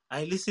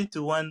 I listened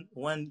to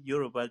one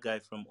Yoruba guy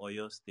from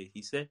Oyo State.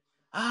 He said,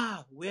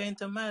 we're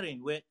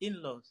intermarrying, we're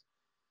in-laws.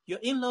 Your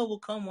in-law will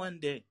come one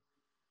day.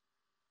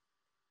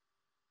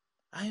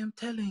 I am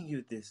telling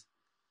you this.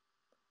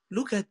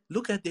 Look at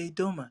the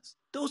Idomas.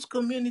 Those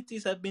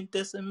communities have been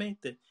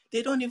decimated.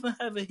 They don't even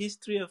have a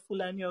history of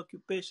Fulani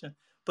occupation.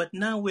 But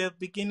now we are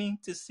beginning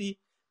to see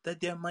that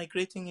they are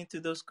migrating into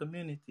those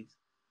communities.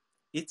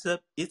 It's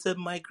a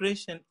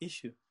migration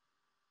issue.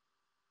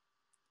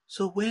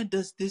 So where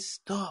does this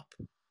stop?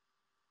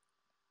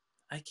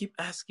 I keep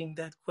asking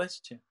that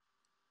question.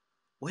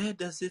 Where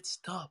does it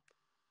stop?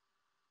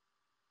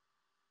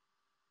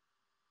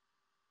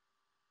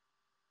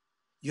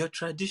 Your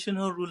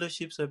traditional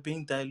rulerships are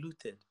being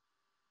diluted.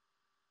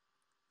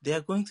 They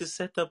are going to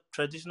set up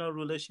traditional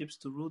rulerships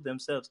to rule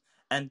themselves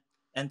and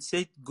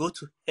say, go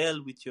to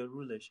hell with your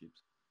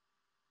rulerships.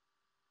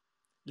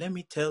 Let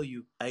me tell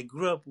you, I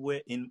grew up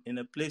in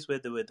a place where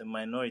they were the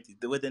minority.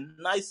 They were the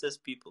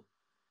nicest people.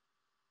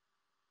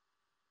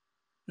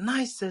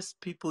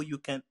 Nicest people you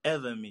can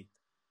ever meet.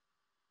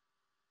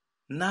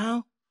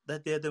 Now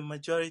that they're the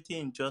majority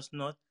in Just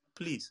North,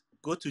 please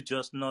go to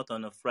Just North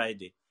on a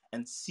Friday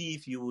and see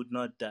if you would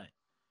not die.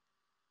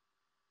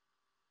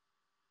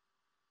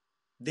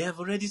 They have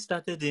already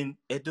started in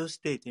Edo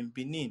State, in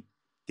Benin.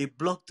 They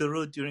block the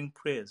road during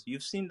prayers.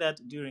 You've seen that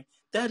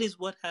that is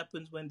what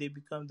happens when they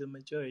become the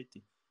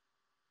majority.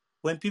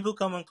 When people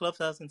come on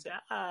Clubhouse and say,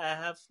 I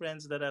have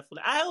friends that are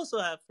Fulani. I also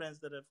have friends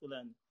that are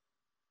Fulani.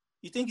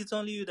 You think it's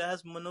only you that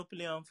has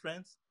monopoly on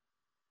friends?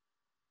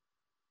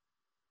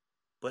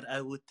 But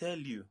I will tell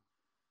you,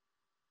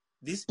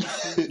 this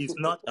issue is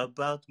not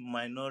about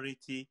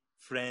minority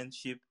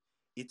friendship.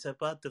 It's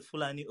about the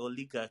Fulani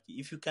oligarchy.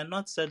 If you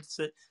cannot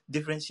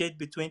differentiate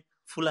between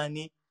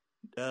Fulani,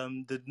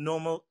 the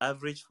normal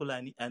average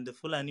Fulani, and the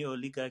Fulani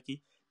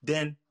oligarchy,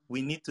 then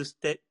we need to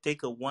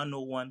take a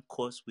 101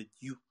 course with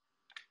you.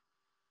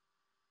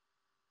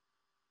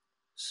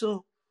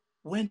 So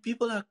when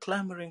people are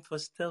clamoring for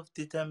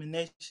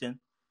self-determination,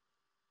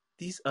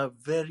 these are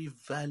very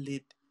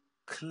valid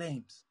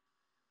claims.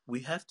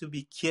 We have to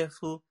be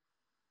careful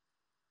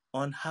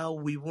on how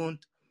we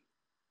won't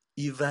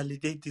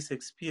invalidate these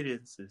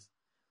experiences.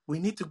 We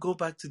need to go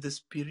back to the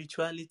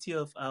spirituality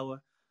of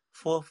our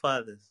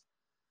forefathers.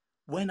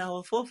 When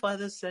our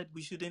forefathers said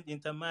we shouldn't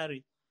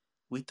intermarry,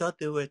 we thought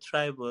they were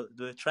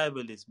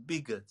tribalists,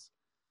 bigots.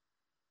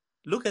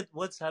 Look at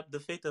what's happened, the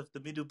fate of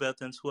the Middle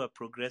Beltons who are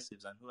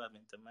progressives and who have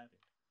intermarried.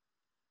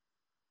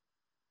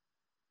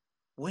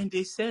 When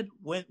they said,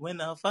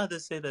 when our father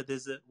said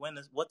that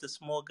what a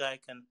small guy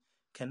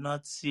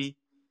cannot see,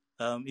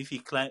 if he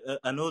climb,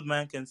 an old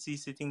man can see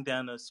sitting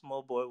down, a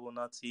small boy will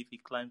not see if he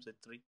climbs a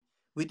tree.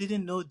 We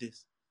didn't know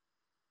this.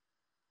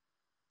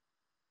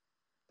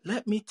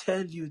 Let me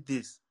tell you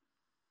this.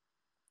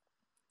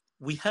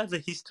 We have a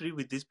history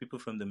with these people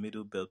from the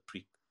Middle Belt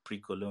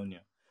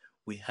pre-colonial.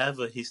 We have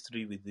a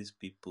history with these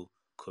people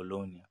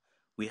colonial.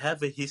 We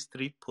have a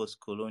history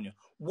post-colonial.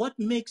 What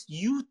makes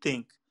you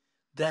think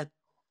that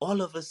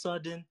all of a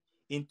sudden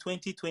in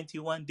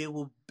 2021 they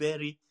will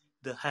bury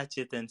the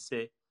hatchet and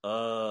say,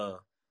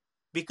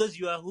 because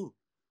you are who?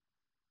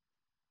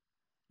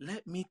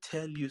 Let me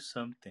tell you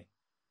something.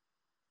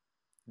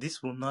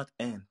 This will not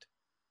end.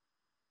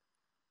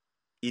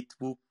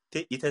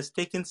 It has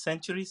taken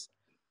centuries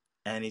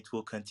and it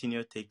will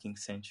continue taking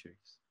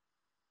centuries.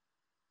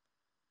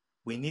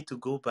 We need to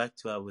go back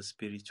to our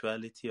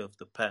spirituality of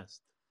the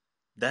past.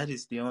 That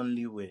is the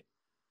only way.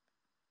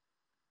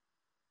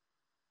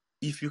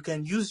 If you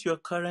can use your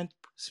current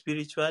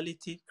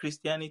spirituality,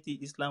 Christianity,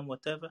 Islam,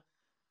 whatever,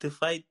 to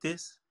fight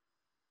this,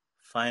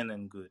 fine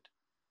and good.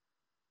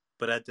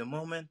 But at the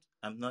moment,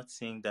 I'm not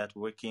seeing that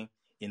working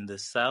in the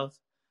South.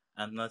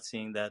 I'm not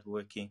seeing that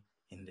working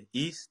in the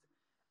East.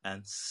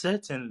 And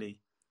certainly,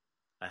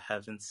 I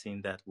haven't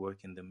seen that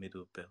work in the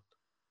Middle Belt.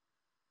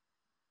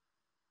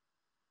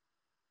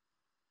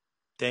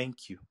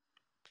 Thank you.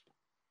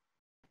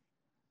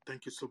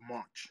 Thank you so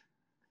much.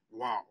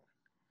 Wow,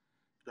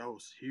 that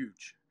was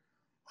huge.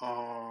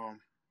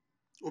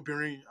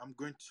 Obirin, I'm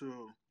going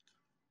to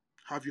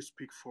have you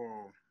speak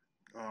for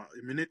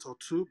a minute or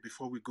two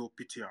before we go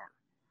PTR.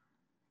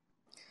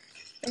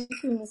 Thank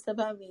you, Mr.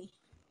 Bami.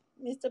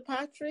 Mr.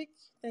 Patrick,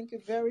 thank you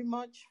very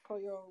much for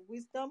your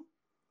wisdom,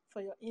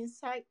 for your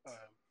insight.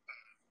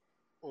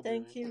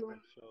 Thank you.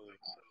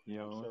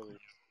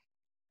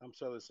 I'm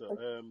sorry, sir.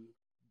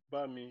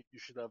 Bami, you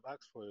should have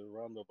asked for a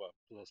round of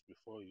applause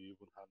before you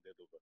even handed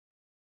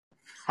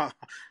over.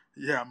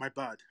 Yeah, my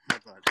bad.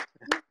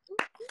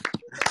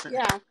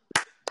 Yeah.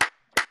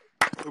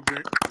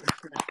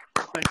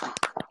 Thank you.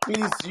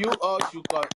 Please, you all should